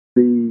far as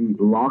the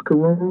locker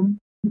room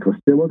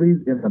facilities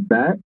in the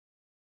back.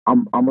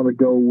 I'm gonna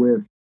go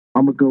with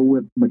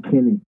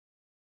McKinney,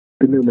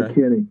 the new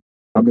McKinney.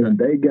 I mean,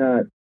 they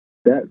got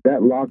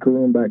that locker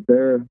room back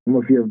there, I don't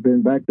know if you've ever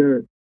been back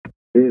there,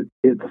 it's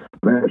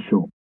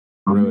special.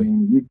 Really? I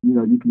mean,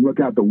 you can look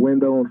out the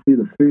window and see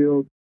the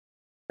field,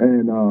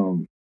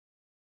 and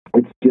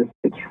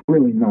it's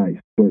really nice.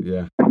 But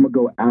Yeah. I'm gonna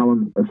go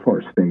Allen as far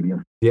as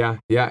stadium. Yeah,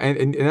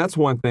 and that's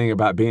one thing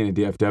about being in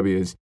DFW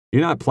is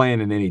you're not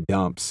playing in any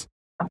dumps.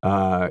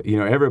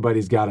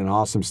 Everybody's got an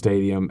awesome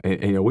stadium,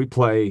 and we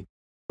play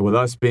with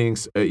us being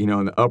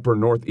in the upper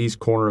northeast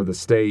corner of the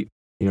state.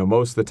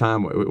 Most of the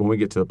time when we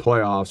get to the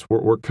playoffs,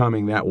 we're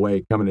coming that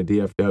way, coming to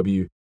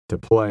DFW to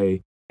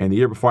play. And the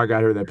year before I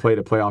got here, they played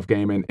a playoff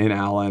game in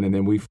Allen, and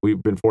then we've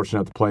been fortunate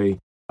enough to play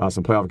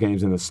some playoff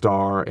games in the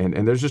Star.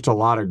 And there's just a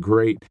lot of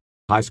great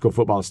high school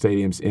football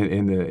stadiums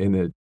in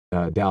the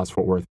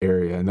Dallas-Fort Worth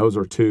area, and those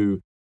are two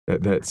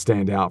that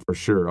stand out for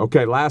sure.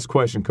 Okay, last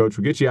question, Coach.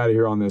 We'll get you out of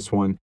here on this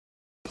one.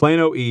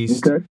 Plano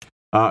East. Okay.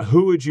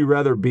 Who would you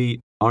rather beat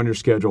on your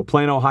schedule,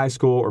 Plano High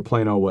School or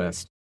Plano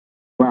West?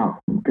 Wow.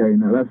 Okay,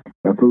 now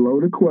that's a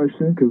loaded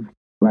question because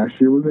last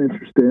year was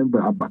interesting,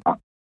 but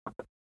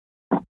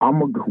I'm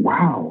gonna go.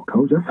 Wow,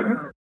 Coach, that's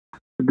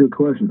a good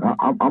question.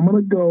 I'm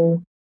gonna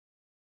go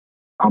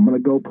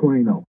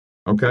Plano.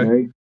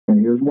 Okay. And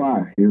here's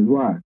why.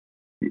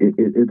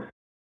 It's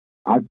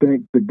I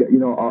think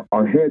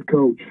our head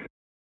coach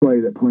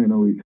played at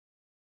Plano East.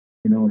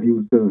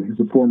 He's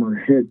a former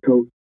head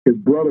coach. His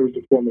brother's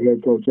the former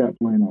head coach at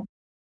Plano.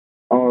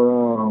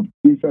 Our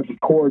defensive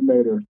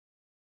coordinator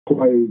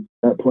plays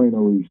at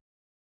Plano East.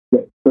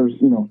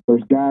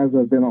 There's guys that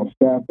have been on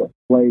staff that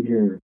played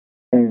here,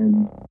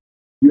 and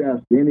you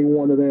ask any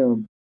one of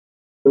them,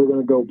 they're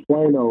going to go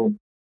Plano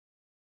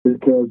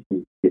because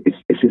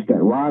it's just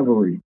that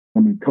rivalry. I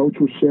mean, Coach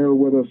will share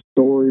with us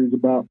stories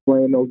about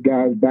playing those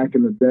guys back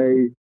in the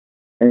day,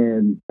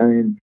 and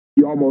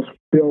you almost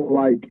feel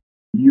like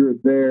you're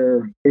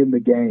there in the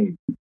game,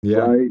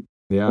 right?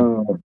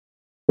 Yeah.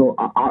 So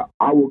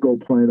I will go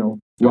Plano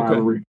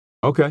rivalry.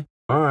 Okay.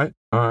 All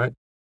right.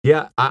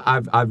 Yeah,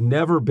 I've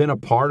never been a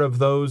part of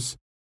those,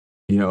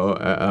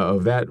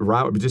 of that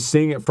rivalry. But just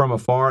seeing it from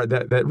afar,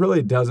 that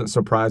really doesn't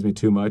surprise me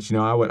too much.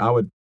 I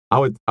would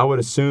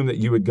assume that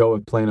you would go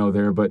with Plano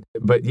there, but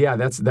yeah,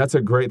 that's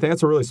a great thing.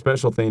 That's a really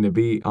special thing to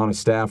be on a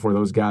staff where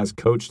those guys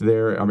coached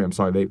there. I mean, I'm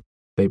sorry,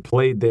 they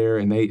played there,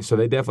 and they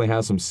definitely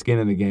have some skin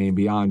in the game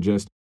beyond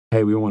just,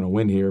 hey, we want to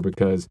win here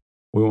because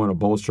we want to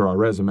bolster our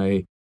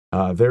resume.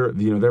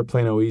 They're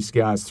Plano East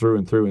guys through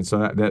and through, and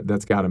so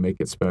that's got to make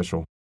it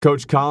special.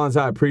 Coach Collins,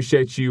 I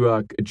appreciate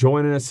you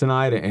joining us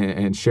tonight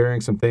and sharing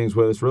some things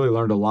with us. Really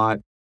learned a lot,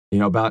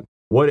 about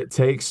what it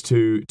takes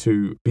to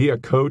be a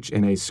coach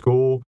in a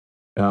school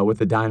with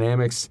the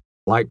dynamics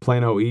like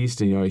Plano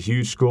East, and a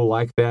huge school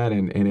like that,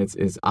 and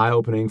it's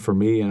eye-opening for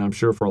me, and I'm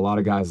sure for a lot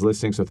of guys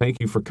listening. So thank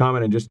you for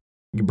coming and just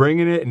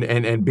bringing it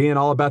and being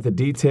all about the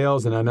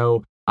details. And I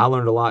know I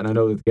learned a lot, and I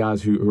know that the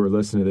guys who are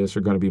listening to this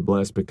are going to be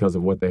blessed because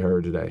of what they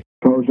heard today.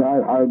 Coach,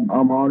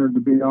 I'm honored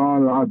to be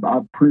on. I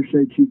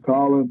appreciate you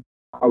calling.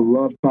 I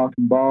love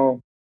talking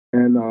ball,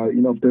 and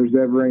if there's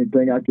ever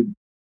anything I could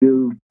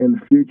do in the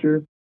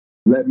future,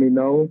 let me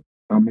know.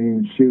 I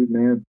mean, shoot,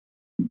 man,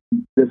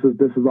 this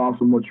is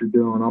awesome what you're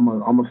doing.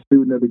 I'm a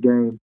student of the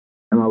game,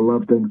 and I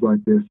love things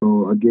like this.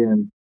 So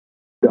again,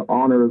 the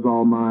honor is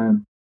all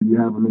mine. You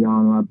having me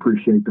on, and I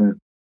appreciate that.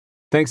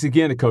 Thanks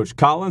again to Coach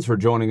Collins for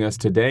joining us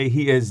today.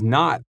 He is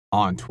not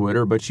on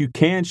Twitter, but you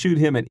can shoot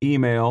him an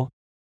email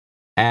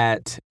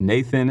at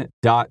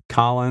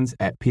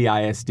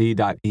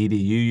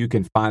nathan.collins@pisd.edu. You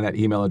can find that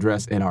email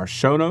address in our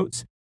show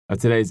notes of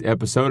today's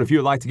episode. If you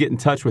would like to get in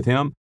touch with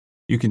him,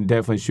 you can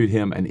definitely shoot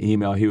him an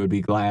email. He would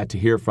be glad to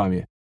hear from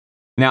you.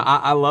 Now,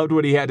 I loved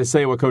what he had to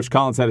say, what Coach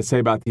Collins had to say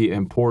about the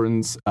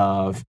importance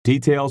of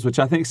details, which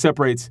I think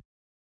separates,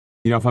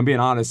 if I'm being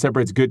honest,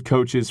 separates good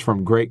coaches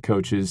from great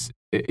coaches.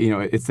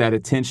 It's that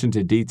attention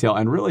to detail,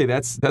 and really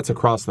that's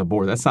across the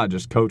board. That's not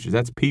just coaches.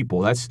 That's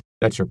people. That's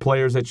your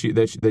players that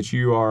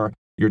you're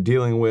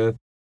dealing with.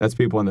 That's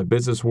people in the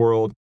business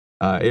world.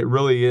 It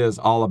really is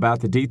all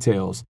about the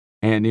details.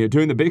 And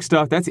doing the big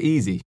stuff, that's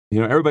easy.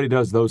 Everybody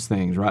does those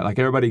things, right? Like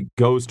everybody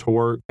goes to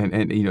work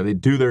and they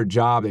do their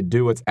job, they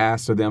do what's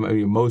asked of them. I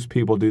mean, most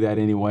people do that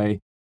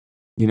anyway.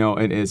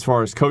 And as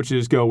far as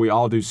coaches go, we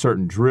all do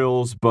certain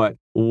drills, but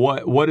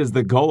what is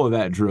the goal of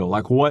that drill?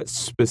 Like, what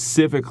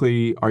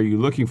specifically are you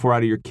looking for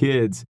out of your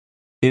kids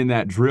in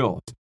that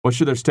drill? What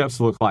should their steps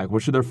look like?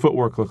 What should their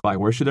footwork look like?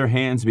 Where should their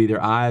hands be,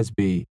 their eyes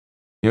be?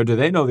 Do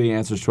they know the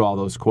answers to all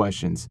those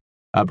questions?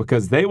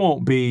 Because they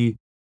won't be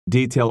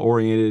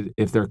detail-oriented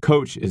if their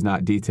coach is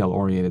not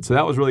detail-oriented. So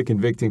that was really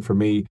convicting for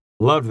me.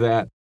 Loved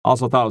that.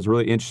 Also thought it was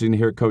really interesting to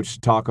hear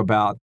Coach talk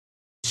about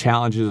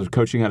challenges of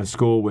coaching at a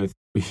school with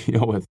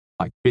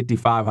like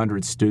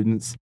 5,500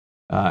 students,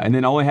 and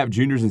then only have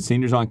juniors and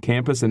seniors on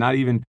campus and not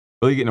even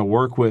really getting to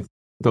work with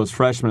those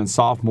freshmen and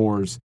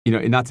sophomores,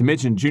 and not to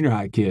mention junior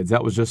high kids.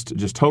 That was just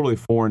totally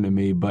foreign to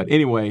me. But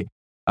anyway,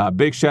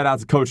 big shout out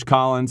to Coach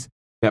Collins.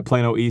 That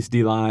Plano East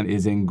D-line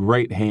is in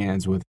great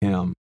hands with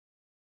him.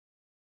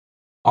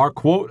 Our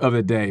quote of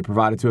the day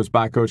provided to us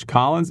by Coach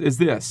Collins is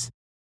this: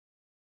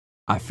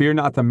 I fear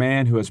not the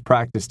man who has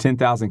practiced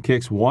 10,000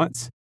 kicks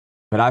once,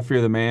 but I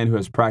fear the man who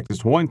has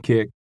practiced one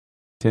kick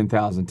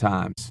 10,000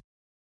 times.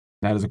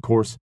 That is, of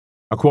course,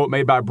 a quote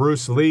made by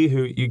Bruce Lee,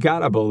 who you got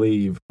to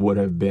believe would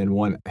have been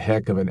one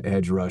heck of an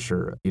edge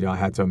rusher. I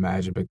had to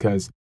imagine,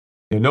 because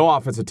no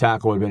offensive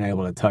tackle would have been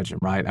able to touch him,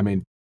 right? I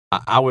mean,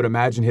 I would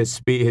imagine his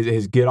speed,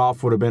 his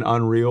get-off would have been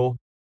unreal.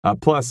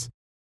 Plus,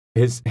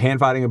 his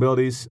hand-fighting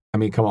abilities, I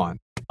mean, come on,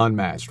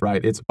 unmatched,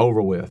 right? It's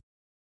over with.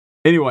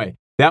 Anyway,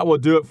 that will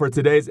do it for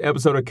today's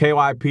episode of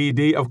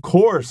KYPD. Of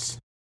course,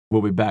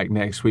 we'll be back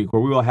next week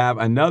where we will have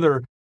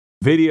another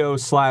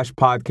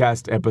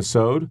video/podcast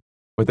episode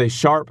with a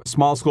sharp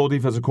small school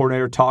defensive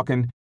coordinator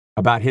talking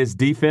about his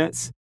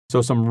defense.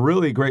 So some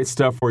really great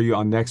stuff for you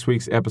on next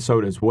week's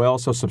episode as well.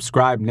 So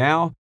subscribe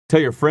now, tell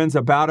your friends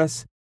about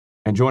us,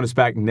 and join us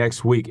back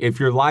next week. If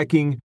you're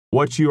liking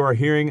what you are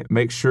hearing,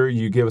 make sure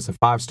you give us a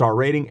 5-star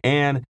rating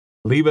and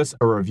leave us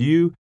a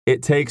review.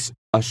 It takes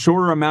a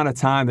shorter amount of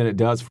time than it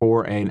does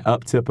for an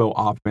up-tempo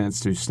offense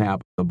to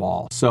snap the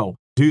ball. So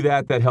do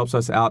that. That helps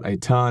us out a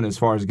ton as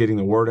far as getting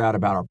the word out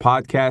about our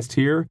podcast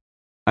here.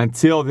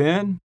 Until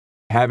then,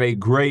 have a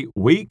great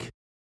week.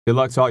 Good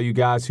luck to all you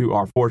guys who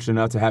are fortunate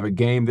enough to have a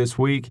game this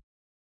week.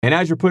 And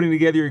as you're putting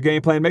together your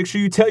game plan, make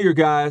sure you tell your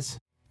guys,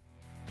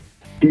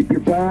 keep your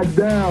pads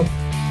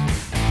down.